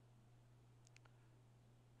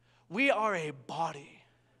 We are a body.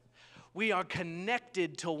 We are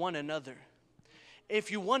connected to one another. If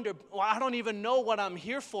you wonder, well, I don't even know what I'm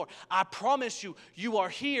here for, I promise you, you are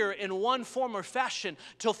here in one form or fashion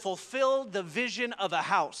to fulfill the vision of a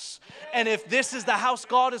house. And if this is the house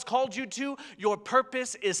God has called you to, your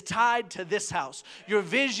purpose is tied to this house. Your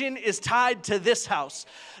vision is tied to this house.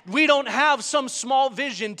 We don't have some small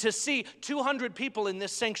vision to see 200 people in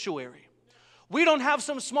this sanctuary. We don't have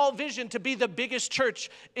some small vision to be the biggest church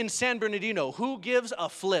in San Bernardino. Who gives a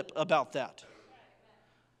flip about that?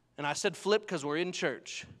 And I said flip because we're in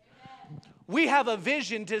church. We have a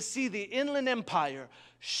vision to see the Inland Empire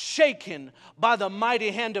shaken by the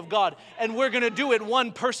mighty hand of God. And we're going to do it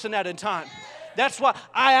one person at a time. That's why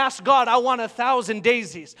I asked God, I want 1,000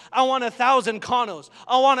 Daisies. I want 1,000 Conos.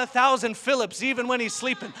 I want 1,000 Phillips, even when he's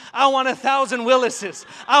sleeping. I want 1,000 Willises.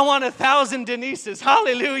 I want 1,000 Denises.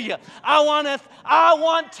 Hallelujah. I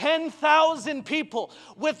want 10,000 people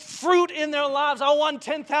with fruit in their lives. I want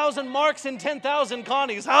 10,000 Marks and 10,000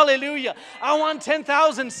 Connies. Hallelujah. I want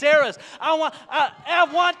 10,000 Sarahs.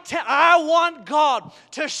 I want God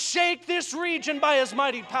to shake this region by His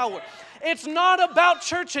mighty power. It's not about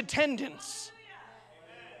church attendance.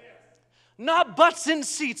 Not butts in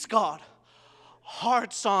seats, God.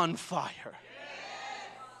 Hearts on fire.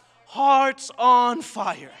 Hearts on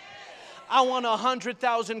fire. I want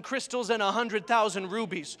 100,000 crystals and 100,000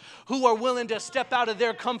 rubies who are willing to step out of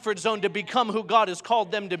their comfort zone to become who God has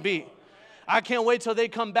called them to be. I can't wait till they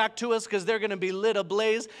come back to us because they're going to be lit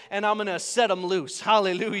ablaze and I'm going to set them loose.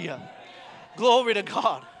 Hallelujah. Glory to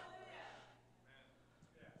God.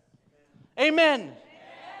 Amen.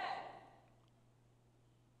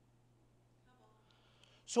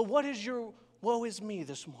 So what is your woe is me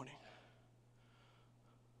this morning?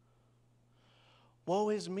 Woe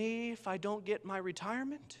is me if I don't get my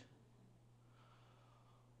retirement?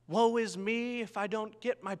 Woe is me if I don't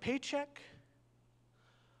get my paycheck?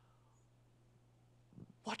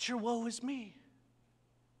 What's your woe is me?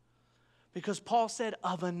 Because Paul said,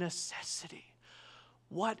 of a necessity.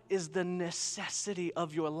 What is the necessity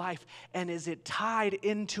of your life? And is it tied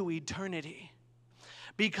into eternity?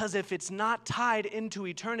 Because if it's not tied into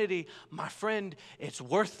eternity, my friend, it's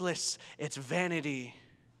worthless. It's vanity.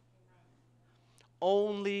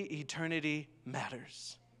 Only eternity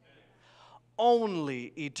matters.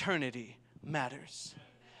 Only eternity matters.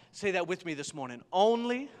 Say that with me this morning.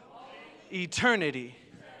 Only eternity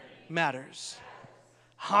matters.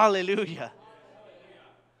 Hallelujah.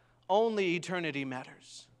 Only eternity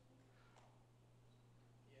matters.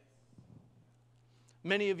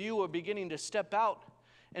 Many of you are beginning to step out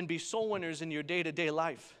and be soul winners in your day-to-day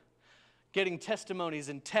life. getting testimonies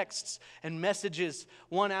and texts and messages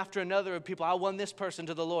one after another of people. I won this person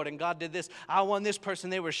to the Lord and God did this. I won this person,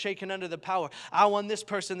 they were shaken under the power. I won this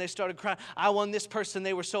person, they started crying. I won this person,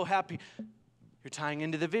 they were so happy. You're tying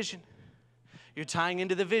into the vision. You're tying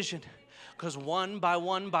into the vision. Because one by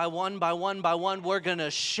one by one by one by one, we're going to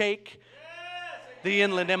shake the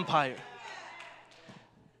Inland Empire.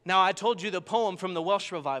 Now, I told you the poem from the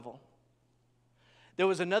Welsh revival. There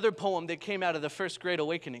was another poem that came out of the First Great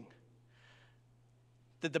Awakening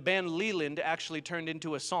that the band Leland actually turned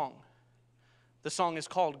into a song. The song is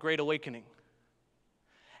called Great Awakening.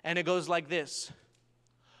 And it goes like this.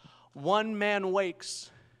 One man wakes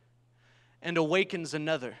and awakens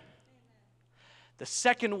another. The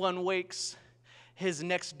second one wakes his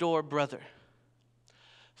next door brother.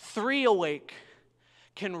 3 awake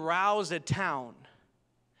can rouse a town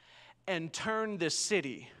and turn the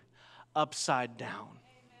city upside down.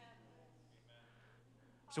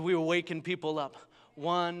 So we were waking people up.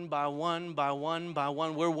 One by one by one by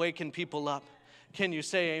one, we're waking people up. Can you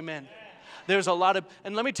say amen? There's a lot of,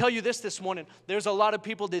 and let me tell you this morning, there's a lot of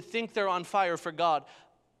people that think they're on fire for God,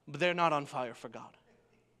 but they're not on fire for God.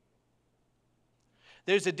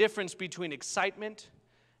 There's a difference between excitement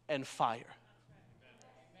and fire.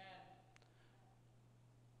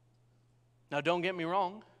 Now don't get me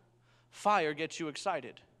wrong, fire gets you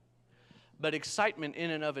excited, but excitement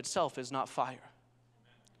in and of itself is not fire.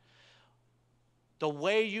 The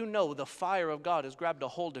way you know the fire of God has grabbed a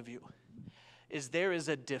hold of you is there is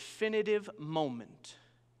a definitive moment.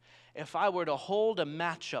 If I were to hold a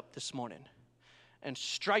match up this morning and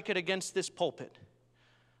strike it against this pulpit,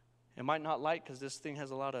 it might not light because this thing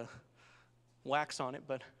has a lot of wax on it,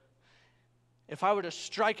 but if I were to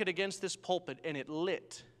strike it against this pulpit and it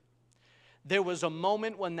lit, there was a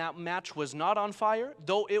moment when that match was not on fire,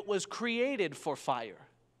 though it was created for fire.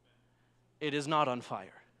 It is not on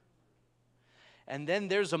fire. And then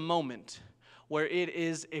there's a moment where it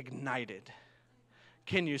is ignited.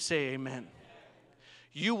 Can you say amen?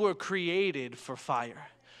 You were created for fire.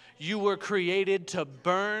 You were created to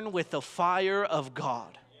burn with the fire of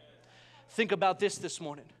God. Think about this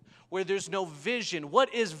morning. Where there's no vision.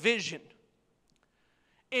 What is vision?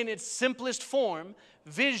 In its simplest form,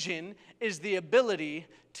 vision is the ability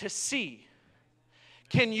to see.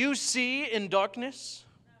 Can you see in darkness?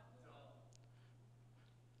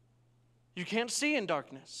 You can't see in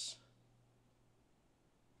darkness.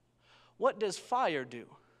 What does fire do?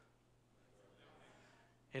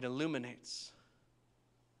 It illuminates.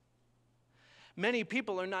 Many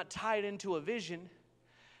people are not tied into a vision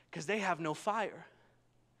because they have no fire.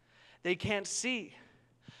 They can't see.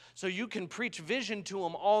 So you can preach vision to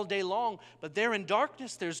them all day long, but they're in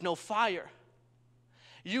darkness, there's no fire.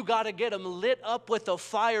 You got to get them lit up with the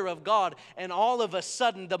fire of God. And all of a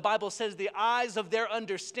sudden, the Bible says the eyes of their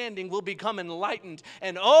understanding will become enlightened.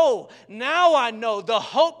 And oh, now I know the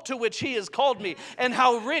hope to which He has called me and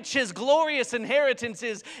how rich His glorious inheritance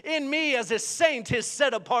is in me as a saint, His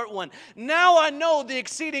set apart one. Now I know the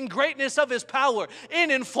exceeding greatness of His power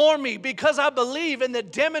in and for me because I believe in the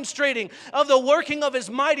demonstrating of the working of His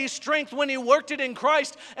mighty strength when He worked it in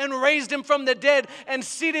Christ and raised Him from the dead and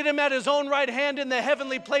seated Him at His own right hand in the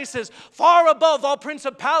heavenly places, far above all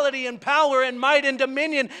principality and power and might and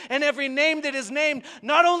dominion and every name that is named,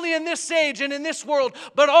 not only in this age and in this world,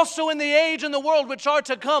 but also in the age and the world which are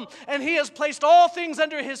to come. And He has placed all things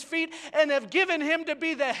under His feet and have given Him to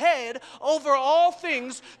be the head over all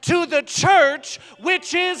things to the church,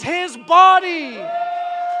 which is His body.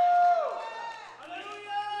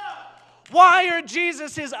 Why are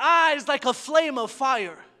Jesus' eyes like a flame of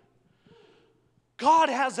fire? God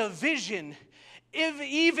has a vision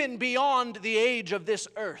even beyond the age of this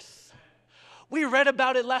earth. We read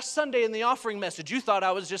about it last Sunday in the offering message. You thought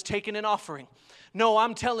I was just taking an offering. No,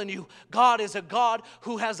 I'm telling you, God is a God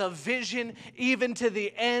who has a vision even to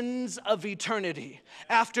the ends of eternity.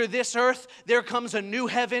 After this earth, there comes a new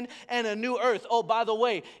heaven and a new earth. Oh, by the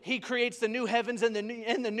way, He creates the new heavens and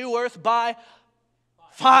the new earth by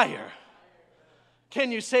fire.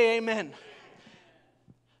 Can you say amen?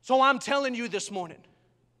 So I'm telling you this morning,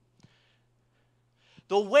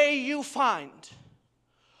 the way you find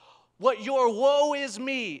what your woe is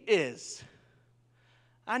me is.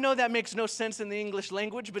 I know that makes no sense in the English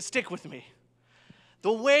language, but stick with me.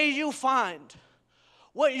 The way you find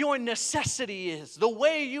what your necessity is, the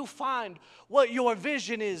way you find what your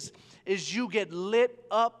vision is you get lit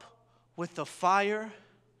up with the fire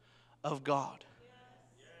of God.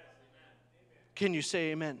 Can you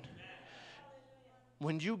say amen?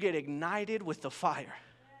 When you get ignited with the fire,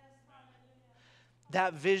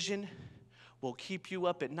 that vision will keep you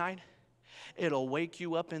up at night. It'll wake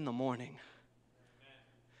you up in the morning.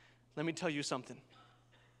 Let me tell you something.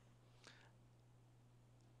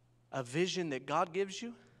 A vision that God gives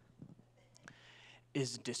you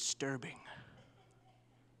is disturbing.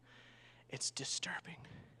 It's disturbing.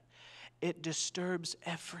 It disturbs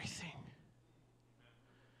everything.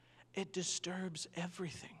 It disturbs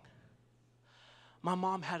everything. My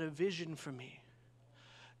mom had a vision for me.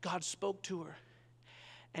 God spoke to her,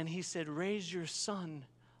 and he said, raise your son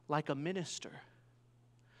like a minister.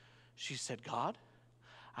 She said, God,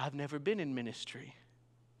 I've never been in ministry.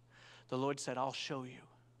 The Lord said, I'll show you.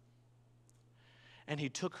 And he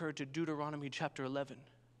took her to Deuteronomy chapter 11.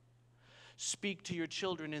 Speak to your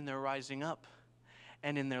children in their rising up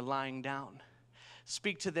and in their lying down.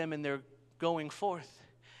 Speak to them in their going forth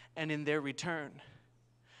and in their return.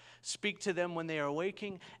 Speak to them when they are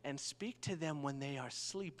waking, and speak to them when they are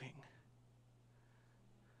sleeping.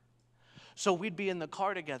 So we'd be in the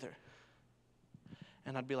car together,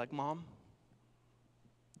 and I'd be like, Mom,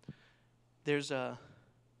 there's a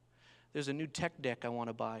new tech deck I want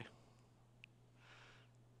to buy.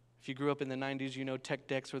 If you grew up in the 90s, you know tech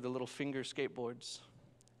decks were the little finger skateboards.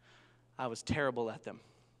 I was terrible at them.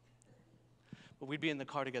 But we'd be in the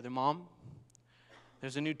car together. Mom,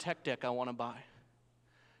 there's a new tech deck I want to buy.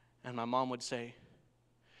 And my mom would say,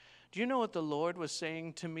 do you know what the Lord was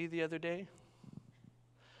saying to me the other day?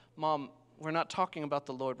 Mom, we're not talking about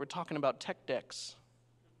the Lord. We're talking about tech decks.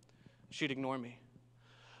 She'd ignore me.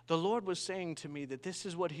 The Lord was saying to me that this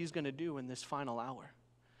is what he's going to do in this final hour.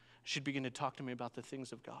 She'd begin to talk to me about the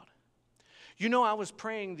things of God. You know, I was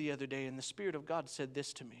praying the other day, and the Spirit of God said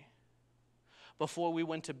this to me. Before we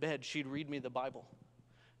went to bed, she'd read me the Bible.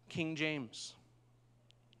 King James.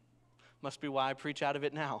 Must be why I preach out of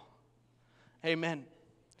it now. Amen.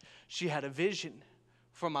 She had a vision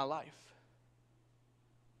for my life.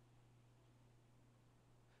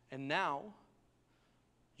 And now,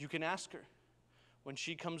 you can ask her when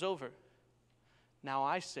she comes over. Now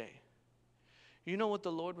I say, you know what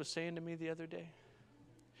the Lord was saying to me the other day?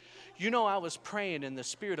 You know, I was praying and the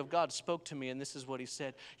Spirit of God spoke to me, and this is what he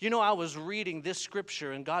said. You know, I was reading this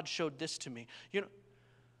scripture and God showed this to me. You know,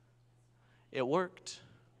 it worked.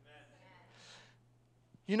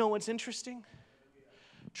 You know what's interesting?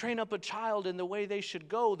 Train up a child in the way they should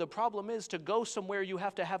go. The problem is, to go somewhere, you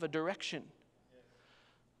have to have a direction.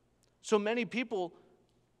 So many people,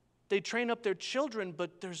 they train up their children,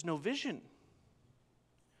 but there's no vision.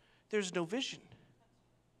 There's no vision.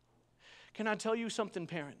 Can I tell you something,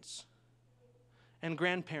 parents and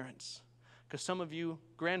grandparents? Because some of you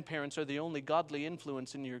grandparents are the only godly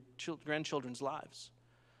influence in your grandchildren's lives.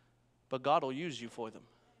 But God will use you for them.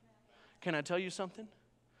 Can I tell you something?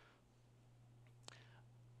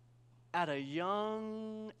 At a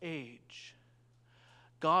young age,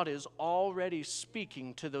 God is already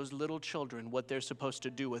speaking to those little children what they're supposed to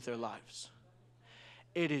do with their lives.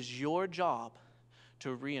 It is your job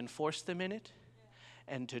to reinforce them in it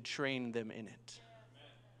and to train them in it.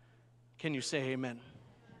 Can you say amen?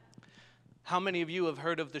 How many of you have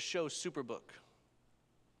heard of the show Superbook?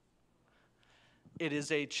 It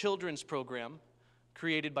is a children's program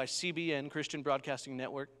created by CBN, Christian Broadcasting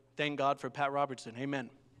Network. Thank God for Pat Robertson. Amen.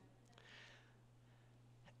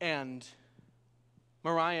 And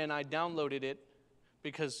Mariah and I downloaded it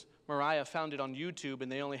because Mariah found it on YouTube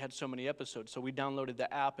and they only had so many episodes. So we downloaded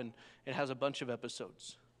the app and it has a bunch of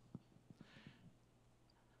episodes.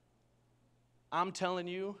 I'm telling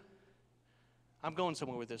you, I'm going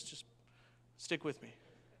somewhere with this. Just stick with me.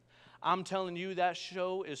 I'm telling you, that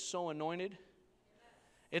show is so anointed.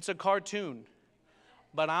 It's a cartoon,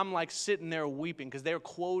 but I'm like sitting there weeping because they're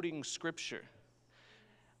quoting scripture.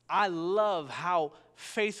 I love how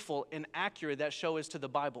faithful and accurate that show is to the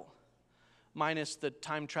Bible, minus the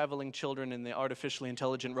time-traveling children and the artificially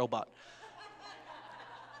intelligent robot.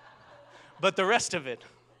 But the rest of it.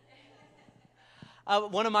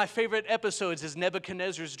 One of my favorite episodes is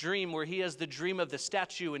Nebuchadnezzar's dream, where he has the dream of the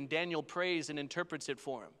statue and Daniel prays and interprets it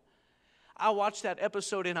for him. I watched that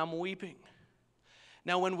episode and I'm weeping.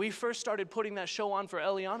 Now, when we first started putting that show on for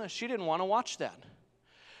Eliana, she didn't want to watch that.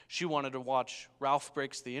 She wanted to watch Ralph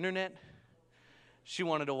Breaks the Internet. She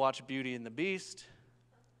wanted to watch Beauty and the Beast.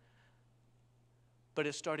 But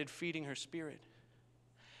it started feeding her spirit.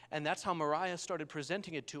 And that's how Mariah started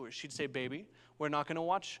presenting it to her. She'd say, baby, we're not going to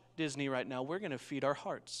watch Disney right now. We're going to feed our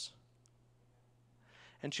hearts.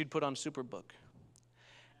 And she'd put on Superbook.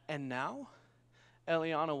 And now,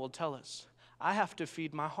 Eliana will tell us, I have to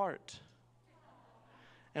feed my heart.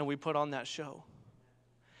 And we put on that show.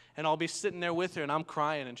 And I'll be sitting there with her and I'm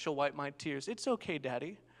crying and she'll wipe my tears. It's okay,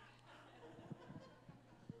 Daddy.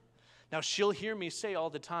 Now, she'll hear me say all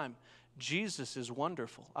the time, Jesus is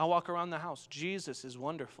wonderful. I walk around the house, Jesus is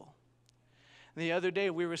wonderful. And the other day,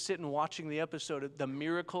 we were sitting watching the episode of The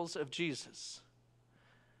Miracles of Jesus.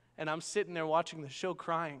 And I'm sitting there watching the show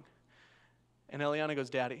crying. And Eliana goes,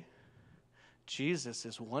 Daddy, Jesus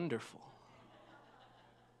is wonderful.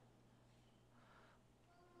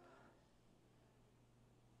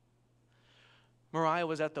 Mariah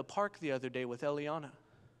was at the park the other day with Eliana.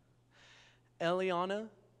 Eliana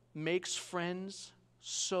makes friends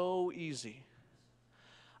so easy.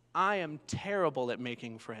 I am terrible at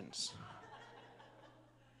making friends.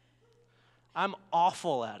 I'm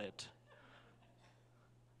awful at it.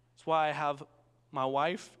 That's why I have my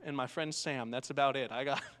wife and my friend Sam. That's about it.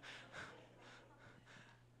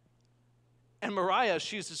 And Mariah,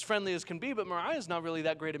 she's as friendly as can be, but Mariah's not really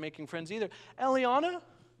that great at making friends either. Eliana,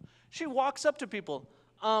 she walks up to people.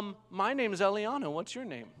 My name's Eliana. What's your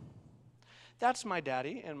name? That's my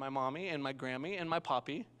daddy and my mommy and my Grammy and my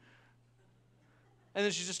poppy. And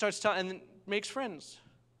then she just starts telling, and then makes friends.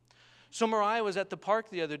 So Mariah was at the park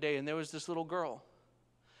the other day, and there was this little girl.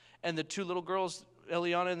 And the two little girls,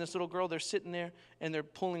 Eliana and this little girl, they're sitting there, and they're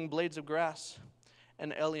pulling blades of grass.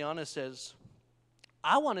 And Eliana says,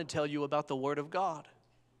 I want to tell you about the Word of God.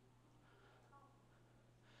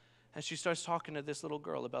 And she starts talking to this little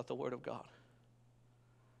girl about the Word of God.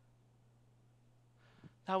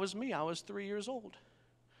 That was me. I was 3 years old.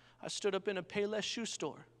 I stood up in a Payless shoe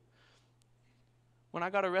store. When I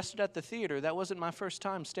got arrested at the theater, that wasn't my first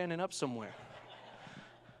time standing up somewhere.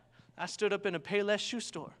 I stood up in a Payless shoe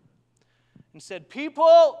store and said,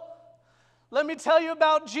 people, let me tell you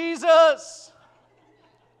about Jesus.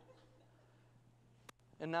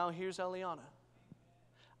 And now here's Eliana.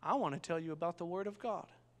 I want to tell you about the Word of God.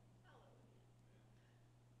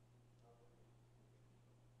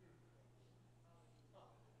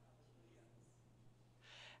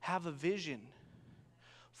 Have a vision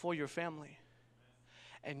for your family.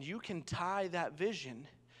 And you can tie that vision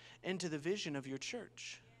into the vision of your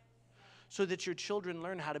church so that your children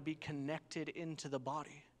learn how to be connected into the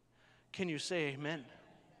body. Can you say amen?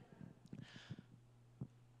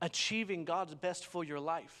 Achieving God's best for your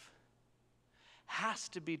life has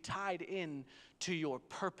to be tied in to your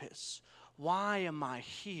purpose. Why am I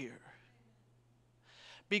here?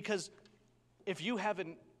 Because if you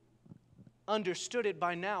haven't understood it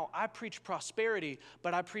by now, I preach prosperity,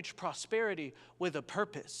 but I preach prosperity with a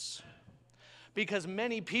purpose. Because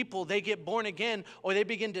many people, they get born again or they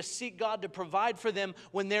begin to seek God to provide for them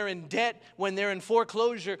when they're in debt, when they're in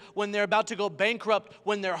foreclosure, when they're about to go bankrupt,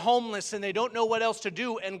 when they're homeless and they don't know what else to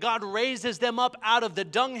do. And God raises them up out of the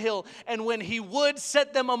dunghill. And when He would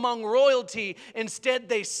set them among royalty, instead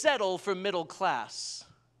they settle for middle class.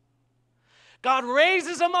 God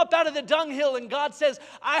raises them up out of the dunghill and God says,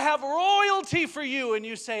 I have royalty for you. And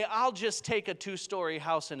you say, I'll just take a 2-story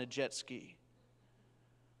house and a jet ski.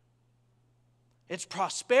 It's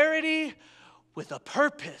prosperity with a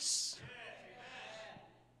purpose.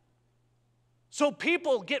 So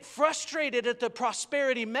people get frustrated at the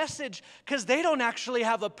prosperity message because they don't actually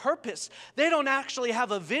have a purpose. They don't actually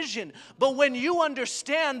have a vision. But when you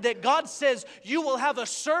understand that God says you will have a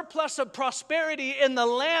surplus of prosperity in the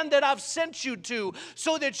land that I've sent you to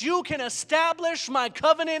so that you can establish my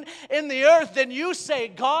covenant in the earth, then you say,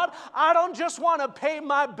 God, I don't just want to pay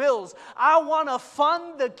my bills. I want to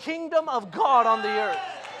fund the kingdom of God on the earth.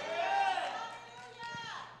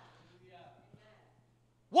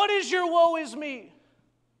 What is your woe is me?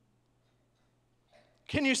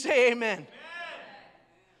 Can you say amen? Amen?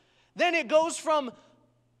 Then it goes from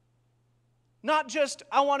not just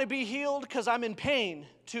I want to be healed because I'm in pain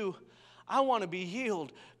to I want to be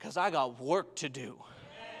healed because I got work to do.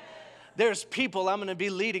 There's people I'm going to be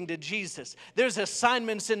leading to Jesus. There's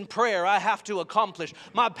assignments in prayer I have to accomplish.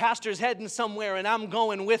 My pastor's heading somewhere and I'm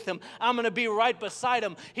going with him. I'm going to be right beside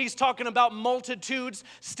him. He's talking about multitudes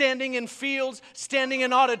standing in fields, standing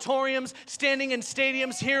in auditoriums, standing in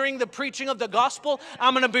stadiums, hearing the preaching of the gospel.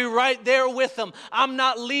 I'm going to be right there with him. I'm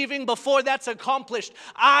not leaving before that's accomplished.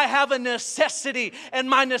 I have a necessity, and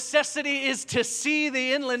my necessity is to see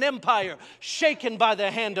the Inland Empire shaken by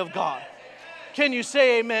the hand of God. Can you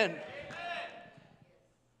say amen?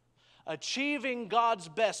 Achieving God's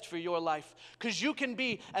best for your life. Because you can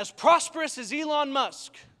be as prosperous as Elon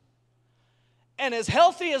Musk and as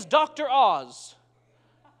healthy as Dr. Oz.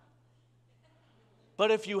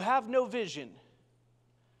 But if you have no vision,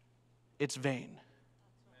 it's vain.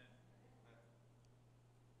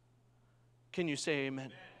 Can you say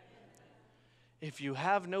amen? If you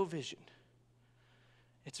have no vision,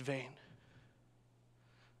 it's vain.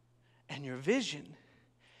 And your vision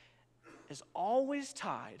is always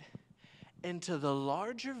tied into the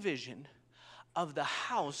larger vision of the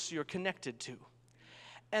house you're connected to.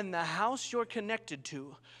 And the house you're connected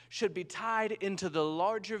to should be tied into the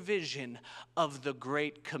larger vision of the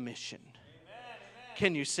Great Commission. Amen.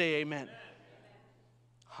 Can you say amen? Amen.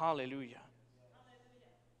 Hallelujah.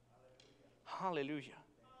 Hallelujah.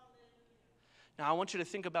 Now I want you to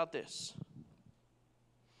think about this.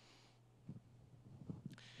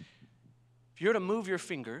 If you're to move your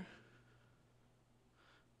finger,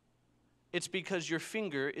 it's because your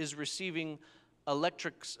finger is receiving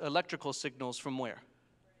electrical signals from where?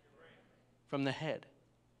 From the head.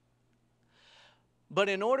 But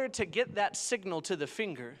in order to get that signal to the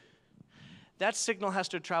finger, that signal has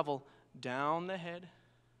to travel down the head,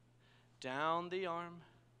 down the arm,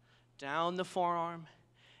 down the forearm,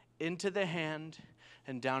 into the hand,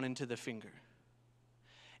 and down into the finger.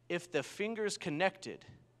 If the finger's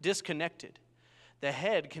disconnected, the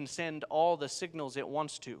head can send all the signals it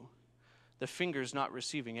wants to. The finger's not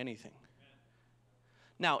receiving anything.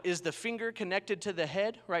 Now, is the finger connected to the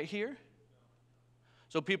head right here?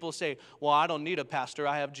 So people say, well, I don't need a pastor,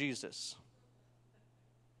 I have Jesus.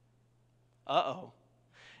 Uh-oh.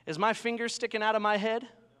 Is my finger sticking out of my head?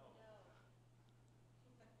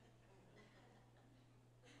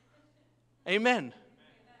 Amen.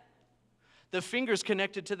 The finger's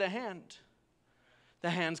connected to the hand. The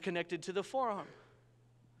hand's connected to the forearm.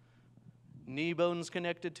 Knee bone's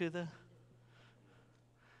connected to the...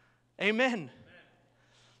 Amen.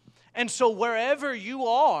 And so wherever you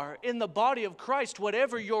are in the body of Christ,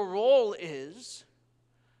 whatever your role is,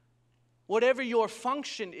 whatever your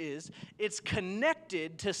function is, it's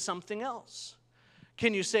connected to something else.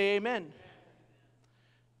 Can you say amen?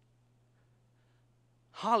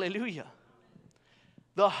 Hallelujah.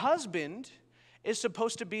 The husband is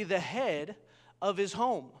supposed to be the head of his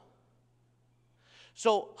home.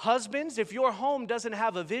 So husbands, if your home doesn't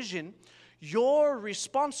have a vision, you're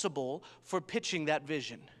responsible for pitching that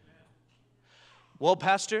vision. Well,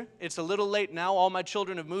 Pastor, it's a little late now. All my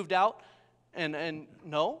children have moved out. And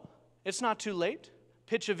no, it's not too late.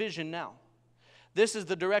 Pitch a vision now. This is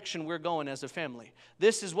the direction we're going as a family.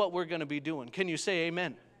 This is what we're going to be doing. Can you say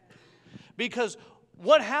amen? Because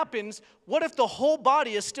what happens, what if the whole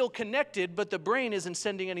body is still connected, but the brain isn't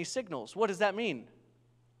sending any signals? What does that mean?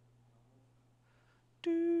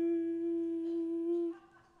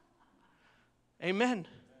 Amen.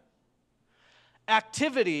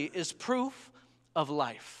 Activity is proof of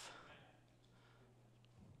life.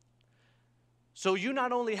 So you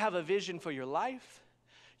not only have a vision for your life,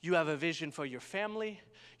 you have a vision for your family,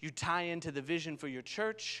 you tie into the vision for your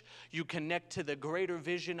church, you connect to the greater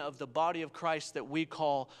vision of the body of Christ that we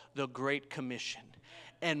call the Great Commission.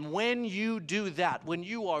 And when you do that, when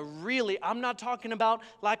you are really, I'm not talking about,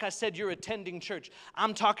 like I said, you're attending church.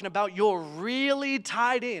 I'm talking about you're really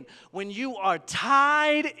tied in. When you are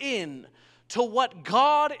tied in to what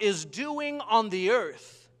God is doing on the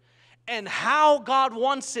earth and how God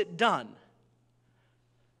wants it done,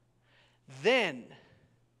 then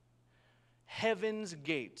heaven's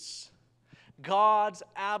gates, God's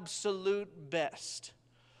absolute best,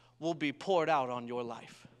 will be poured out on your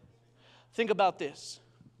life. Think about this.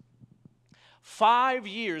 5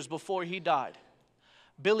 years before he died,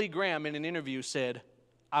 Billy Graham in an interview said,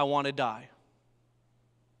 I want to die.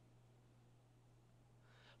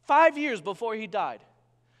 5 years before he died,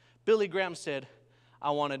 Billy Graham said,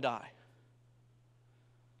 I want to die.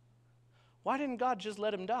 Why didn't God just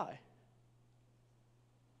let him die?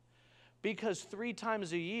 Because 3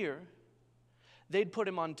 times a year, they'd put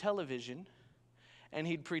him on television and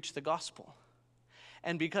he'd preach the gospel.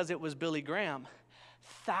 And because it was Billy Graham,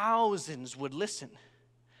 thousands would listen.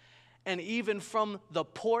 And even from the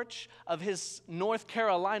porch of his North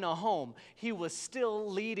Carolina home, he was still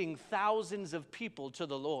leading thousands of people to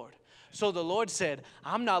the Lord. So the Lord said,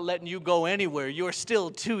 I'm not letting you go anywhere. You're still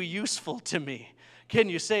too useful to me. Can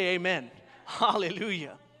you say amen?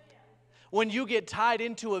 Hallelujah. When you get tied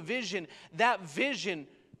into a vision, that vision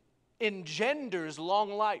engenders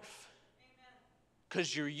long life.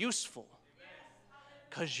 Because you're useful.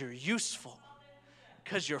 Because you're useful.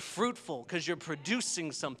 Because you're fruitful, because you're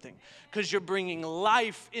producing something, because you're bringing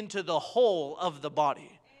life into the whole of the body.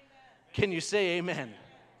 Amen. Can you say amen?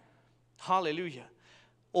 Hallelujah.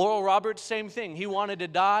 Oral Roberts, same thing. He wanted to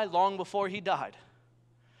die long before he died.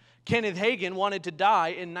 Kenneth Hagin wanted to die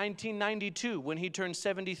in 1992 when he turned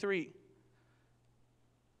 73.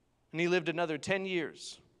 And he lived another 10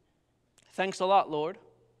 years. Thanks a lot, Lord.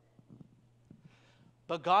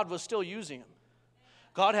 But God was still using him.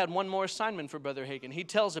 God had one more assignment for Brother Hagin. He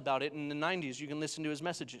tells about it in the 90s. You can listen to his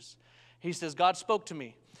messages. He says, God spoke to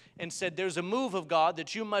me and said, there's a move of God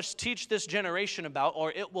that you must teach this generation about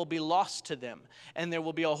or it will be lost to them. And there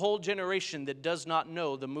will be a whole generation that does not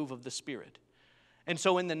know the move of the Spirit. And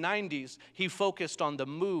so in the 90s, he focused on the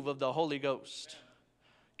move of the Holy Ghost.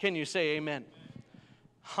 Can you say amen?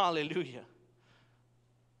 Hallelujah.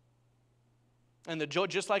 And the joy,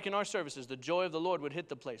 just like in our services, the joy of the Lord would hit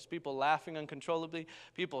the place. People laughing uncontrollably,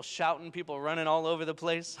 people shouting, people running all over the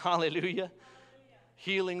place. Hallelujah.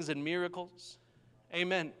 Healings and miracles.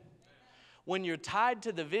 Amen. When you're tied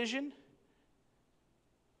to the vision,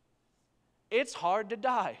 it's hard to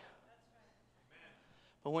die.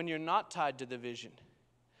 But when you're not tied to the vision,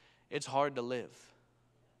 it's hard to live.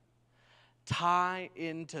 Tie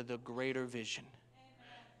into the greater vision.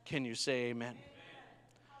 Can you say amen?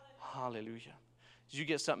 Hallelujah. Did you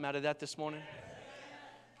get something out of that this morning?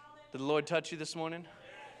 Did the Lord touch you this morning?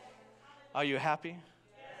 Are you happy?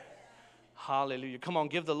 Hallelujah. Come on,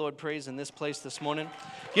 give the Lord praise in this place this morning.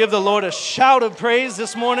 Give the Lord a shout of praise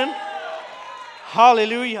this morning.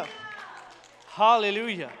 Hallelujah.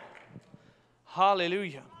 Hallelujah.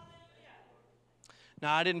 Hallelujah.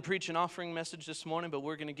 Now, I didn't preach an offering message this morning, but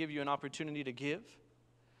we're going to give you an opportunity to give.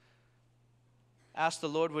 Ask the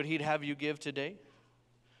Lord what He'd have you give today.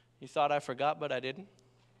 You thought I forgot, but I didn't.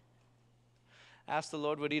 Ask the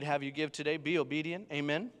Lord what He'd have you give today. Be obedient.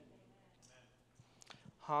 Amen.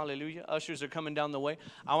 Hallelujah. Ushers are coming down the way.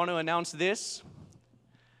 I want to announce this.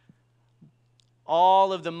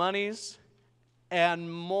 All of the monies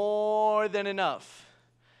and more than enough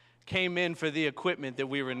came in for the equipment that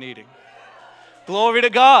we were needing. Glory to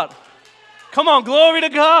God. Come on, glory to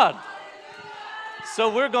God.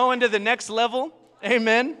 So we're going to the next level.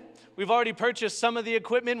 Amen. We've already purchased some of the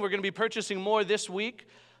equipment. We're going to be purchasing more this week.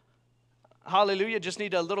 Hallelujah. Just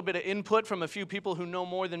need a little bit of input from a few people who know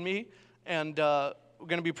more than me. And we're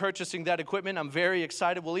going to be purchasing that equipment. I'm very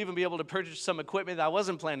excited. We'll even be able to purchase some equipment that I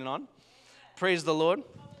wasn't planning on. Praise the Lord.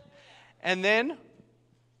 And then,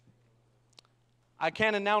 I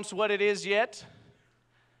can't announce what it is yet,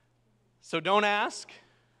 so don't ask.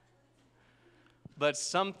 But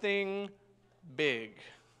something big.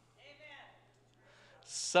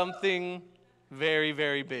 Something very,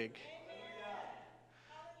 very big.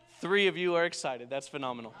 3 of you are excited. That's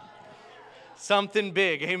phenomenal. Something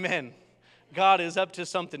big. Amen. God is up to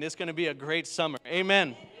something. It's going to be a great summer.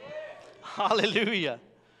 Amen. Hallelujah.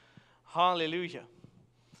 Hallelujah.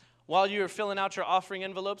 While you are filling out your offering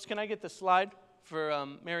envelopes, can I get the slide for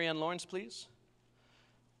Marianne Lawrence, please?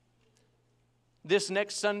 This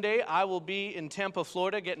next Sunday, I will be in Tampa,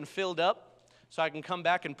 Florida, getting filled up so I can come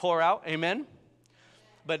back and pour out. Amen.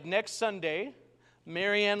 But next Sunday,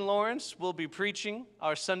 Marianne Lawrence will be preaching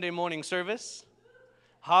our Sunday morning service.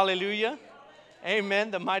 Hallelujah.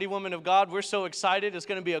 Amen. The mighty woman of God. We're so excited. It's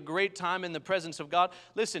going to be a great time in the presence of God.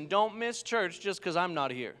 Listen, don't miss church just because I'm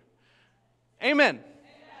not here. Amen.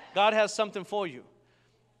 God has something for you.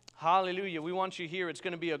 Hallelujah. We want you here. It's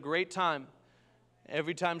going to be a great time.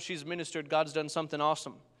 Every time she's ministered, God's done something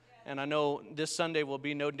awesome. And I know this Sunday will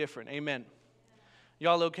be no different. Amen.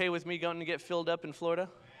 Y'all okay with me going to get filled up in Florida?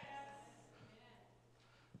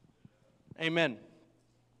 Amen.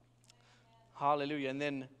 Hallelujah. And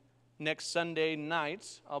then next Sunday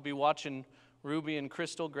night, I'll be watching Ruby and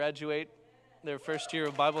Crystal graduate their first year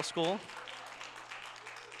of Bible school.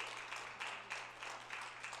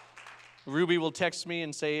 Ruby will text me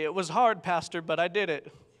and say, "It was hard, Pastor, but I did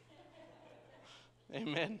it."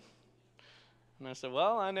 Amen. And I said,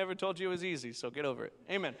 "Well, I never told you it was easy, so get over it."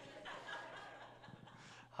 Amen.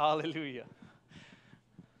 Hallelujah.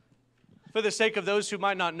 For the sake of those who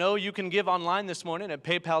might not know, you can give online this morning at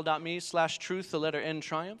paypal.me/truth, the letter N,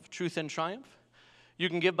 triumph, truth and triumph. You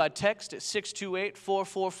can give by text at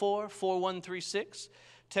 628-444-4136.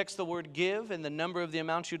 Text the word give and the number of the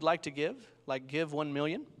amount you'd like to give, like give 1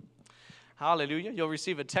 million. Hallelujah. You'll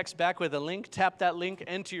receive a text back with a link. Tap that link,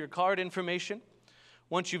 enter your card information.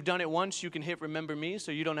 Once you've done it once, you can hit remember me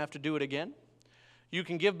so you don't have to do it again. You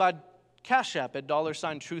can give by Cash App at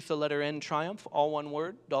 $truth, the letter N, triumph, all one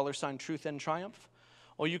word, $truth and triumph.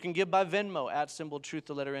 Or you can give by Venmo at @truth,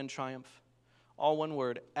 the letter N, triumph, all one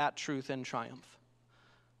word, @truth and triumph.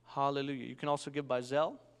 Hallelujah. You can also give by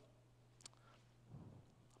Zelle.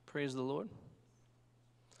 Praise the Lord.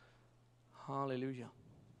 Hallelujah.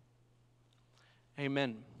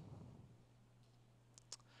 Amen.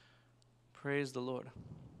 Praise the Lord.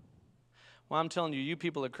 Well, I'm telling you, you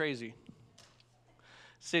people are crazy.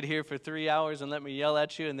 Sit here for 3 hours and let me yell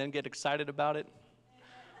at you and then get excited about it.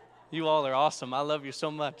 You all are awesome. I love you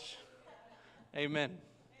so much. Amen.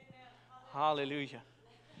 Hallelujah.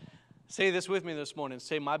 Say this with me this morning.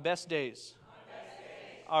 Say, my best days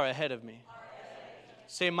are ahead of me.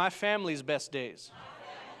 Say, my family's best days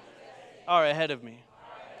are ahead of me.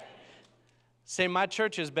 Say, my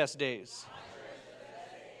church's best days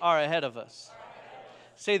are ahead of us.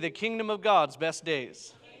 Say, the kingdom of God's best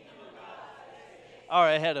days are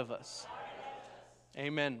ahead of us.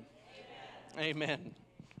 Amen. Amen.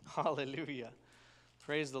 Hallelujah.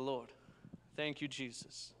 Praise the Lord. Thank you,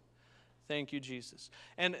 Jesus. Thank you, Jesus.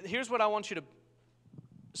 And here's what I want you to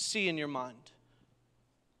see in your mind.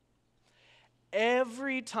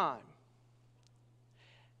 Every time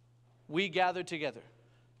we gather together,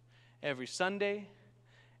 every Sunday,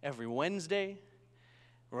 every Wednesday,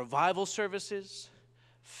 revival services,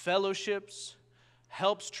 fellowships,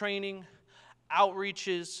 helps training,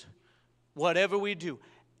 outreaches, whatever we do,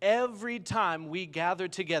 every time we gather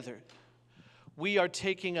together, we are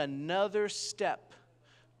taking another step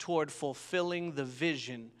toward fulfilling the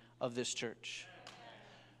vision of this church.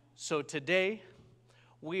 So today,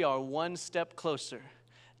 we are one step closer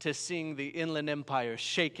to seeing the Inland Empire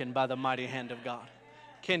shaken by the mighty hand of God.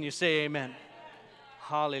 Can you say amen?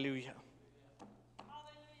 Hallelujah.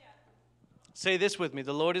 Say this with me.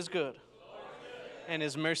 The Lord is good, and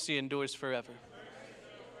His mercy endures forever.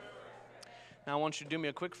 Now I want you to do me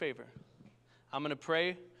a quick favor. I'm going to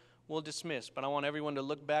pray. We'll dismiss, but I want everyone to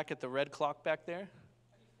look back at the red clock back there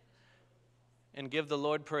and give the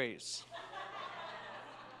Lord praise.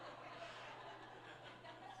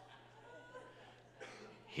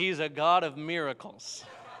 He's a God of miracles.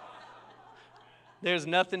 There's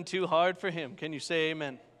nothing too hard for Him. Can you say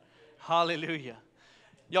amen? Hallelujah.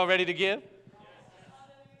 Y'all ready to give?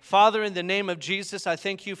 Father, in the name of Jesus, I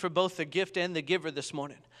thank you for both the gift and the giver this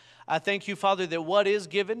morning. I thank you, Father, that what is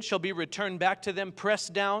given shall be returned back to them,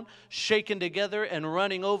 pressed down, shaken together, and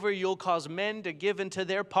running over. You'll cause men to give into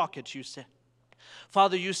their pockets, you said.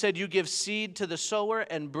 Father, you said you give seed to the sower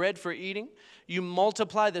and bread for eating. You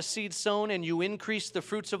multiply the seed sown and you increase the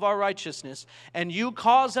fruits of our righteousness. And you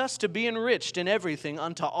cause us to be enriched in everything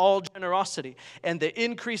unto all generosity. And the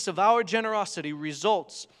increase of our generosity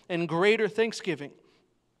results in greater thanksgiving,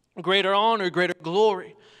 greater honor, greater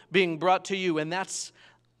glory being brought to you. And that's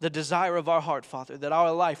the desire of our heart, Father, that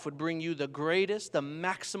our life would bring you the greatest, the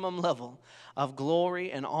maximum level of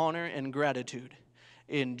glory and honor and gratitude.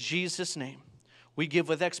 In Jesus' name, we give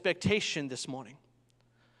with expectation this morning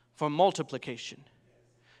for multiplication.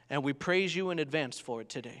 And we praise you in advance for it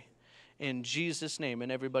today. In Jesus' name.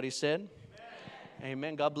 And everybody said, amen.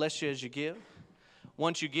 Amen. God bless you as you give.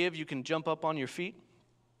 Once you give, you can jump up on your feet.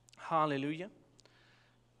 Hallelujah.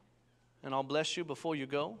 And I'll bless you before you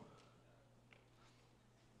go.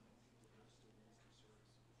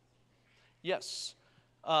 Yes.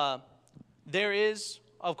 There is,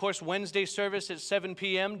 of course, Wednesday service at 7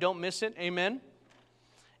 p.m. Don't miss it. Amen.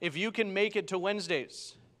 If you can make it to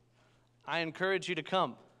Wednesdays, I encourage you to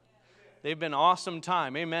come. They've been an awesome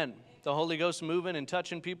time. Amen. The Holy Ghost moving and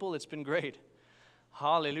touching people. It's been great.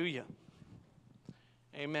 Hallelujah.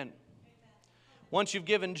 Amen. Once you've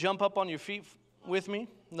given, jump up on your feet with me.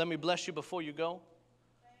 Let me bless you before you go.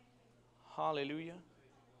 Hallelujah.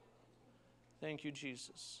 Thank you,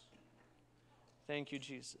 Jesus. Thank you,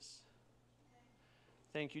 Jesus.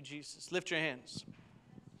 Thank you, Jesus. Lift your hands.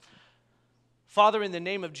 Father, in the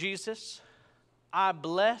name of Jesus, I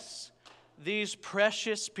bless these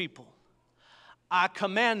precious people. I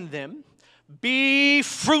command them, be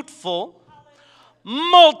fruitful,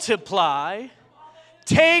 multiply,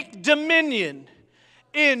 take dominion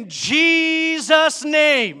in Jesus'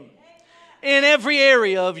 name in every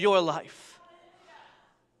area of your life.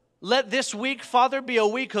 Let this week, Father, be a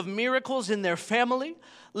week of miracles in their family.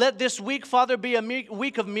 Let this week, Father, be a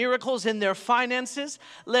week of miracles in their finances.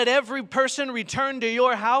 Let every person return to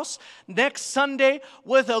your house next Sunday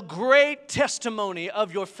with a great testimony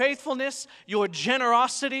of your faithfulness, your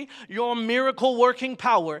generosity, your miracle-working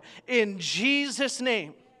power. In Jesus'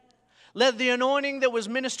 name, let the anointing that was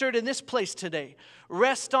ministered in this place today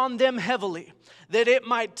rest on them heavily, that it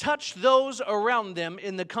might touch those around them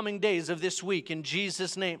in the coming days of this week. In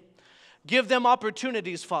Jesus' name. Give them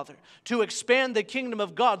opportunities, Father, to expand the kingdom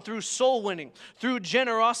of God through soul winning, through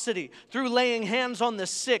generosity, through laying hands on the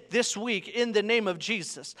sick this week in the name of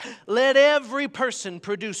Jesus. Let every person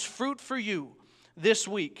produce fruit for you this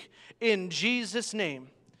week in Jesus' name.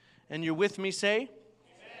 And you're with me, say?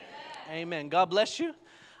 Amen. Amen. God bless you.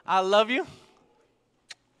 I love you.